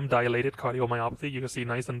DCM, dilated cardiomyopathy. You can see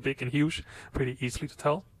nice and big and huge, pretty easily to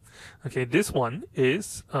tell. Okay, this one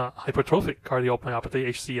is hypertrophic cardiomyopathy,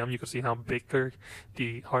 HCM. You can see how bigger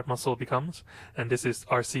the heart muscle becomes. And this is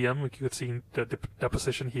RCM. You could see the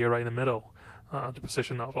deposition here right in the middle,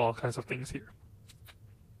 deposition of all kinds of things here.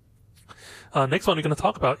 Next one we're going to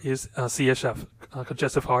talk about is CHF,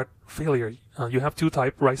 congestive heart failure. You have two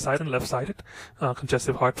types, right-sided and left-sided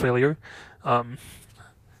congestive heart failure.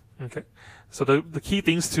 Okay. So the key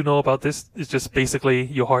things to know about this is just basically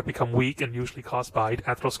your heart become weak, and usually caused by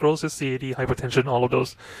atherosclerosis, CAD, hypertension, all of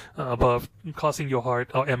those above, causing your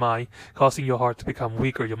heart, or MI, causing your heart to become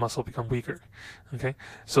weaker, your muscle become weaker. Okay,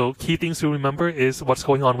 so key things to remember is what's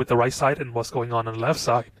going on with the right side and what's going on the left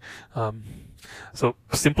side. So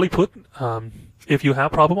simply put, if you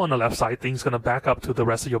have problem on the left side, things gonna back up to the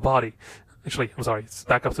rest of your body. Actually, I'm sorry, it's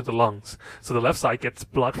back up to the lungs. So the left side gets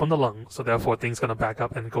blood from the lung, so therefore things gonna back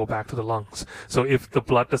up and go back to the lungs. So if the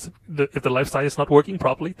left side is not working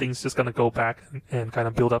properly, things just gonna go back and kind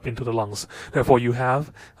of build up into the lungs. Therefore, you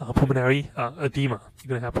have pulmonary edema. You're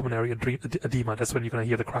gonna have pulmonary edema. That's when you're gonna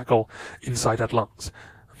hear the crackle inside that lungs.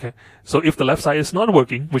 Okay, so if the left side is not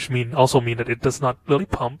working, which also mean that it does not really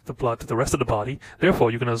pump the blood to the rest of the body, therefore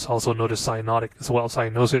you're going to also notice cyanotic as well,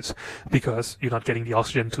 cyanosis, because you're not getting the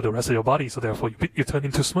oxygen to the rest of your body, so therefore you turn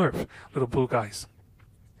into Smurf, little blue guys.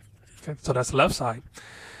 Okay, so that's the left side.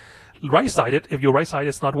 Right-sided, if your right side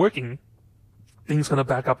is not working, things going to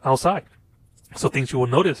back up outside. So things you will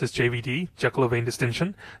notice is JVD, jugular vein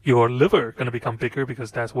distension. Your liver going to become bigger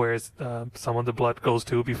because that's where some of the blood goes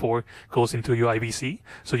to before it goes into your IVC.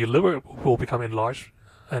 So your liver will become enlarged,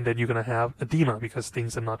 and then you're going to have edema because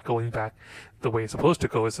things are not going back the way it's supposed to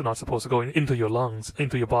go. It's not supposed to go into your lungs,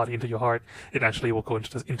 into your body, into your heart. It actually will go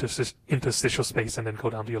into the interstitial space and then go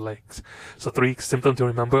down to your legs. So 3 symptoms to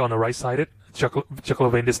remember on the right-sided: jugular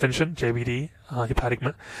vein distension, JVD,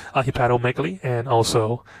 hepatomegaly, and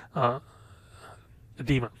also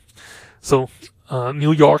edema. So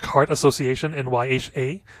New York Heart Association,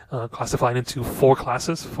 NYHA, classified into 4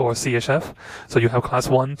 classes for CHF. So you have class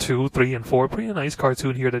 1, 2, 3, and 4. Pretty nice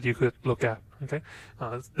cartoon here that you could look at. Okay,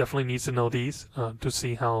 definitely needs to know these to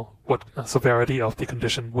see what severity of the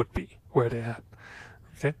condition would be, where they're at.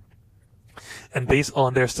 Okay, and based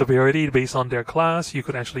on their severity, based on their class, you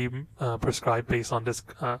could actually prescribe based on this,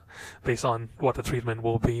 based on what the treatment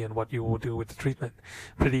will be and what you will do with the treatment.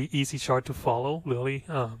 Pretty easy chart to follow, really.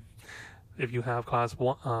 If you have class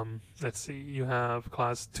 1, let's see, you have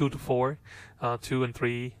class 2 to 4, 2 and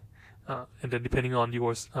 3, and then depending on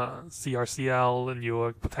your CRCL and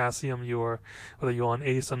your potassium, whether you're on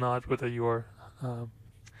ACE or not, whether your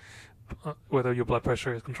blood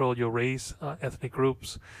pressure is controlled, your race, ethnic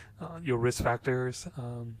groups, your risk factors,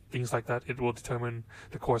 things like that, it will determine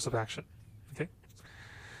the course of action. Okay.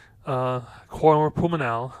 Cor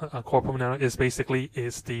pulmonale is basically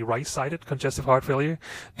the right-sided congestive heart failure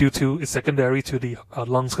it's secondary to the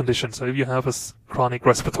lungs condition. So if you have a chronic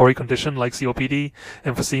respiratory condition like COPD,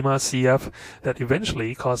 emphysema, CF, that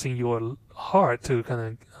eventually causing your heart to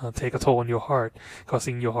kind of take a toll on your heart,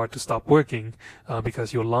 causing your heart to stop working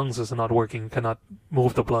because your lungs is not working, cannot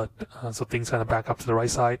move the blood. So things kind of back up to the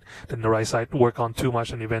right side, then the right side work on too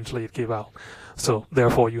much and eventually it give out. So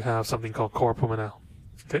therefore you have something called cor pulmonale.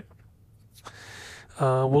 Okay.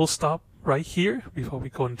 We'll stop right here before we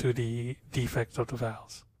go into the defects of the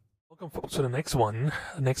valves. Welcome folks to the next one.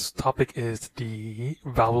 The next topic is the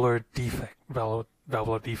valvular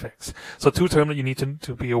defects. So 2 terms that you need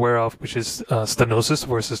to be aware of, which is stenosis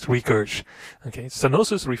versus regurg. Okay,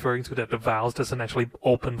 stenosis referring to that the valves doesn't actually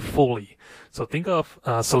open fully. So think of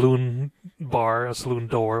a saloon bar, a saloon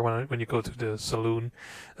door when you go to the saloon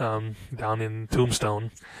down in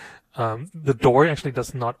Tombstone. The door actually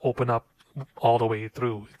does not open up all the way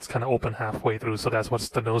through. It's kind of open halfway through, so that's what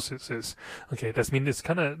stenosis is. Okay, that means it's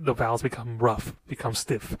kind of the valves become rough, become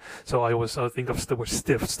stiff. So I always think of the word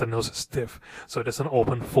stiff, stenosis, stiff. So it doesn't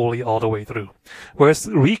open fully all the way through. Whereas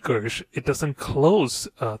regurg, it doesn't close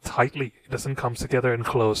tightly. It doesn't come together and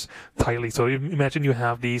close tightly. So imagine you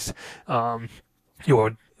have these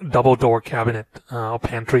your double door cabinet or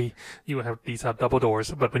pantry. These have double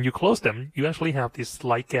doors, but when you close them, you actually have this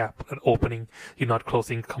slight gap, an opening. You're not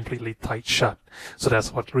closing completely tight shut. So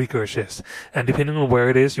that's what regurg is. And depending on where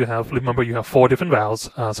it is, remember you have 4 different valves,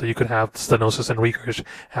 so you could have stenosis and regurg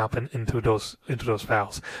happen into those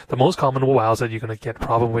valves. The most common valves that you're going to get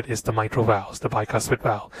problem with is the mitral valves, the bicuspid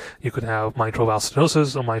valve. You could have mitral valve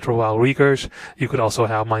stenosis or mitral valve regurg. You could also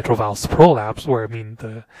have mitral valve prolapse, where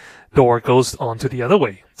the door goes on to the other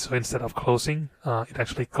way. So instead of closing, it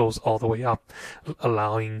actually goes all the way up,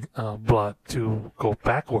 allowing blood to go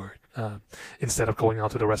backward. Instead of going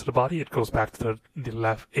out to the rest of the body, it goes back to the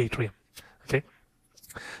left atrium. Okay,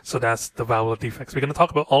 so that's the valvular defects. We're going to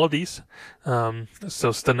talk about all of these. So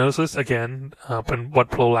stenosis again, and what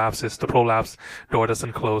prolapse is. The prolapse door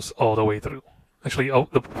doesn't close all the way through. Actually,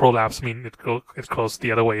 the prolapse mean it closed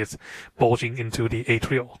the other way. It's bulging into the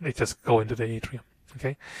atrial. It just go into the atrium.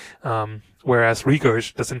 Okay, whereas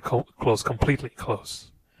regurg doesn't close completely close.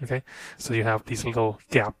 Okay, so you have these little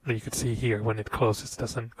gap that you could see here. When it closes, it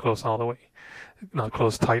doesn't close all the way, not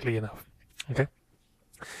close tightly enough. Okay,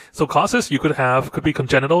 so causes could be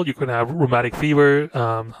congenital. You could have rheumatic fever,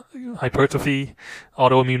 hypertrophy,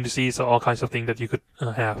 autoimmune disease, or all kinds of things that you could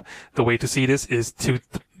have. The way to see this is through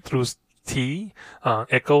T,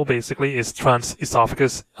 echo basically is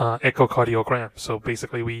transesophagus echocardiogram. So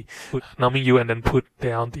basically we put numbing you and then put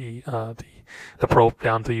down the probe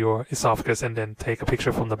down to your esophagus and then take a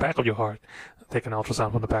picture from the back of your heart, take an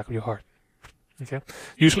ultrasound from the back of your heart. Okay.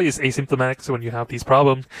 Usually it's asymptomatic, so when you have these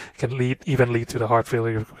problems, it can even lead to the heart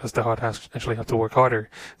failure because the heart actually have to work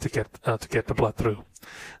harder to get the blood through,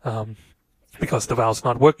 because the valve's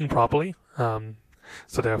not working properly.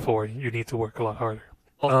 So therefore you need to work a lot harder.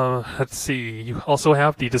 Let's see. You also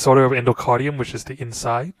have the disorder of endocardium, which is the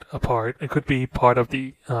inside part. It could be part of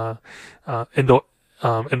the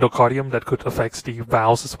endocardium that could affect the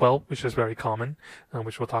valves as well, which is very common,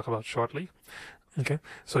 which we'll talk about shortly. Okay,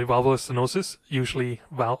 so valvular stenosis, usually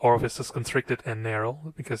valve orifice is constricted and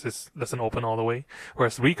narrow because it doesn't open all the way,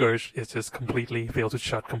 whereas regurg is just completely failed to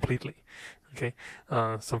shut completely. Okay,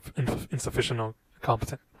 some insufficient or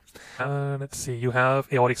competent. Let's see, you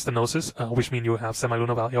have aortic stenosis, which means you have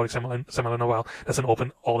semilunar valve, aortic semilunar valve doesn't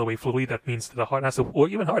open all the way fully. That means that the heart has to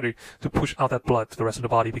work even harder to push out that blood to the rest of the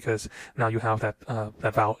body because now you have that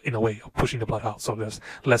valve in a way of pushing the blood out. So there's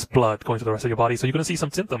less blood going to the rest of your body. So you're going to see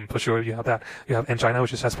some symptom for sure. You have that. You have angina,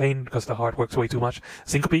 which is chest pain because the heart works way too much.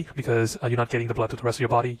 Syncope because you're not getting the blood to the rest of your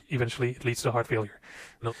body. Eventually, it leads to heart failure.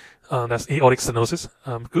 That's aortic stenosis.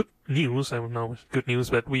 Good news, I don't know, good news,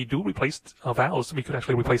 but we do replace valves. We could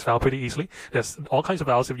actually replace valve pretty easily. There's all kinds of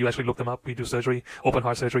valves. If you actually look them up, we do surgery, open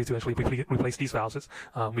heart surgery to actually replace these valves.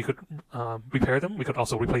 We could repair them. We could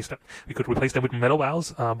also replace them. We could replace them with metal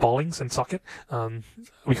valves, ballings and socket.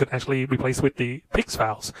 We could actually replace with the PICC's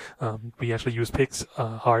valves. We actually use PICC's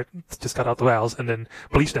heart, just cut out the valves and then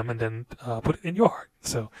bleach them and then put it in your heart.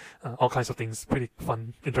 So all kinds of things, pretty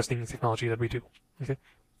fun, interesting technology that we do. Okay.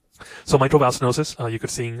 So mitral valve stenosis, you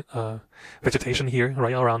could see vegetation here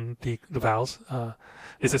right around the valves.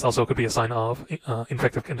 This is also could be a sign of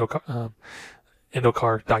infective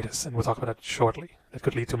endocarditis, and we'll talk about that shortly. That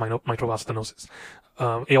could lead to mitral valve stenosis.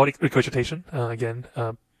 Aortic regurgitation, again,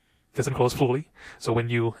 doesn't close fully. So when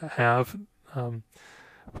you have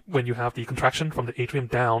the contraction from the atrium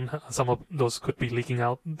down, some of those could be leaking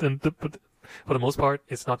out. But for the most part,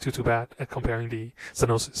 it's not too bad at comparing the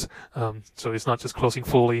stenosis. So it's not just closing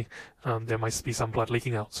fully. There might be some blood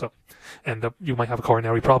leaking out. So, and you might have a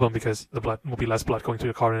coronary problem because the blood will be less blood going to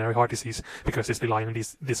your coronary heart disease because it's relying on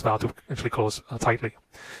this valve to actually close tightly.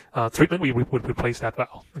 Treatment, we would replace that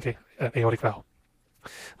valve. Okay, aortic valve.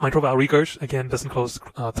 Mitral valve regurg, again, doesn't close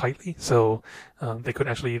tightly, so they could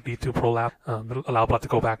actually lead to prolapse, allow blood to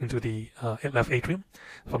go back into the left atrium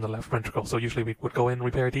from the left ventricle. So usually we would go in and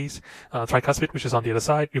repair these. Tricuspid, which is on the other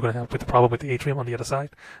side, you're going to have the problem with the atrium on the other side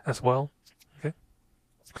as well. Okay.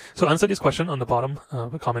 So answer this question on the bottom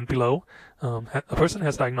comment below. A person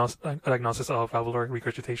has diagnosis of valvular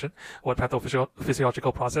regurgitation. What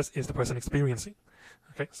pathophysiological process is the person experiencing?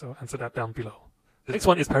 Okay, so answer that down below. The next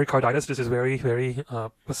one is pericarditis. This is very, very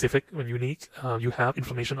specific and unique. You have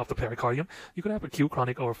inflammation of the pericardium. You could have acute,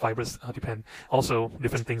 chronic, or fibrous, depend. Also,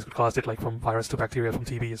 different things could cause it, like from virus to bacteria, from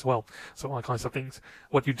TB as well. So all kinds of things.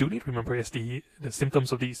 What you do need to remember is the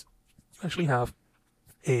symptoms of these. You actually have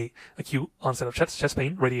a acute onset of chest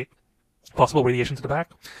pain, possible radiation to the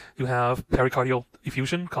back. You have pericardial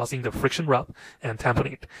effusion causing the friction rub and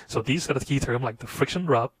tamponade. So these are the key terms, like the friction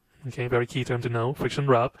rub. Okay, very key term to know. Friction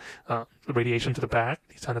rub, radiation to the back,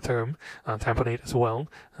 these kind of term, tamponade as well.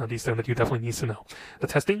 These terms that you definitely need to know. The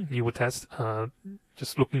testing, you would test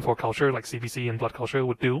just looking for culture like CBC and blood culture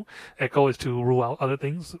would do. Echo is to rule out other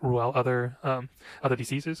things, rule out other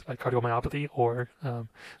diseases like cardiomyopathy or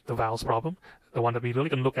the valves problem. The one that we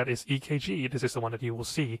really can look at is EKG. This is the one that you will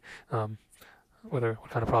see what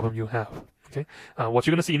kind of problem you have. Okay, what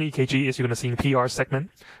you're going to see in EKG is you're going to see PR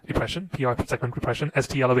segment depression,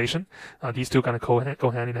 ST elevation. These two kind of go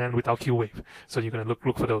hand in hand without Q wave. So you're going to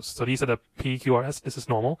look for those. So these are the PQRS. This is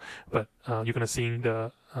normal, but you're going to see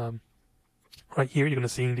the right here. You're going to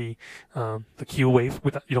see the Q wave.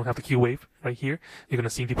 You don't have the Q wave right here. You're going to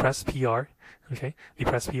see depressed PR. Okay,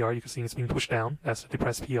 depressed PR. You can see it's being pushed down. That's the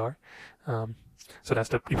depressed PR. So that's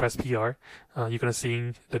the depressed PR. You're going to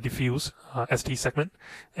see the diffuse ST segment,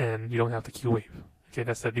 and you don't have the Q wave. Okay,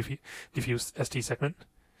 that's the diffuse ST segment.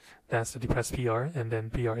 That's the depressed PR, and then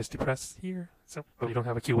PR is depressed here. So but you don't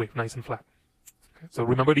have a Q wave, nice and flat. Okay, so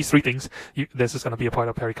remember these three things. This is going to be a part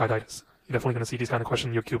of pericarditis. You're definitely going to see these kind of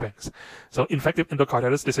questions in your Q banks. So infective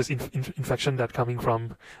endocarditis, this is infection that coming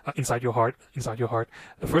from inside your heart.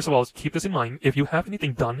 First of all, keep this in mind. If you have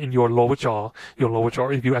anything done in your lower jaw,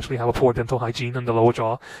 if you actually have a poor dental hygiene in the lower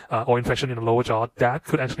jaw or infection in the lower jaw, that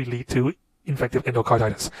could actually lead to infective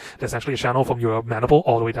endocarditis. There's actually a channel from your mandible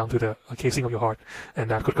all the way down to the casing of your heart, and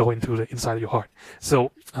that could go into the inside of your heart.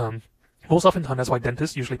 So most often that's why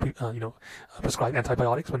dentists usually prescribe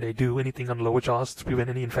antibiotics when they do anything on the lower jaws to prevent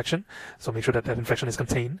any infection. So make sure that infection is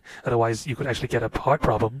contained. Otherwise, you could actually get a heart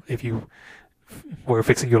problem if you were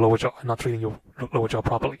fixing your lower jaw and not treating your lower jaw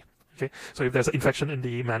properly. Okay, so if there's an infection in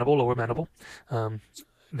the lower mandible, then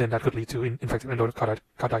that could lead to infective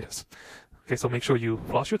endocarditis. Okay, so make sure you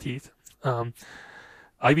floss your teeth.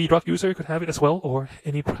 IV drug user could have it as well, or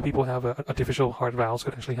any people have artificial heart valves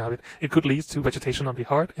could actually have it. It could lead to vegetation on the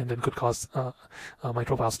heart and then could cause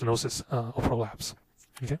mitral valve stenosis or prolapse.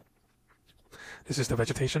 Okay. This is the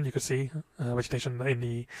vegetation. You could see vegetation in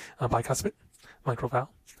the bicuspid microvalve.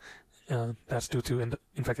 That's due to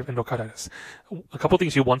infective endocarditis. A couple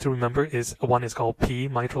things you want to remember is one is called P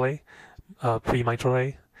mitrale,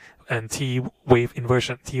 and T wave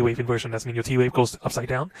inversion. T wave inversion, that means your T wave goes upside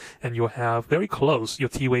down, and you have very close, your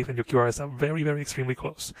T wave and your QRS are very, very extremely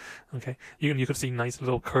close. Okay, you could see nice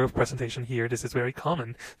little curve presentation here. This is very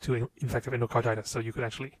common to infective endocarditis. So you could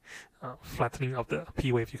actually flattening of the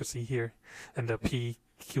P wave you could see here, and the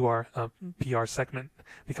PR segment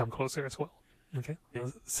become closer as well. Okay.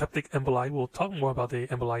 Septic emboli. We'll talk more about the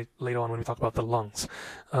emboli later on when we talk about the lungs.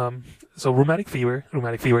 So rheumatic fever.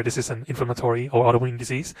 This is an inflammatory or autoimmune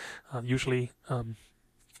disease, usually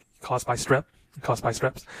caused by strep.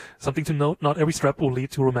 Something to note: not every strep will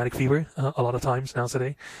lead to rheumatic fever. A lot of times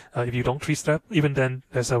nowadays, if you don't treat strep, even then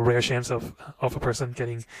there's a rare chance of a person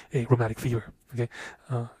getting a rheumatic fever. Okay.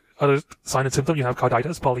 Other sign and symptom: you have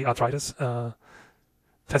carditis, polyarthritis.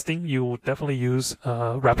 Testing, you would definitely use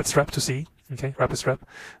rapid strep to see. Okay, rapid strep,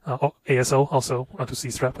 ASO also to see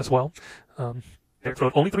strep as well.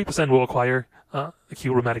 Only 3% will acquire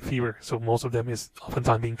acute rheumatic fever, so most of them is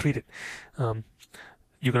oftentimes being treated.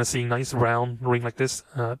 You're gonna see nice round ring like this.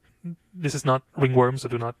 This is not ringworm, so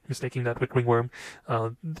do not mistaking that with ringworm.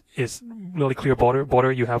 It's really clear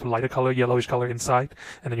border. You have a lighter color, yellowish color inside,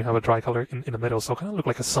 and then you have a dry color in the middle, so kind of look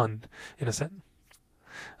like a sun in a sense.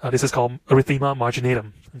 This is called erythema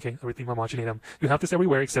marginatum. Okay, erythema marginatum. You have this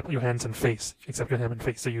everywhere except your hands and face.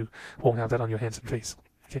 So you won't have that on your hands and face.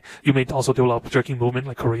 Okay, you may also develop jerking movement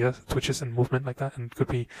like chorea, twitches and movement like that, and it could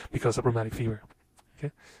be because of rheumatic fever.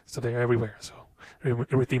 Okay, so they're everywhere. So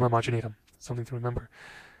erythema marginatum, something to remember.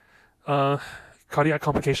 Cardiac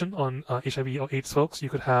complication on HIV or AIDS folks, you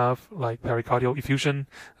could have like pericardial effusion,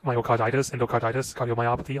 myocarditis, endocarditis,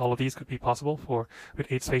 cardiomyopathy. All of these could be possible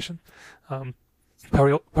with AIDS patient.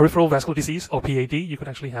 Peripheral vascular disease or PAD, you could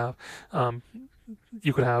actually have a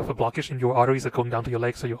blockage in your arteries that are going down to your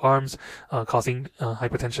legs or your arms, causing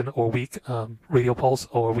hypertension or weak radial pulse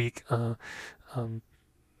or weak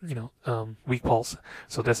weak pulse.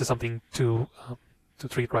 So this is something to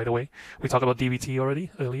treat right away. We talked about DVT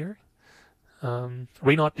already earlier.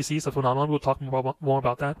 Raynaud disease, a phenomenon. We'll talk more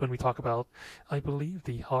about that when we talk about, I believe,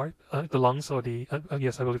 the heart, the lungs, or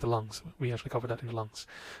yes, I believe the lungs. We actually covered that in the lungs.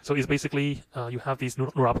 So it's basically you have these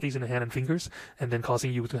neuropathies in the hand and fingers, and then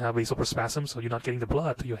causing you to have vasospasm, so you're not getting the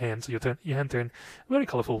blood to your hand. So your hand turn very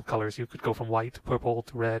colorful colors. You could go from white to purple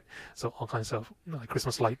to red, so all kinds of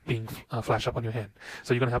Christmas light being flash up on your hand.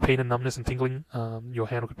 So you're gonna have pain and numbness and tingling. Your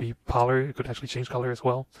hand could be pallor. It could actually change color as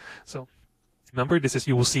well. So remember,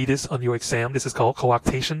 you will see this on your exam. This is called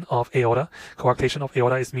coarctation of aorta. Coarctation of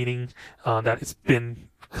aorta is meaning that it's been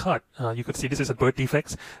cut. You could see this is a birth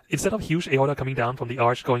defects. Instead of huge aorta coming down from the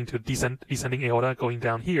arch going to descending aorta going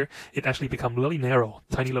down here, it actually become really narrow,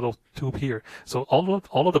 tiny little tube here. So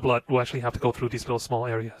all of the blood will actually have to go through this little small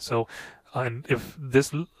area. So and if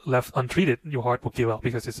this left untreated, your heart will give up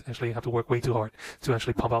because it's actually you have to work way too hard to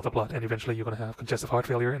actually pump out the blood, and eventually you're going to have congestive heart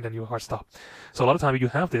failure, and then your heart stop. So a lot of time you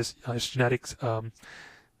have this, it's genetics.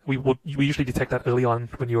 We usually detect that early on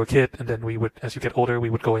when you were a kid, and then we would, as you get older, we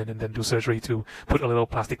would go in and then do surgery to put a little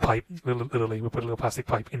plastic pipe. Literally, we put a little plastic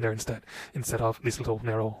pipe in there instead of these little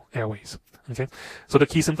narrow airways. Okay, so the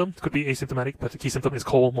key symptom could be asymptomatic, but the key symptom is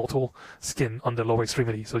cold, motile skin on the lower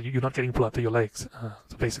extremity. So you're not getting blood to your legs.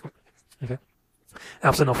 So basically. Okay.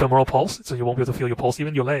 Absent of femoral pulse, so you won't be able to feel your pulse,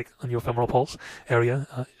 even your leg on your femoral pulse area.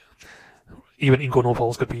 Even inguinal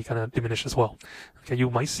pulse could be kind of diminished as well. Okay,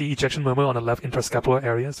 you might see ejection murmur on the left intrascapular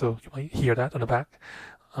area, so you might hear that on the back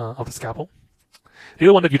of the scalpel. The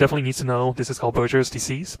other one that you definitely need to know, this is called Berger's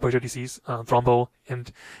disease. Berger's disease,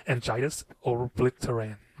 thromboangiitis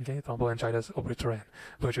obliterans. Okay, thromboangiitis obliterans.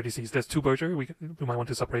 Berger disease. There's two Berger. We might want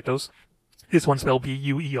to separate those. This one spelled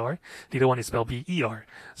B-U-E-R. The other one is spelled B-E-R.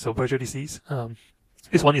 So Berger disease.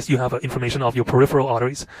 This one is you have inflammation of your peripheral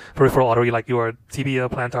arteries. Peripheral artery like your tibia,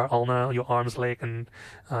 plantar ulna, your arms, leg, and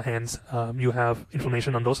hands. You have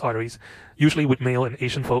inflammation on those arteries. Usually with male and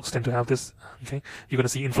Asian folks tend to have this. Okay, you're going to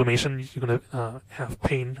see inflammation. You're going to have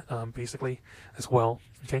pain basically as well.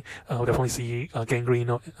 Okay, definitely see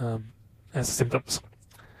gangrene as symptoms.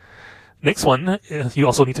 Next one, you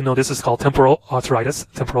also need to know this is called temporal arteritis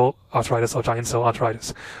or giant cell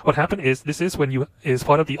arteritis. What happened is this is when is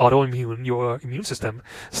part of the autoimmune, your immune system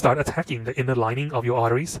start attacking the inner lining of your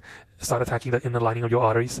arteries,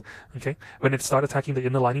 okay? When it start attacking the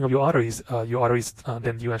inner lining of your arteries,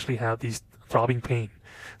 then you actually have these throbbing pain,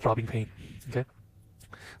 okay?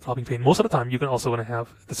 throbbing pain. Most of the time, you're also going to have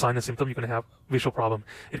the sign and symptom. You're going to have visual problem.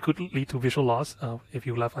 It could lead to visual loss if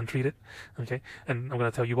you left untreated. Okay, and I'm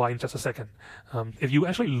going to tell you why in just a second. If you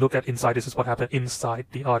actually look at inside, this is what happened inside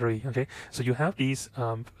the artery. Okay, so you have these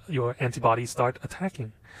your antibodies start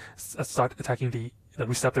attacking the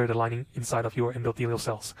receptor, the lining inside of your endothelial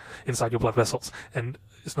cells, inside your blood vessels. And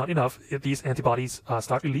it's not enough. If these antibodies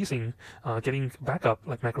start releasing, getting backup,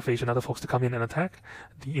 like macrophage and other folks to come in and attack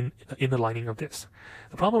the inner lining of this.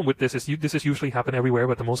 The problem with this is this is usually happen everywhere,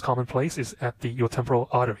 but the most common place is at your temporal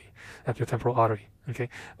artery, okay?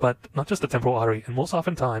 But not just the temporal artery, and most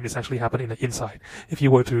often time it's actually happening in the inside. If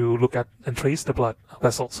you were to look at and trace the blood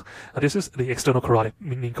vessels, this is the external carotid,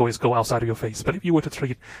 meaning go outside of your face. But if you were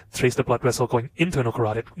to trace the blood vessel going internal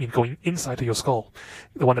carotid, meaning going inside to your skull,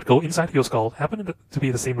 the one that go inside to your skull happen to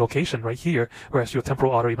be the same location right here, whereas your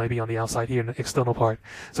temporal artery might be on the outside here in the external part.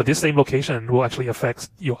 So this same location will actually affect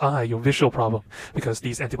your eye, your visual problem, because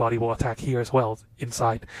these antibody will attack here as well,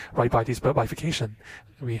 inside, right by this bifurcation.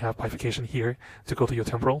 We have bifurcation here to go to your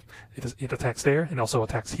temporal. It attacks there and also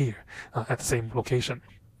attacks here at the same location,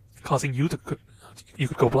 causing you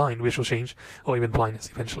could go blind, visual change, or even blindness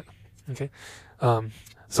eventually. Okay,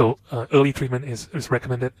 so early treatment is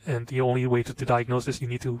recommended, and the only way to diagnose this, you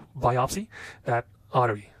need to biopsy that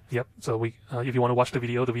artery. Yep. So if you want to watch the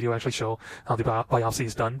video actually show how the biopsy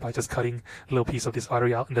is done by just cutting a little piece of this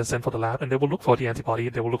artery out and then send for the lab, and they will look for the antibody.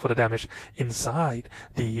 They will look for the damage inside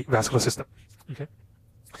the vascular system. Okay.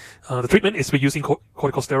 The treatment is we're using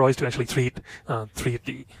corticosteroids to actually treat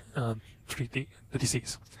the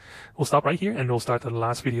disease. We'll stop right here and we'll start the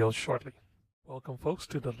last video shortly. Welcome, folks,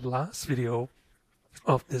 to the last video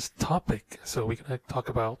of this topic. So we're going to talk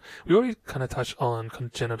about, we already kind of touched on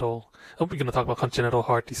congenital, we're going to talk about congenital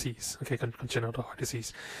heart disease. Okay, congenital heart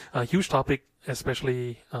disease. Huge topic,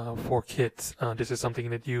 especially for kids. This is something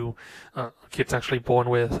that kids actually born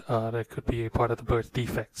with, that could be a part of the birth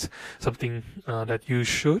defects. Something that you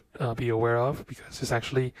should be aware of, because it's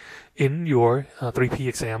actually in your 3P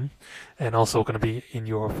exam and also going to be in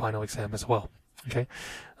your final exam as well. Okay.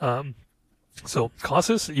 So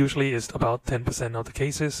causes usually is about 10% of the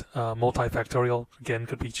cases. Multifactorial, again,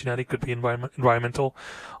 could be genetic, could be environmental,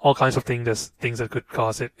 all kinds of things. There's things that could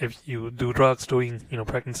cause it if you do drugs during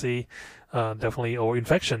pregnancy, definitely, or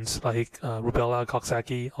infections like rubella,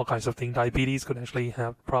 Coxsackie, all kinds of things. Diabetes could actually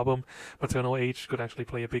have a problem. Maternal age could actually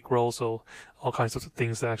play a big role. So all kinds of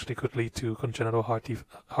things that actually could lead to congenital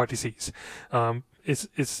heart disease. Is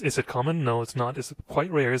it common? No, it's not. It's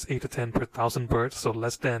quite rare. It's 8 to 10 per 1,000 births, so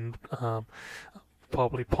less than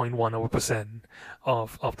probably 0.1%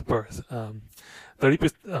 of the birth.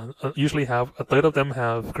 30% usually have a third of them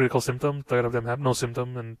have critical symptom, third of them have no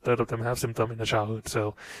symptom, and third of them have symptom in the childhood.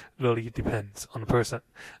 So really depends on the person.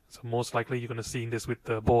 So most likely you're going to see this with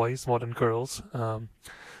the boys more than girls,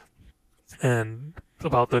 and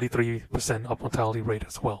about 33% of mortality rate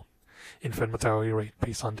as well, infant mortality rate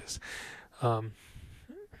based on this.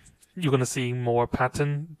 You're going to see more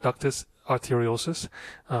patent ductus arteriosus,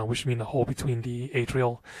 which means the hole between the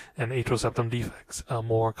atrial and atrial septum defects,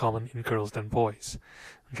 more common in girls than boys.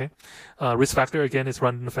 Okay, risk factor again is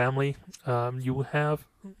run in the family. You have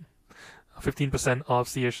 15% of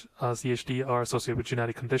CHD are associated with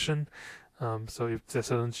genetic condition. So if there's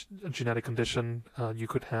a genetic condition, you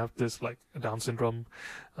could have this, like Down syndrome,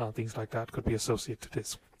 things like that could be associated to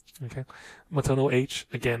this. Okay, maternal age,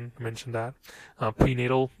 again, I mentioned that.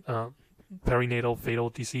 Prenatal, perinatal fatal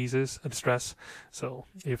diseases and stress. So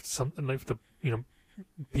if the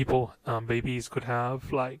people, babies could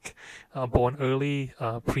have like born early,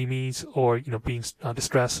 preemies, or being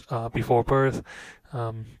distressed before birth,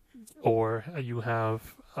 or you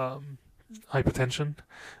have hypertension.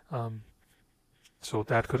 So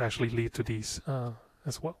that could actually lead to these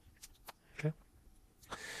as well. Okay.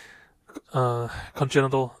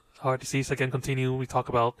 Congenital heart disease, again, continue. We talk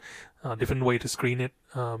about different way to screen it.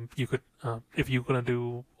 You could, if you're gonna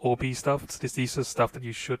do OB stuff, these are stuff that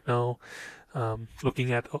you should know.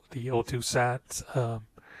 Looking at the O2 sat,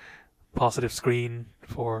 positive screen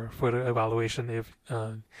for further evaluation if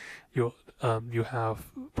you have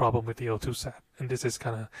problem with the O2 sat, and this is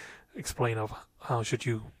kind of explain of how should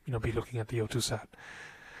you be looking at the O2 sat.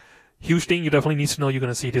 Huge thing you definitely need to know. You're going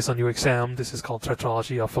to see this on your exam. This is called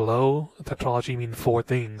tetralogy of Fallot. Tetralogy means 4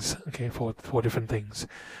 things. Okay, four different things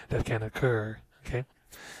that can occur. Okay,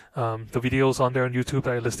 the videos on there on YouTube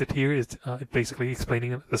that I listed here is basically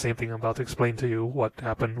explaining the same thing I'm about to explain to you, what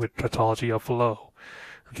happened with tetralogy of Fallot.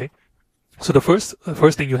 Okay, So the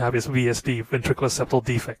first thing you have is VSD, ventricular septal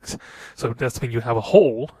defect. So that's when you have a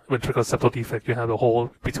hole, ventricular septal defect. You have a hole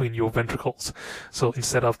between your ventricles. So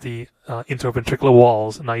instead of the interventricular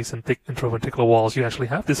walls, nice and thick interventricular walls, you actually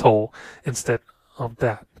have this hole instead of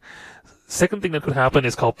that. Second thing that could happen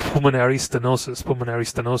is called pulmonary stenosis. Pulmonary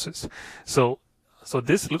stenosis. So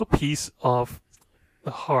this little piece of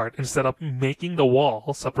the heart, instead of making the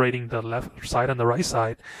wall separating the left side and the right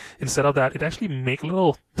side, instead of that, it actually make a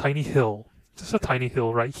little tiny hill, just a tiny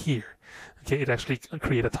hill right here. Okay, it actually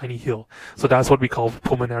create a tiny hill. So that's what we call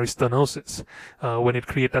pulmonary stenosis. When it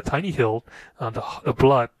create that tiny hill, the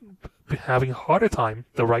blood having a harder time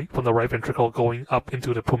from the right ventricle going up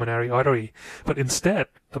into the pulmonary artery, but instead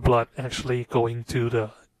the blood actually going to the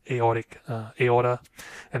aorta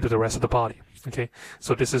and to the rest of the body. Okay,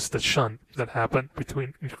 so this is the shunt that happened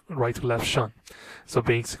between right to left shunt. So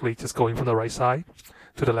basically just going from the right side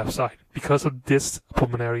to the left side because of this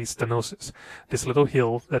pulmonary stenosis, this little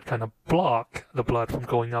hill that kind of block the blood from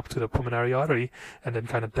going up to the pulmonary artery and then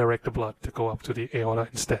kind of direct the blood to go up to the aorta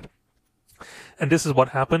instead. And this is what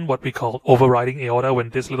happened, what we call overriding aorta, when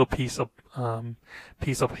this little piece of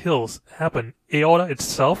hills happen. Aorta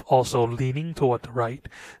itself also leaning toward the right.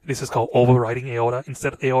 This is called overriding aorta.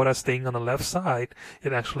 Instead of aorta staying on the left side,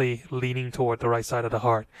 it actually leaning toward the right side of the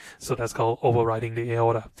heart. So that's called overriding the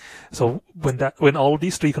aorta. So when all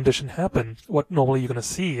these three conditions happen, what normally you're going to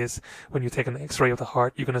see is when you take an X-ray of the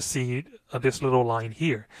heart, you're going to see this little line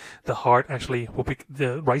here. The heart actually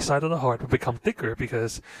the right side of the heart will become thicker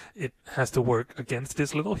because it has to work against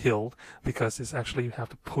this little hill, because it's actually you have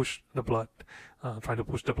to push the blood, trying to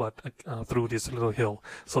push the blood through this little hill.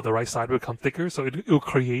 So the right side will become thicker, so it will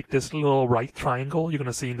create this little right triangle. You're going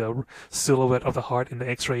to see in the silhouette of the heart in the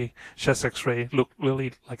X-ray, chest X-ray, look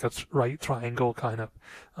really like a right triangle kind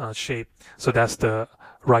of shape. So that's the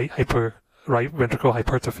right ventricle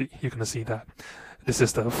hypertrophy. You're going to see that. This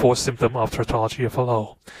is the fourth symptom of teratology of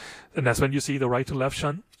Fallot. And that's when you see the right to left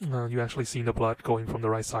shunt. You actually see the blood going from the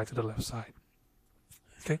right side to the left side.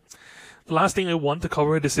 Okay. The last thing I want to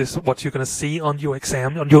cover, this is what you're going to see on your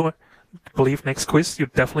exam, on your next quiz. You're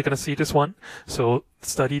definitely going to see this one. So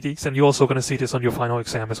study these, and you're also going to see this on your final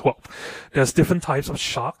exam as well. There's different types of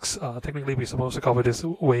shocks. Technically, we're supposed to cover this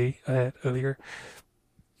way earlier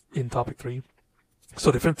in topic 3.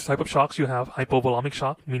 So different type of shocks. You have hypovolemic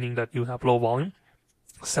shock, meaning that you have low volume.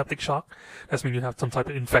 Septic shock, that means you have some type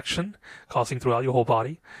of infection causing throughout your whole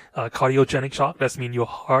body. Cardiogenic shock, that means your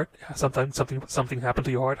heart, sometimes something happened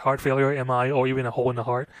to your heart failure, MI, or even a hole in the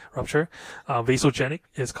heart, rupture. Vasogenic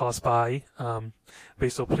is caused by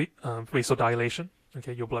vasodilation.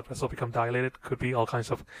 Okay, your blood vessel become dilated. Could be all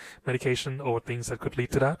kinds of medication or things that could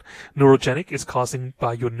lead to that. Neurogenic is causing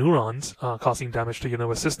by your neurons, causing damage to your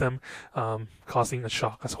nervous system, causing a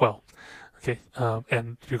shock as well. Okay,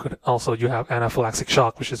 and you have anaphylaxis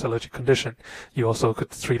shock, which is allergic condition. You also could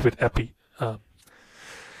treat with epi.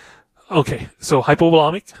 Okay, so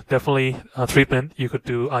hypovolemic, definitely treatment. You could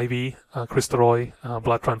do IV, crystalloid,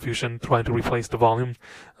 blood transfusion, trying to replace the volume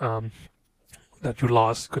that you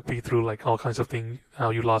lost. Could be through like all kinds of things, how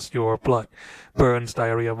you lost your blood, burns,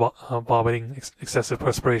 diarrhea, vomiting, excessive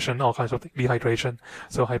perspiration, all kinds of things, dehydration.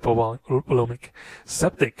 So hypovolemic.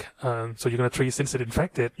 Septic, so you're going to treat, since it's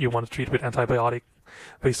infected, you want to treat with antibiotic,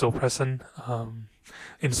 vasopressin,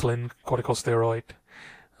 insulin, corticosteroid.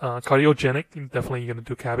 Cardiogenic, definitely you're going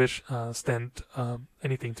to do CABG, stent,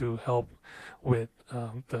 anything to help with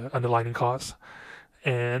the underlying cause.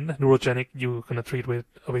 And neurogenic, you're going to treat with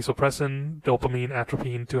vasopressin, dopamine,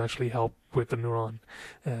 atropine to actually help with the neuron.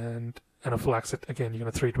 And anaphylaxis, again, you're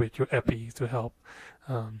going to treat with your epi to help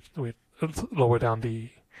with lower down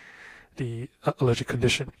the allergic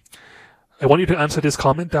condition. I want you to answer this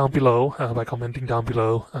comment down below by commenting down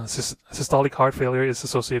below. Systolic heart failure is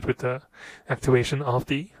associated with the activation of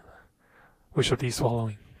which of these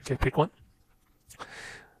following? Okay, pick one.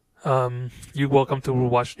 You're welcome to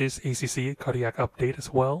watch this ACC cardiac update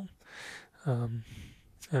as well. And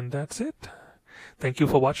that's it. Thank you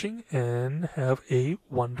for watching and have a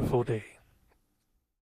wonderful day.